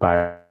 It's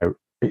about,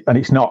 and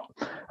it's not,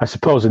 I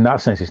suppose in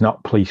that sense, it's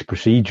not police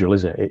procedural,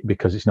 is it?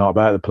 Because it's not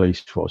about the police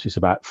force. It's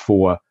about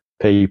four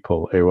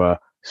people who are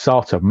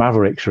sort of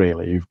mavericks,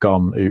 really,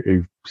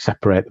 who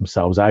separate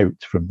themselves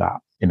out from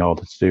that in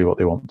order to do what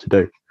they want to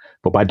do.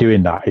 But by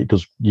doing that,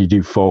 you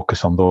do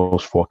focus on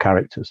those four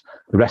characters.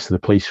 The rest of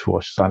the police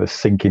force kind of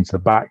sink into the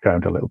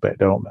background a little bit,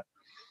 don't they?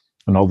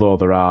 And although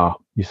there are,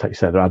 you said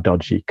there are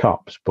dodgy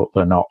cops, but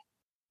they're not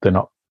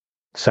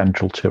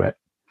central to it.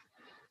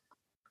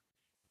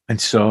 And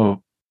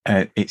so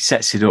it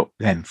sets it up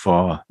then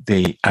for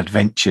the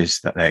adventures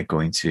that they're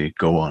going to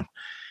go on.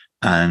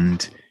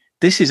 And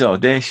this is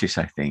audacious,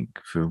 I think.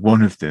 For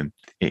one of them,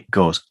 it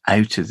goes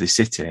out of the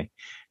city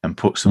and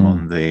puts them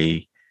on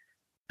the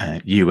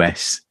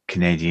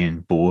US-Canadian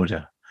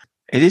border.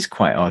 It is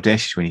quite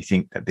audacious when you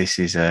think that this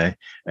is an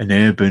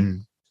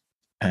urban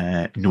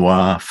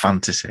noir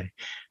fantasy.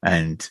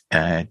 And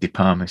De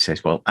Palma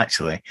says, well,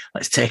 actually,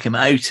 let's take them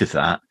out of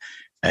that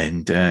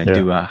and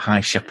do a High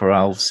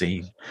Chaparral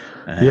scene.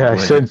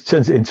 It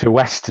turns it into a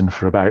Western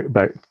for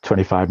about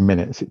 25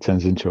 minutes. It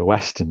turns into a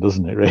Western,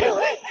 doesn't it,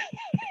 really?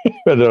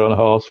 Where they're on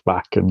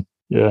horseback and,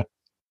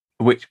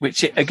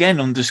 Which again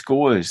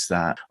underscores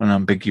that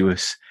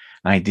unambiguous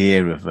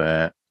idea of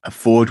a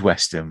Ford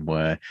Western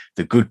where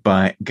the good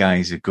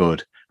guys are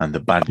good and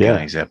the bad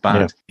guys are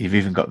bad. Yeah. You've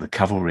even got the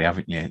cavalry,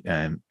 haven't you,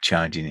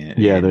 charging in at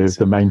the end.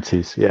 The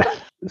Mounties,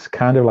 It's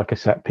kind of like a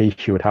set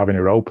piece you would have in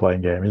a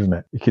role-playing game, isn't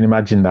it? You can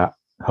imagine that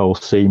whole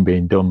scene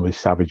being done with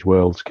Savage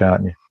Worlds,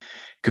 can't you?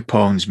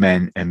 Capone's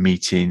men are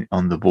meeting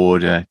on the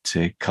border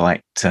to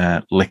collect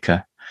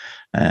liquor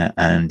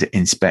and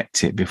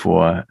inspect it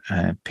before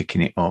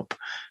picking it up.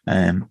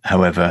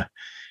 However,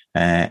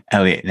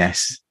 Elliot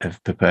Ness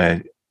have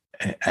prepared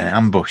an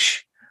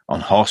ambush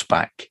on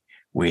horseback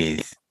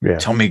with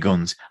Tommy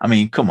guns. I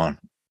mean, come on.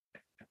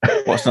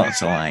 What's not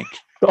to like?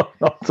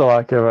 Not to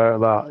like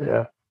about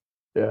that,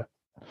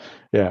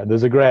 yeah.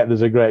 There's a great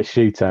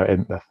shootout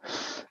in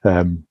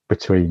there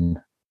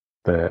between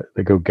the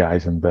good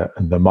guys and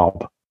the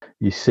mob.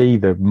 You see,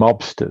 the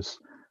mobsters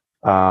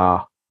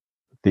are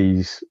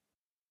these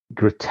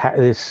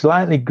they're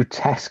slightly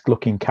grotesque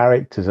looking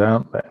characters,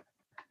 aren't they?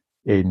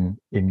 In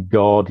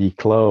gaudy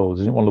clothes.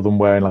 Isn't one of them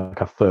wearing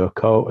like a fur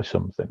coat or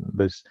something?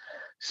 There's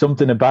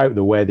something about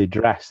the way they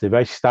dress. They're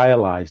very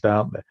stylized,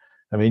 aren't they?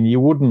 I mean,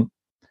 you wouldn't,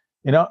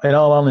 in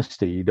all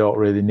honesty, you don't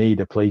really need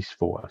a police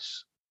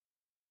force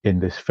in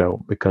this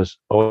film, because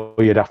all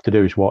you'd have to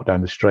do is walk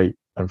down the street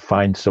and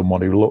find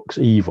someone who looks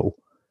evil,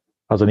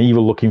 has an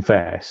evil looking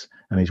face,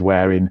 and is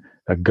wearing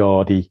a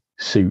gaudy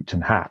suit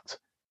and hat,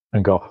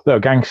 and go, they're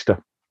a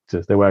gangster.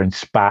 They're wearing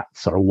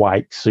spats or a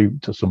white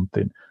suit or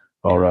something,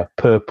 or a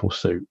purple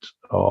suit,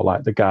 or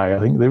like the guy, I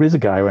think there is a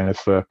guy wearing a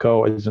fur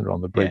coat, isn't there,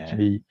 on the bridge?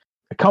 Yeah.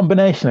 A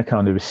combination of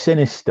kind of a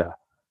sinister,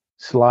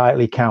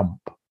 slightly camp,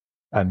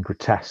 and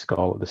grotesque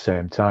all at the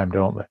same time,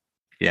 don't they?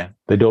 Yeah.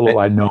 They don't look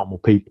like normal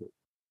people.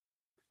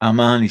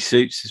 Armani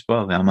suits as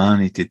well.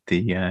 Armani did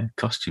the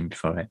costume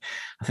for it.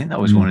 I think that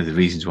was one of the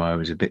reasons why I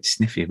was a bit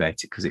sniffy about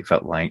it, because it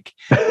felt like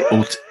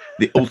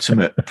the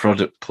ultimate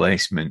product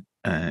placement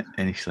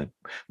initially.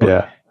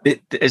 But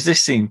as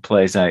this scene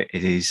plays out,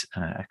 it is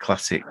a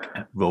classic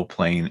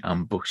role-playing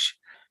ambush.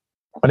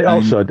 And it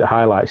also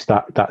highlights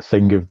that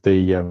thing of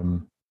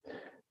the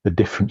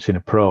difference in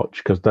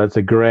approach, because there's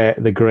the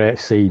great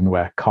scene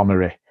where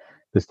Connery,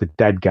 there's the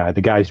dead guy,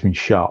 the guy's been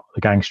shot,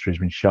 the gangster has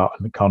been shot,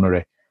 and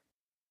Connery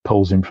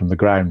pulls him from the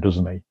ground,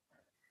 doesn't he?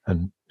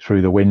 And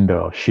through the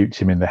window shoots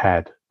him in the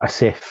head,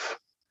 as if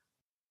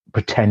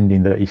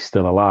pretending that he's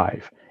still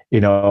alive,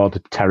 in order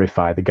to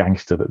terrify the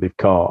gangster that they've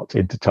caught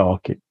into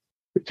talking.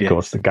 Which, of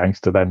course, the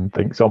gangster then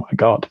thinks, "Oh my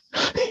God,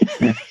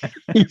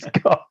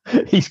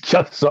 he's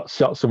just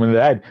shot someone in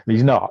the head." And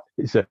he's not.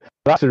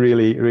 That's a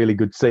really, really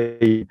good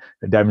scene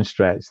that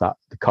demonstrates that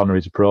the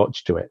Connery's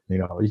approach to it. You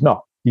know,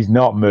 he's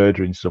not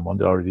murdering someone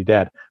that's already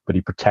dead, but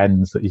he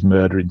pretends that he's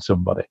murdering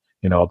somebody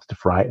in order to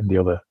frighten the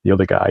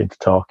other guy into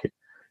talking.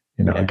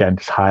 You know, again,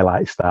 just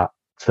highlights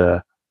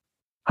the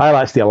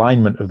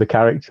alignment of the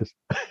characters.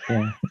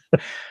 Yeah.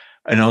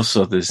 And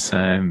also, there's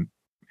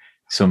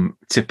some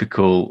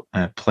typical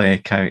player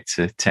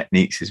character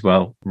techniques as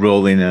well.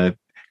 Rolling a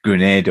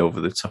grenade over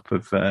the top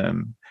of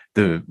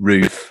the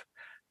roof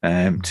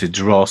to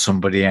draw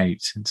somebody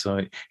out, and so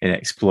it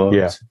explodes.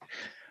 Yeah.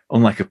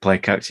 Unlike a player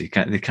character,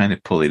 they kind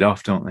of pull it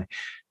off, don't they?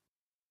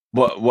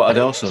 What I'd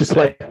also just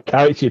say, like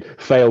character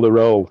fail the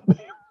role,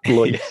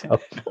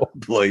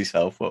 blow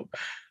yourself up.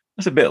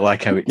 That's a bit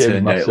like how it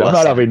turned out. I'm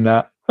not having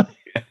that.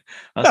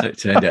 That's how it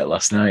turned out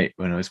last night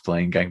when I was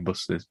playing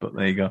GangBusters. But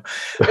there you go.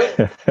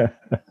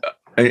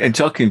 And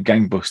talking of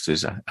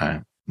GangBusters,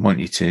 I want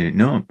you to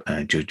know,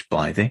 Judge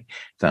Blythe,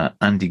 that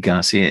Andy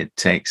Garcia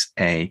takes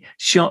a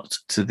shot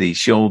to the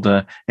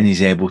shoulder and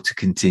is able to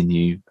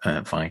continue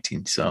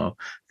fighting. So,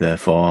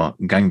 therefore,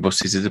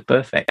 GangBusters is a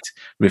perfect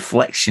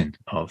reflection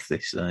of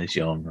this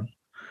genre.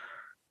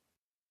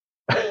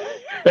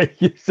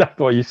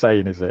 Exactly what you're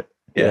saying, is it?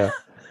 Yeah.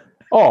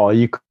 Or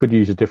you could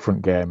use a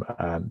different game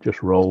and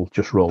just roll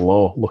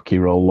low, lucky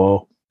roll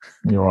low.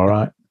 You're all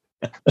right.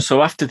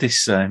 So after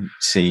this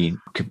scene,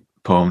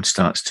 Capone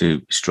starts to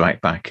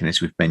strike back, and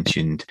as we've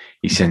mentioned,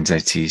 he sends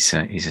out his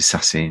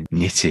assassin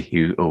Nitti,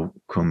 who will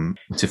come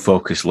to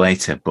focus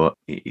later, but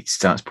it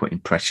starts putting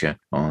pressure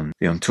on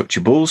the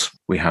Untouchables.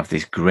 We have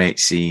this great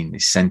scene,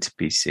 this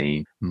centerpiece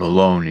scene.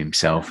 Malone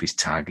himself is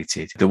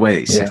targeted. The way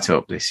that it's set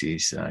up, this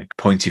is a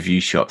point of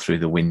view shot through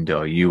the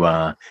window. You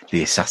are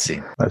the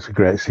assassin. That's a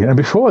great scene. And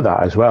before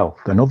that as well,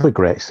 another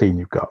great scene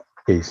you've got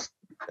is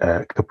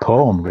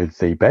Capone with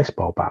the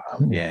baseball bat.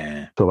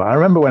 Yeah. So I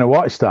remember when I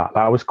watched that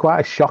was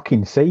quite a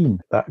shocking scene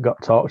that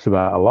got talked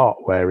about a lot,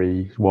 where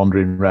he's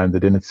wandering around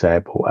the dinner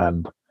table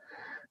and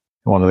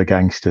one of the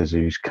gangsters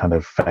who's kind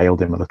of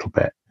failed him a little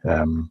bit.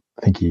 I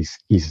think he's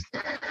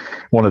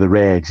one of the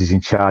raids. He's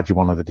in charge of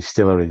one of the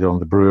distilleries, one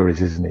of the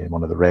breweries, isn't he? In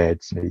one of the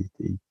raids, and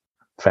he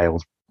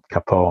fails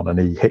Capone and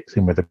he hits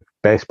him with a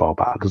baseball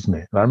bat, doesn't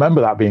he? And I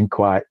remember that being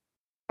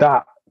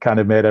that kind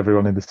of made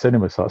everyone in the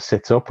cinema sort of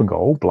sit up and go,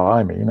 "Oh,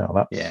 blimey!" You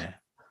know,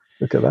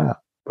 look at that.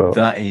 But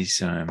that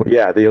is. But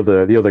yeah, the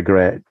other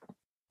great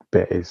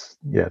bit is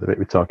the bit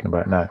we're talking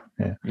about now.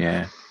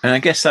 Yeah, and I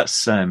guess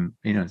that's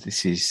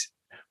this is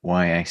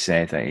why I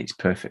say that it's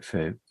perfect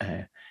for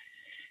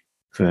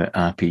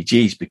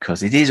RPGs,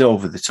 because it is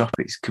over the top.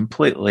 It's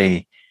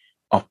completely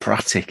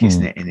operatic,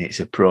 isn't it, in its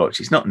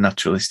approach? It's not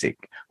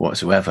naturalistic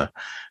whatsoever.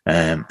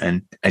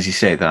 And as you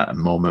say, that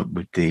moment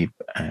with the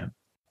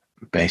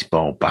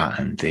baseball bat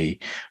and the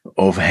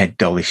overhead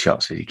dolly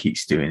shots that he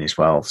keeps doing as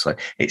well. So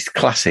it's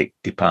classic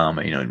De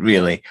Palma,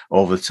 really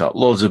over the top,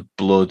 loads of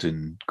blood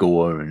and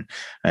gore.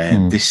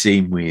 And this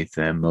scene with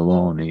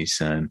Malone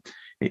is a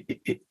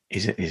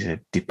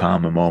De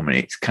Palma moment.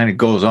 It kind of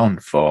goes on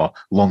for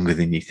longer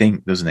than you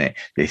think, doesn't it?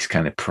 This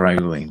kind of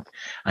prowling.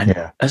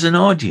 And as an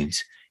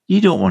audience,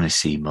 you don't want to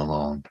see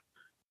Malone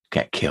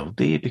get killed,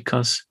 do you?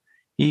 Because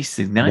he's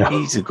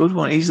the good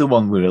one. He's the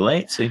one we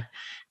relate to.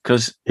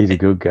 Because he's a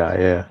good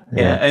guy,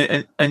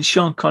 yeah. And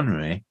Sean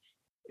Connery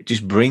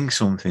just brings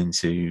something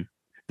to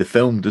the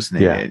film, doesn't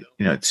he? Yeah.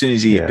 As soon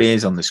as he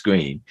appears on the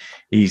screen,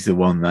 he's the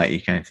one that you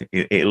kind of think,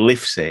 it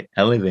lifts it,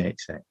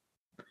 elevates it.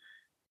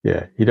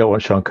 Yeah, you don't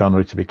want Sean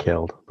Connery to be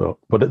killed,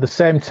 but at the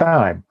same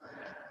time,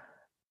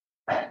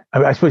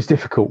 I suppose it's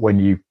difficult when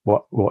you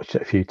watch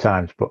it a few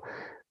times. But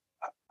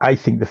I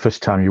think the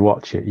first time you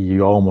watch it,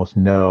 you almost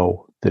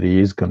know that he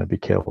is going to be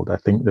killed. I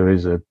think there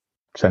is a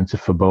sense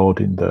of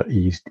foreboding that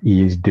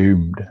he is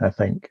doomed, I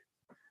think,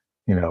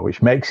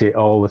 which makes it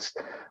all this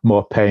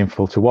more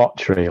painful to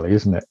watch, really,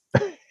 isn't it?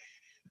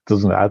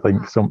 Doesn't it? I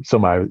think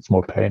somehow it's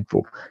more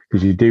painful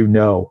because you do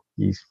know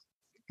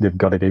they've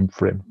got it in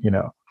for him,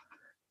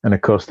 and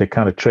of course they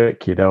kind of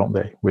trick you, don't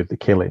they, with the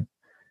killing,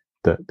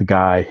 that the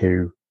guy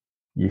who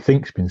you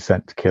think's been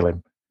sent to kill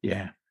him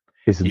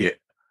isn't.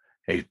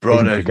 He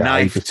brought a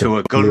knife to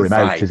a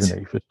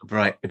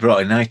gunfight. He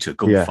brought a knife to a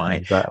gunfight,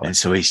 exactly. And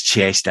so he's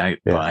chased out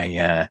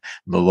by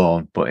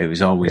Malone. But it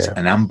was always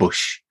an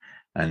ambush,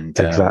 and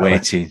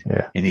waiting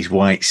in his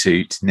white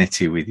suit,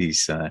 knitted with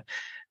his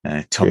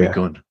Tommy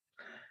gun,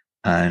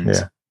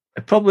 and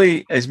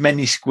probably as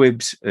many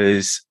squibs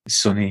as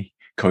Sonny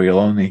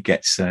Corleone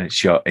gets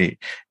shot.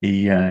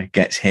 He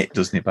gets hit,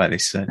 doesn't he, by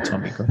this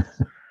Tommy gun?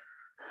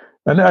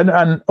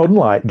 and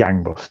unlike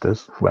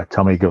Gangbusters, where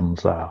Tommy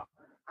guns are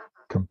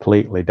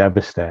completely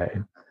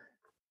devastating,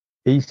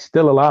 he's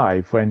still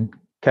alive when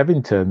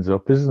Kevin turns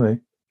up, isn't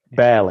he?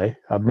 Barely,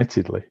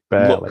 admittedly,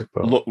 barely.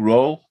 Luck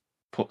roll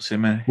puts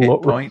him a hit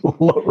point.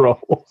 Luck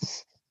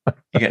rolls.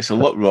 He gets a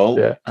luck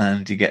roll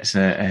and he gets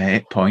a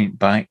hit point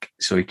back,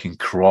 so he can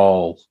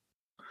crawl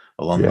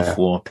along the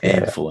floor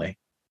painfully.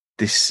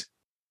 This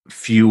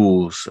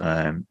fuels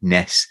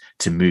Ness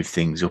to move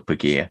things up a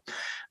gear,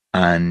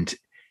 and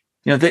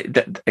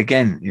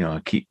again,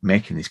 I keep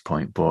making this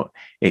point, but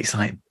it's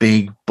like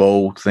big,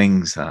 bold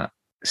things that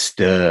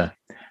stir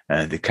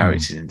the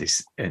characters in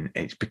this, and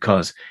it's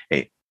because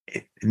it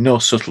no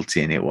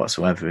subtlety in it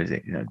whatsoever, is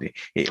it?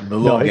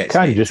 It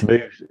kind of just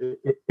moves.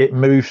 It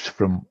moves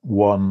from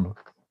one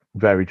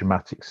very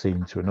dramatic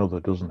scene to another,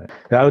 doesn't it?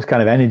 It has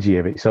kind of energy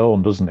of its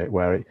own, doesn't it?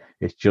 Where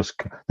it's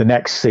just the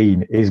next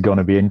scene is going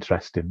to be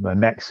interesting. The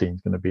next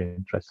scene's going to be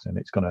interesting.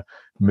 It's going to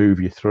move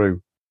you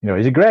through.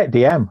 He's a great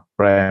DM,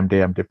 Brian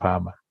DM De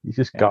Palma. He's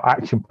just got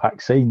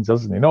action-packed scenes,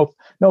 hasn't he?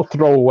 No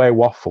throwaway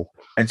waffle.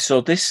 And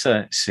so this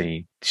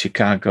scene,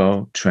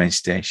 Chicago train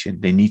station,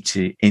 they need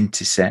to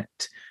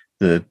intercept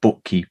the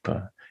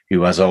bookkeeper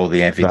who has all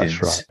the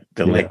evidence,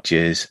 the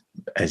lectures,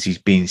 as he's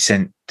been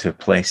sent to a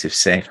place of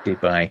safety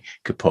by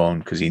Capone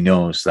because he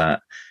knows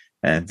that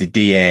the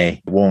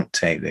DA won't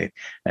take the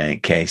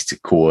case to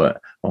court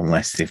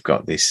unless they've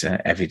got this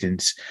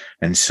evidence.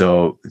 And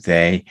so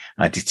they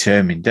are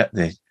determined at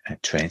the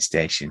train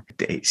station,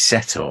 it's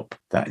set up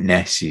that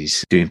Ness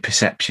is doing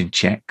perception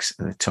checks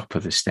at the top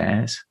of the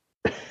stairs.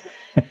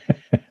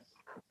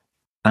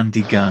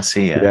 Andy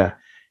Garcia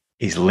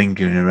is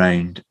lingering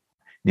around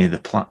near the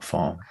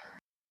platform.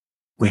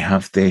 We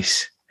have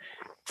this,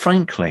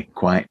 frankly,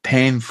 quite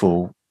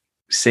painful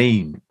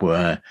scene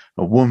where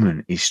a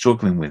woman is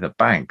struggling with her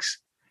bags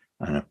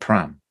and a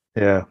pram.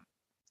 Yeah.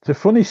 It's a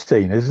funny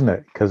scene, isn't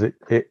it? Because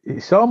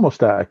it's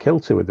almost out of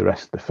kilter with the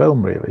rest of the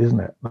film, really,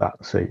 isn't it?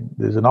 That scene.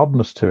 There's an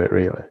oddness to it,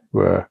 really,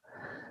 where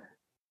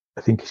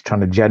I think he's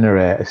trying to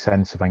generate a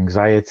sense of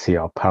anxiety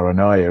or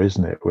paranoia,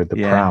 isn't it, with the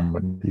pram?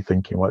 And you're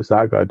thinking, what's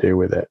that got to do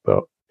with it?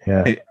 But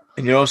and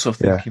you're also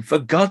thinking, for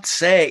God's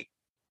sake,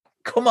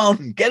 come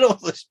on, get off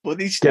this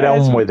bloody stairs.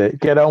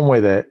 Get on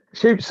with it.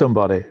 Shoot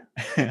somebody.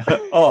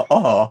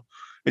 or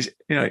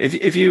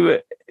if you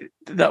were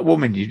that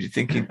woman, you'd be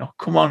thinking, oh,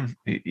 come on,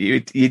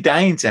 you're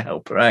dying to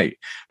help her out.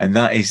 And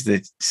that is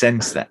the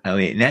sense that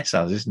Elliot Ness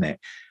has, isn't it?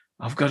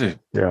 I've got to,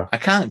 I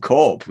can't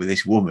cope with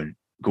this woman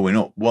going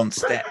up one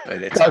step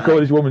at a time. Can't go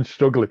with this woman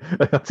struggling.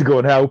 I have to go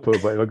and help her,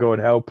 but if I go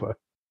and help her,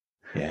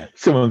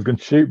 someone's going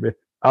to shoot me,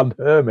 and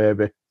her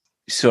maybe.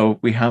 So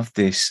we have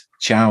this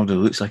child who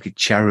looks like a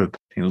cherub,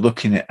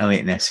 looking at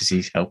Elliot Ness as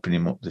he's helping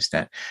him up the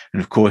step.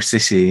 And of course,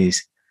 this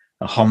is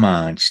a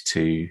homage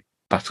to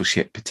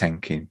Battleship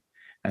Potemkin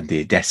and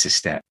the Odessa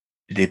step.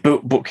 The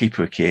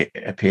bookkeeper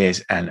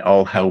appears and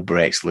all hell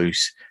breaks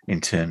loose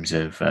in terms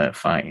of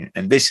fighting.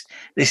 And this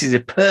is a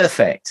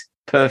perfect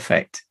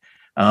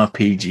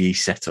RPG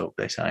setup,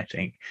 this, I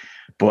think.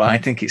 But I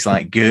think it's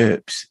like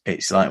GURPS.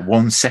 It's like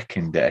 1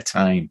 second at a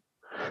time.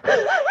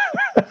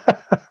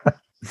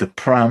 The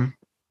pram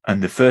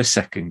and the first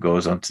second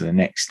goes on to the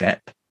next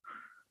step.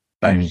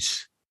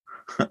 Bounce.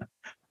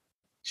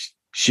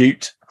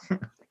 Shoot.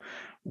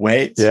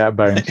 Wait. Yeah,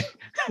 bounce.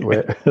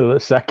 Wait a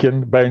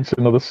second, bounce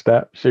another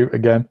step, shoot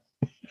again.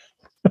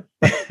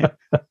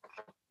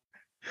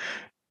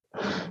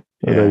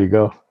 There you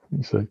go.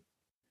 You see,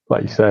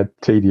 like you said,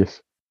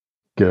 tedious.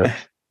 Good.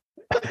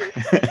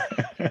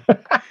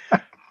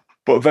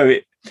 But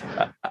very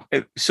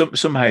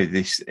somehow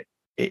this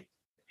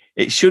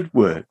it should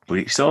work, but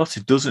it sort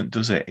of doesn't,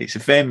 does it? It's a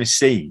famous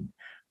scene,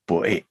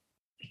 but it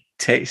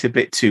takes a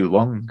bit too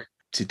long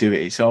to do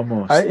it. It's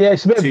almost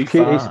it's a bit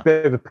too of a, far. it's a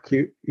bit of a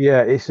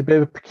it's a bit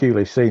of a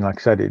peculiar scene. Like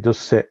I said, it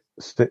does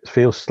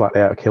feels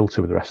slightly out of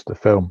kilter with the rest of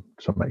the film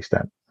to some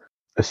extent,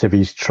 as if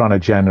he's trying to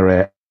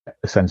generate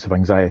a sense of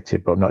anxiety,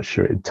 but I'm not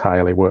sure it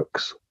entirely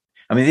works.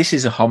 I mean, this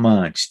is a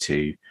homage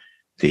to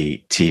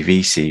the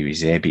TV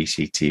series, the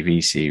ABC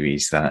TV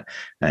series that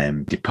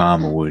De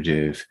Palma would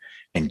have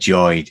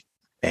enjoyed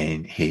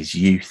in his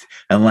youth.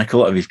 And like a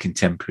lot of his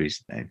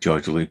contemporaries,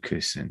 George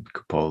Lucas and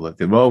Coppola,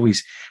 they were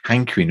always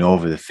hankering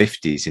over the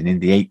 50s. And in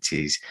the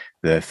 80s,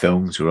 the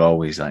films were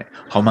always like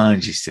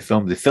homages to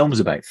film. The film's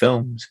about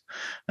films.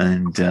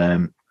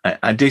 And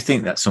I do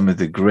think that some of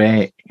the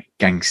great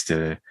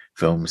gangster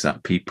films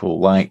that people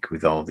like,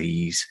 with all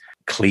these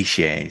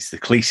cliches, the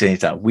cliches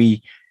that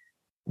we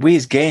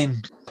as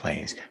game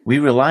players, we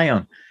rely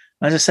on.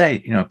 As I say,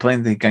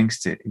 playing the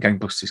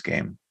GangBusters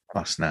game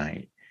last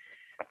night,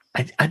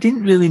 I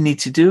didn't really need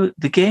to do,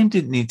 the game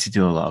didn't need to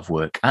do a lot of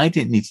work. I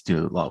didn't need to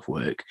do a lot of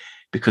work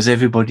because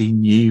everybody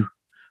knew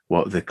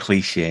what the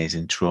cliches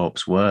and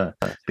tropes were,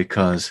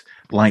 because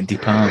like De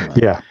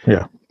Palma,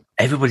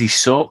 everybody's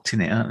soaked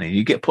in it, aren't they?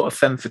 You get put a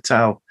femme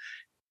fatale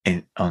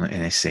in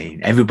a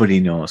scene,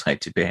 everybody knows how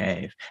to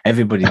behave,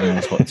 everybody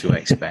knows what to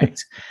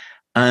expect.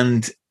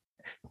 And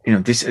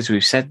this, as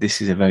we've said,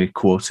 this is a very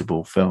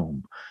quotable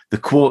film. The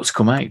quotes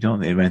come out, don't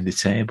they, around the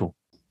table,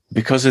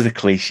 because of the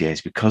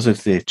cliches, because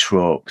of the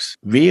tropes.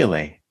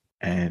 Really,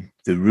 the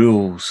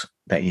rules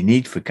that you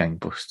need for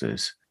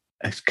GangBusters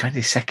are kind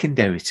of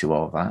secondary to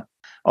all that.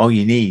 All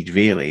you need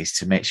really is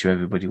to make sure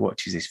everybody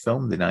watches this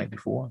film the night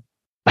before.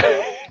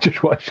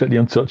 Just watch The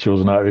Untouchables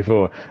the night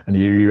before and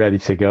you're ready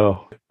to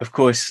go. Of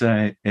course,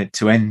 to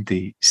end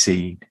the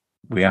scene,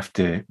 we have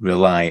to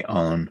rely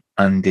on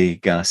Andy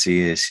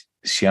Garcia's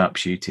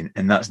sharpshooting,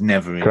 and that's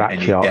never in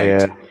any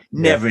doubt.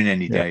 Never in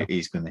any doubt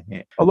he's going to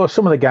hit. Although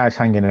some of the guys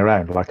hanging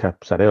around, like I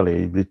said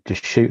earlier, they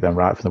just shoot them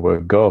right from the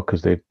word go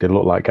because they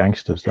look like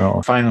gangsters, don't they?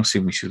 The final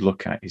scene we should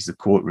look at is the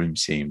courtroom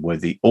scene, where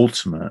the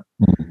ultimate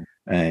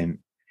and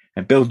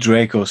Bill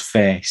Drago's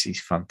face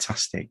is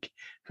fantastic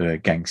for a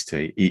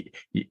gangster.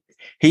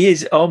 He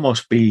is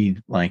almost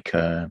been like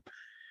an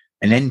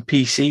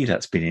NPC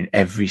that's been in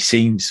every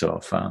scene so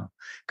far,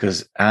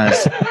 because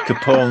as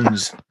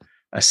Capone's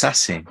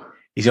assassin,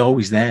 he's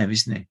always there,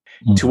 isn't he?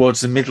 Towards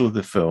the middle of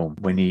the film,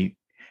 when he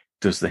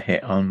does the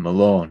hit on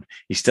Malone,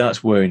 he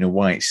starts wearing a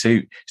white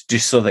suit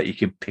just so that you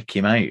can pick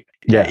him out.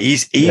 Yeah,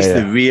 he's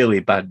the really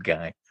bad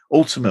guy.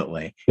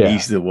 Ultimately,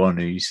 he's the one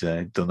who's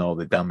done all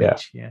the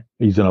damage. Yeah,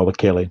 he's done all the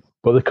killing.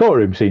 But the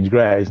courtroom scene's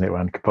great, isn't it,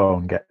 when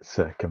Capone gets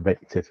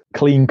convicted?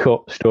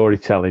 Clean-cut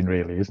storytelling,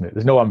 really, isn't it?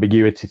 There's no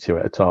ambiguity to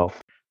it at all.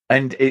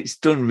 And it's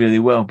done really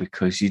well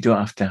because you don't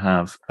have to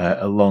have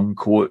a long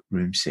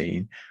courtroom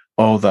scene.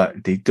 All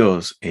that he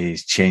does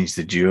is change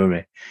the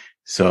jury.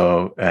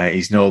 So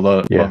he's no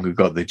longer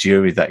got the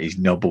jury that he's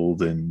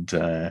nobbled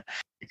and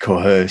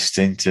coerced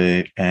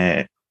into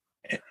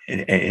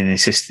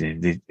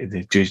assisting.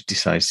 The judge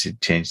decides to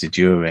change the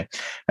jury.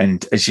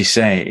 And as you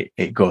say,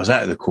 it goes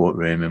out of the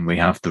courtroom and we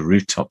have the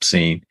rooftop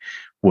scene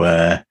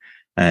where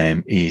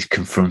he's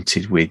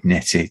confronted with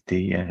Nettie,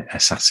 the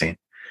assassin.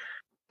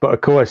 But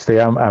of course,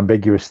 the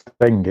ambiguous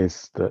thing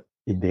is that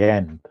in the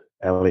end,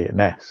 Elliot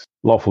Ness,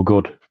 lawful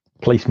good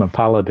policeman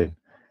paladin,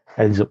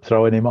 ends up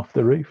throwing him off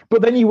the roof.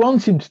 But then you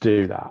want him to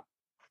do that.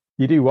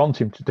 You do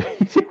want him to do.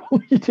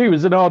 You do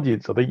as an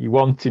audience. I think you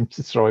want him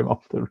to throw him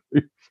off the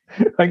roof.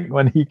 I think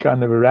when he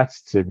kind of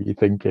arrests him, you're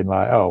thinking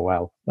like,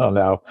 oh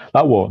no,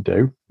 that won't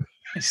do.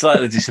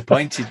 Slightly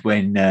disappointed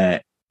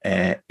when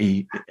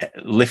he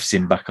lifts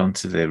him back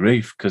onto the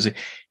roof, because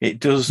it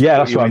does. Yeah,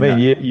 that's what I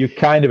mean. You're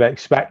kind of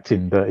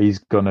expecting that he's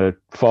going to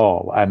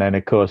fall, and then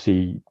of course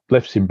he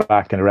lifts him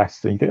back and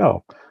arrests him. You think,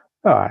 oh,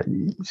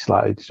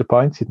 slightly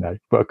disappointed now.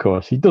 But of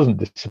course he doesn't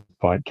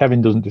disappoint.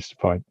 Kevin doesn't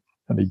disappoint,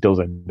 and he does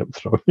end up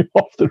throwing him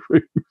off the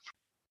roof.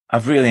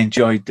 I've really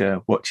enjoyed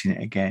watching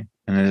it again.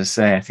 And as I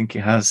say, I think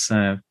it has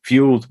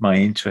fueled my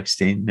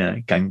interest in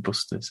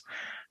GangBusters.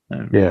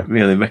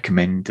 Really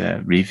recommend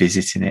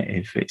revisiting it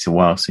if it's a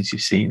while since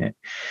you've seen it.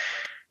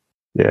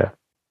 Yeah.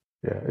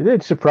 It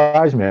did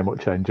surprise me how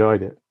much I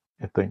enjoyed it,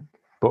 I think.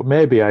 But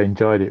maybe I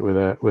enjoyed it with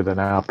an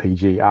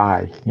RPG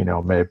eye.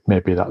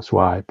 Maybe that's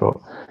why. But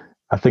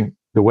I think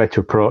the way to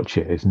approach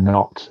it is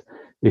not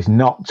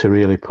to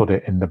really put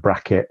it in the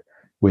bracket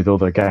with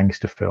other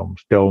gangster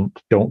films. Don't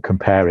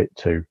compare it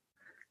to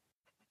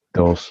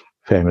those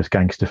famous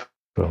gangster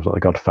films like The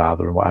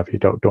Godfather and what have you.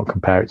 Don't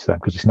compare it to them,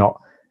 because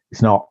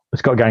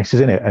it's got gangsters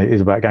in it and it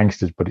is about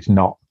gangsters, but it's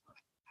not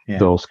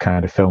those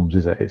kind of films,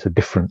 is it? It's a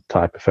different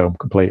type of film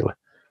completely.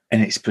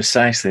 And it's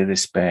precisely the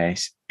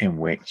space in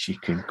which you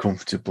can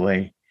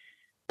comfortably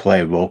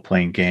play a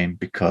role-playing game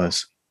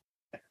because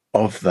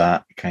of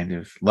that kind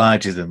of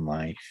larger than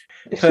life.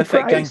 It's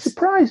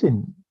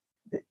surprising.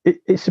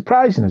 It's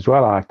surprising as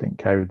well, I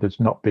think, how there's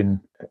not been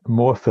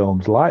more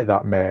films like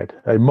that made.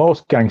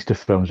 Most gangster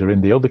films are in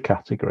the other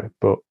category,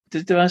 but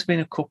there has been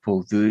a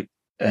couple.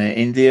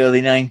 In the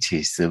early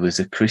 90s, there was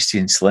a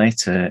Christian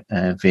Slater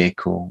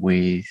vehicle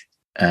with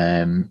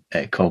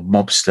called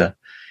Mobster.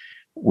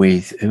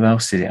 With who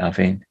else did it have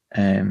in?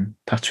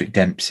 Patrick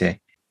Dempsey.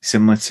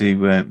 Similar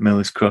to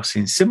Miller's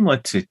Crossing, similar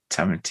to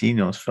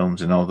Tarantino's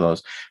films and all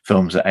those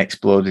films that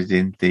exploded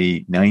in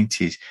the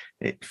 90s.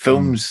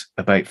 Films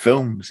about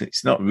films.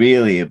 It's not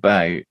really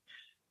about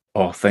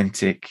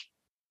authentic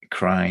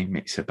crime.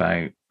 It's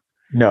about...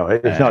 No,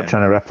 it's not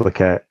trying to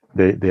replicate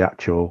the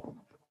actual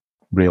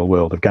real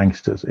world of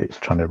gangsters. It's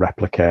trying to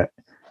replicate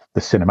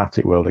the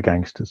cinematic world of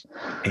gangsters.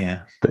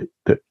 Yeah.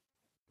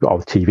 Or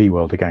the TV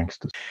world of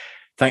gangsters.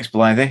 Thanks,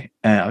 Blythe.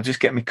 I'll just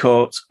get my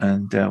coat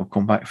and we'll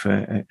come back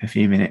for a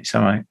few minutes.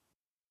 All right.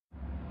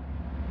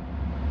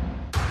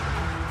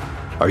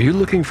 Are you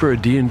looking for a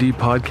D&D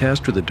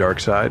podcast with a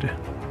dark side?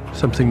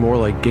 Something more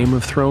like Game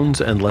of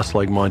Thrones and less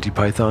like Monty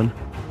Python?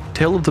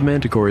 Tale of the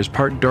Manticore is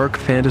part dark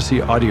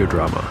fantasy audio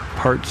drama,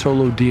 part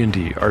solo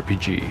D&D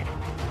RPG.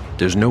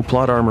 There's no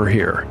plot armor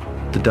here.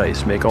 The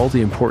dice make all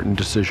the important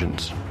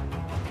decisions.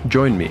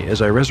 Join me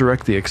as I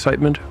resurrect the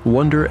excitement,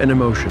 wonder, and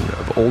emotion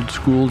of old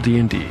school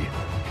D&D.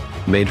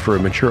 Made for a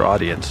mature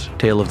audience,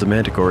 Tale of the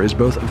Manticore is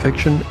both a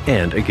fiction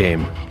and a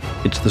game.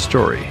 It's the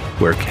story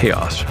where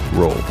chaos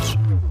rolls.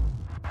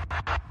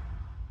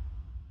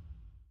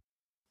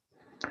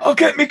 I'll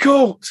get me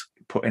coat.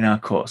 Putting our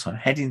coats on,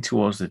 heading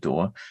towards the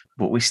door,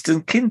 but we're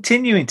still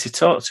continuing to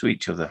talk to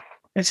each other.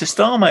 It's a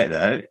storm out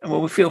there,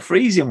 and we feel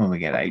freezing when we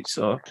get out.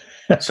 So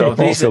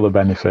these are the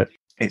benefit.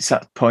 It's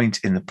that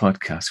point in the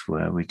podcast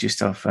where we just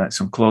have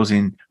some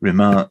closing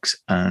remarks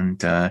and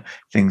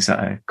things that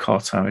have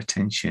caught our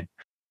attention.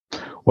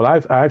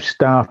 Well, I've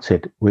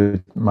started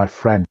with my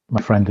friend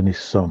and his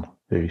son.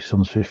 His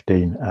son's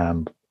 15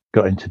 and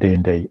got into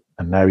D&D,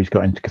 and now he's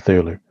got into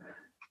Cthulhu,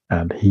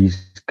 and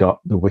he's got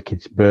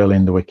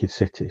Berlin, the Wicked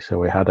City. So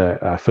we had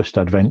our first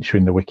adventure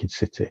in the Wicked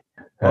City,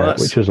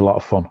 which was a lot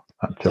of fun.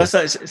 Actually.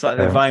 It's like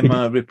the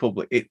Weimar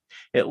Republic.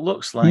 It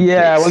looks like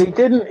Well, he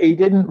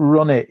didn't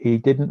run it. He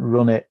didn't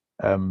run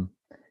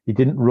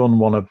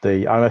one of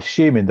the. I'm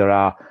assuming there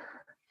are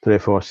 3 or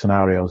 4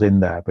 scenarios in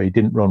there, but he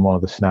didn't run one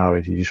of the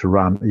scenarios. He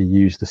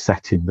used the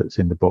setting that's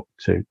in the book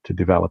to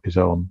develop his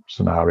own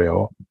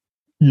scenario,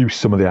 use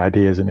some of the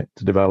ideas in it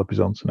to develop his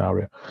own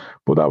scenario.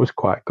 But that was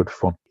quite good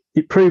fun.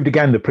 It proved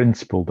again the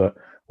principle that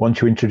once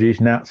you introduce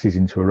Nazis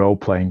into a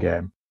role-playing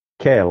game,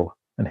 kill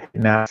and hit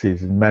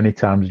Nazis as many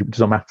times, it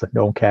doesn't matter.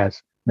 No one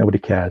cares. Nobody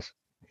cares.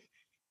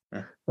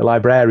 The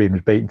librarian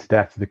was beaten to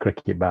death with a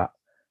cricket bat.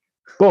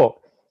 But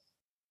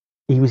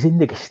he was in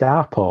the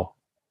Gestapo,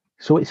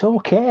 so it's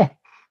okay.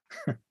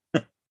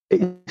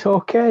 It's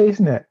okay,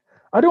 isn't it?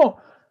 I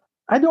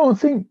don't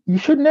think you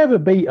should never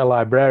beat a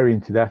librarian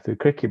to death with a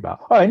cricket bat,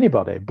 or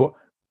anybody, but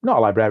not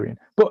a librarian.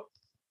 But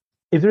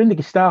if they're in the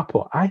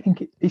Gestapo, I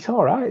think it's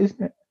all right,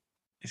 isn't it?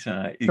 It's all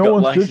right. You've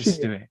got license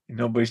to do it.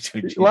 Nobody's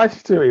judging.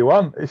 License to do what you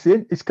want. It's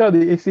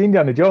the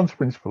Indiana Jones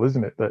principle,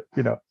 isn't it? That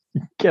you can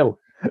kill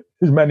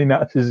as many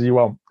Nazis as you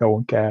want. No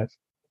one cares.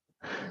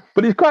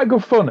 But it's quite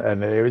good fun,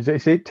 and it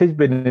has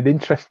been an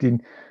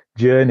interesting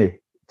journey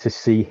to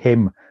see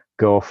him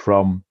go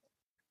from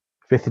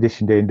 5th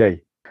edition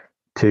D&D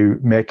to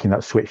making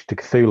that switch to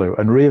Cthulhu.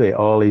 And really,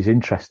 all he's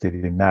interested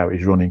in now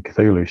is running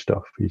Cthulhu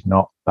stuff. He's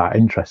not that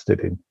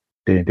interested in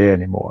D&D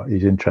anymore.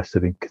 He's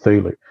interested in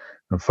Cthulhu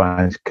and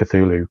finds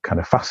Cthulhu kind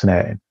of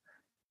fascinating.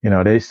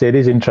 It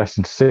is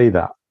interesting to see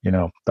that,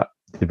 that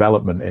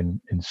development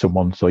in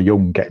someone so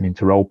young getting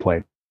into role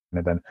playing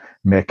and then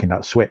making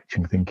that switch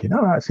and thinking,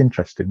 oh, that's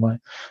interesting.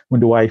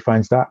 Wonder why he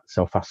finds that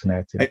so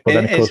fascinating. But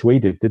then, of course, we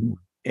did, didn't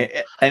we?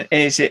 And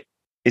is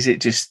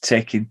it just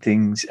taking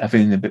things,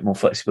 having a bit more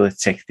flexibility,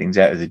 taking things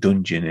out of the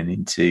dungeon and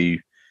into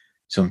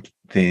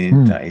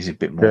something that is a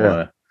bit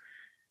more,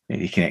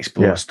 you can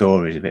explore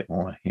stories a bit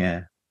more,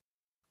 yeah.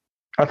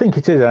 I think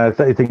it is. I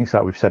think it's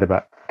like we've said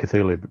about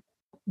Cthulhu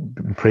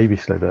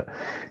previously, that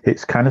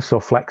it's kind of so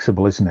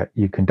flexible, isn't it?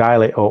 You can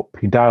dial it up,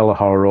 you can dial the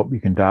horror up, you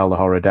can dial the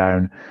horror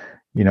down,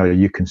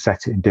 you can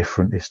set it in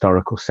different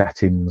historical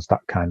settings, that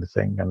kind of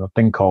thing. And I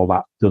think all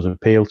that does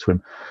appeal to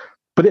him.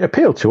 But it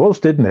appealed to us,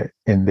 didn't it?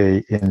 In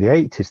the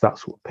 80s,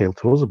 that's what appealed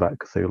to us about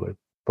Cthulhu.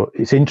 But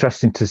it's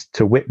interesting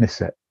to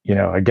witness it,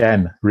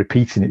 again,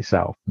 repeating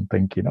itself and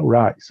thinking, oh,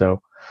 right,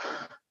 so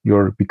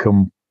you're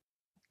become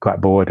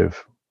quite bored of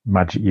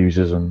magic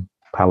users and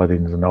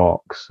paladins and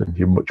orcs, and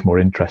you're much more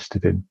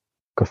interested in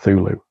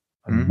Cthulhu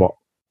and what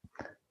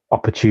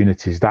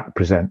opportunities that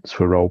presents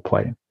for role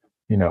playing.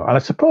 And I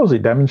suppose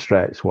it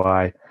demonstrates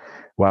why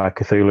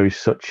Cthulhu is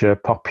such a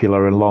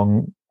popular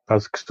and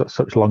has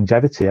such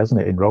longevity,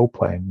 hasn't it, in role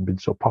playing, been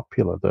so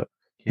popular that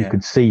you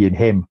can see in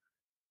him.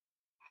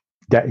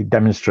 It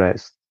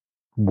demonstrates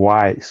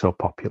why it's so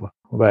popular.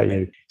 What about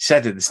you?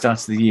 Said at the start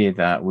of the year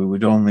that we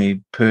would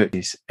only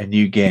purchase a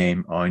new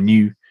game or a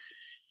new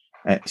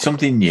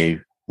something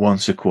new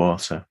once a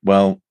quarter.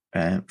 Well,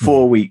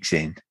 4 weeks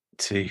in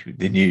to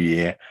the new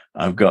year,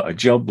 I've got a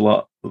job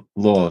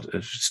load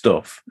of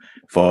stuff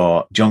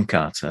for John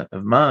Carter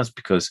of Mars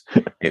because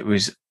it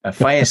was a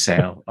fire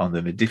sale on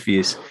the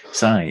Modifius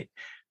site.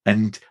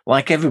 And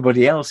like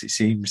everybody else, it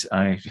seems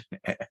I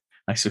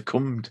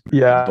succumbed.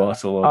 Yeah, and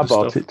bought a lot I of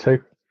bought stuff. it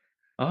too.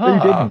 Oh, Who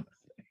didn't?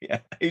 Yeah,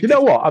 You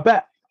know what?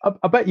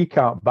 I bet you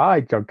can't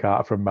buy John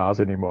Carter from Mars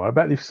anymore. I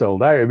bet they've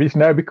sold out. It's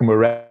now become a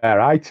rare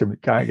item. You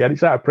can't get it.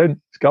 It's out of print.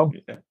 It's gone.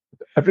 Yeah.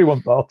 Everyone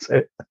bought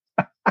it.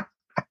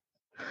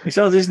 It's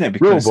odd, isn't it?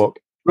 Because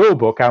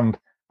Rulebook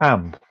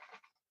and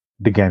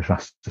the Games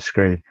Master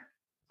screen.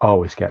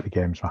 Always get the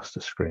Games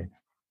Master screen.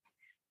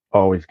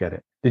 Always get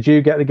it. Did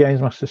you get the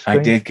Games Master screen?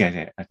 I did get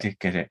it.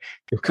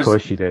 Of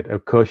course you did.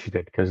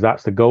 Because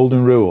that's the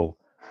golden rule.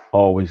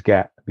 Always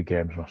get the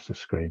Games Master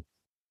screen.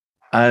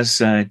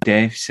 As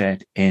Dave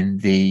said in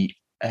the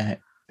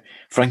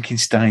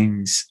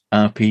Frankenstein's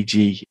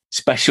RPG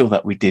special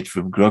that we did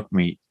from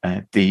Grogmeat,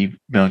 the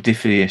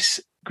Modifius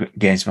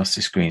Games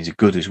Master screens are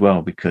good as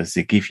well because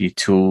they give you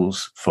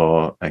tools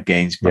for a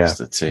Games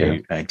Master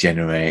to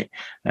generate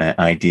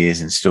ideas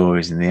and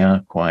stories, and they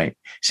are quite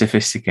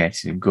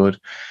sophisticated and good.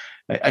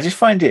 I just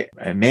find it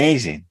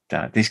amazing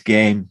that this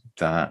game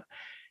that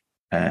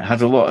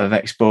had a lot of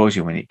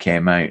exposure when it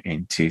came out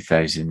in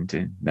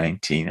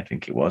 2019, I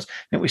think it was.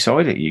 I think we saw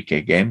it at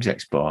UK Games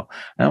Expo.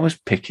 And I was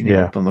picking it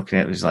up and looking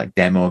at it. There's like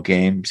demo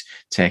games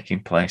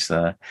taking place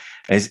there.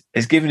 Has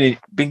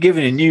been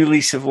given a new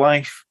lease of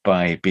life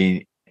by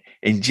being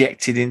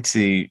injected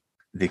into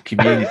the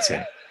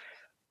community.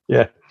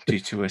 Due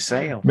to a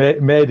sale.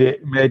 Made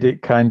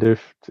it kind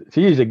of,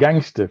 to use a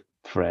gangster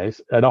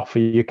phrase, an offer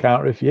you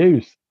can't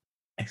refuse.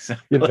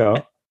 Exactly. You know,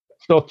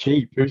 so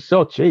cheap. It was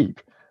so cheap.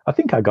 I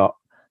think I got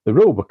the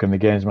rulebook and the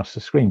Games Master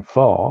screen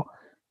for,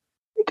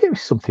 it gave me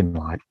something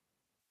like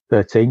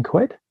 13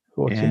 quid,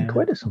 14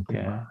 quid or something.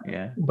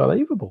 Yeah.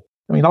 Unbelievable.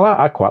 I mean,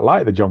 I quite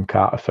like the John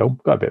Carter film.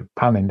 Got a bit of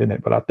panning, didn't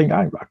it? But I think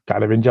I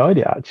kind of enjoyed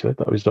it, actually.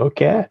 That was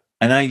okay.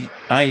 And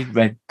I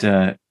read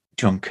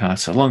John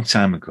Carter a long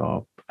time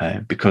ago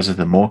because of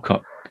the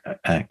Moorcock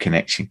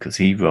connection, because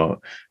he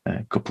wrote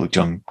a couple of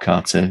John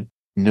Carter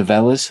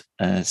novellas.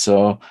 And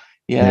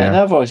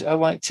I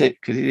liked it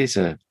because it is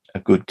a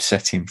good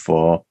setting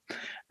for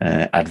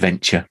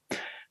adventure.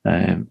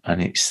 And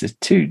it's the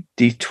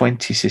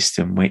 2D20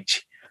 system,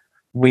 which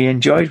we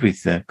enjoyed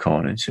with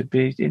Conan. So it'd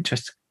be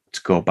interesting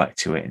to go back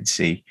to it and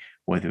see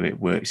whether it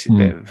works. A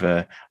bit of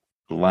a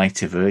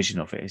lighter version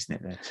of it,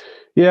 isn't it?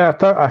 Yeah,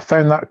 I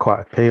found that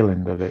quite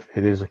appealing, that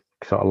it is a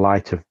sort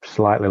of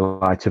slightly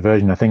lighter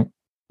version. I think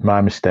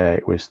my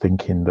mistake was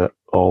thinking that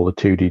all the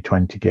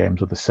 2D20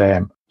 games are the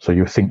same. So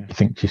you think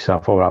to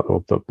yourself, all right,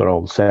 they're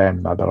all the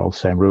same. They're all the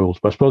same rules.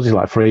 But I suppose it's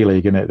like Free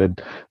League, isn't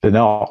it? They're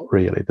not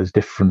really. There's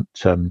different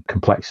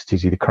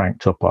complexities, either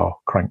cranked up or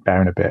cranked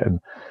down a bit. And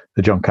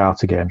the John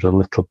Carter games are a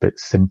little bit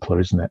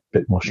simpler, isn't it? A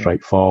bit more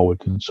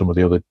straightforward than some of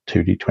the other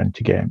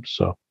 2D20 games.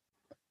 So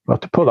we'll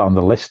have to put that on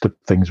the list of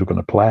things we're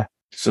going to play.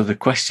 So the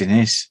question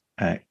is,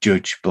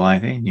 Judge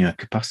Blythe, in your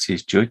capacity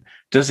as judge,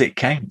 does it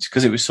count?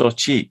 Because it was so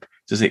cheap.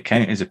 Does it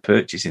count as a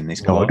purchase in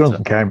this quarter? No, it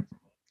doesn't count.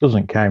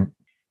 Doesn't count.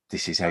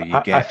 This is how you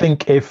get. I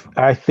think if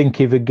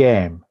a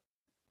game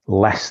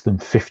less than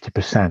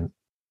 50%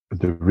 of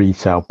the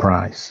retail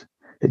price,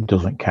 it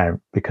doesn't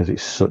count, because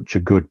it's such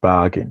a good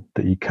bargain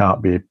that you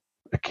can't be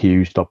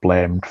accused or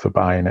blamed for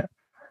buying it.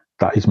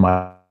 That is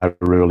my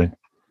ruling.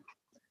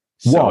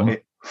 One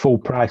full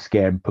price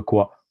game per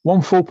quarter.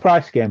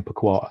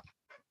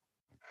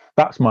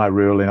 That's my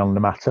ruling on the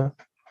matter.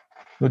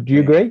 Do you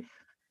agree?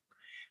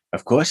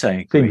 Of course I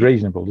agree. Seems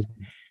reasonable, doesn't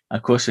it?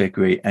 Of course I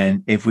agree.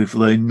 And if we've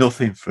learned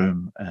nothing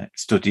from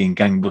studying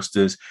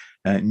Gangbusters,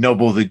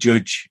 Nobble the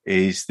Judge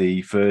is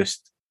the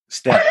first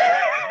step.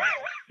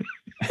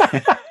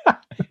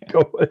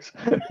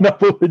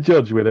 Nobble the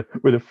Judge with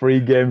a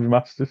free Games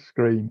Master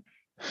screen.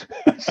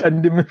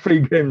 Send him a free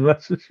Games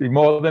Master screen.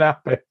 More than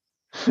happy.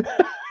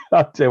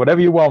 I'll say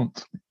whatever you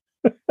want.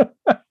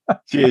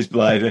 Cheers,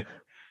 Blythe.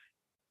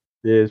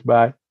 Cheers,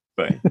 bye.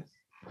 Bye.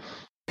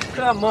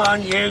 Come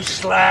on, you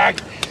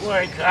slag.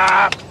 Wake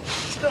up.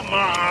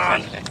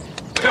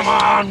 Come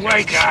on,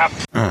 wake up.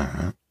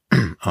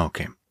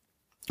 Okay.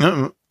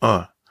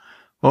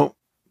 Well,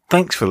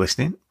 thanks for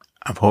listening.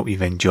 I hope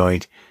you've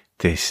enjoyed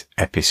this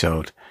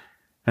episode.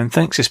 And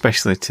thanks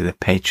especially to the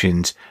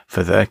patrons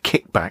for their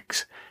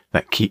kickbacks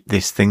that keep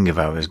this thing of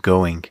ours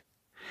going.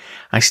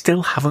 I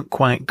still haven't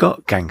quite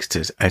got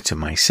Gangsters out of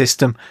my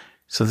system,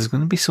 so there's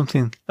going to be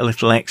something a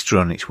little extra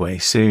on its way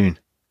soon.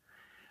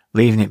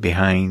 Leaving it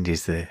behind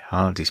is the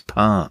hardest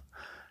part.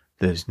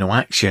 There's no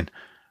action.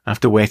 I have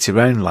to wait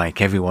around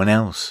like everyone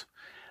else.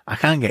 I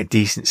can't get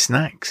decent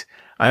snacks.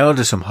 I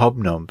order some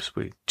hobnobs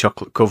with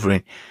chocolate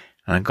covering,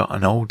 and I got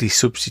an oldie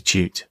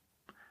substitute.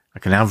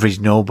 Like an average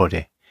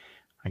nobody,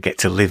 I get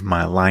to live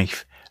my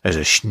life as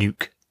a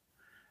schnook.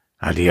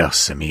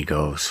 Adios,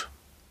 amigos.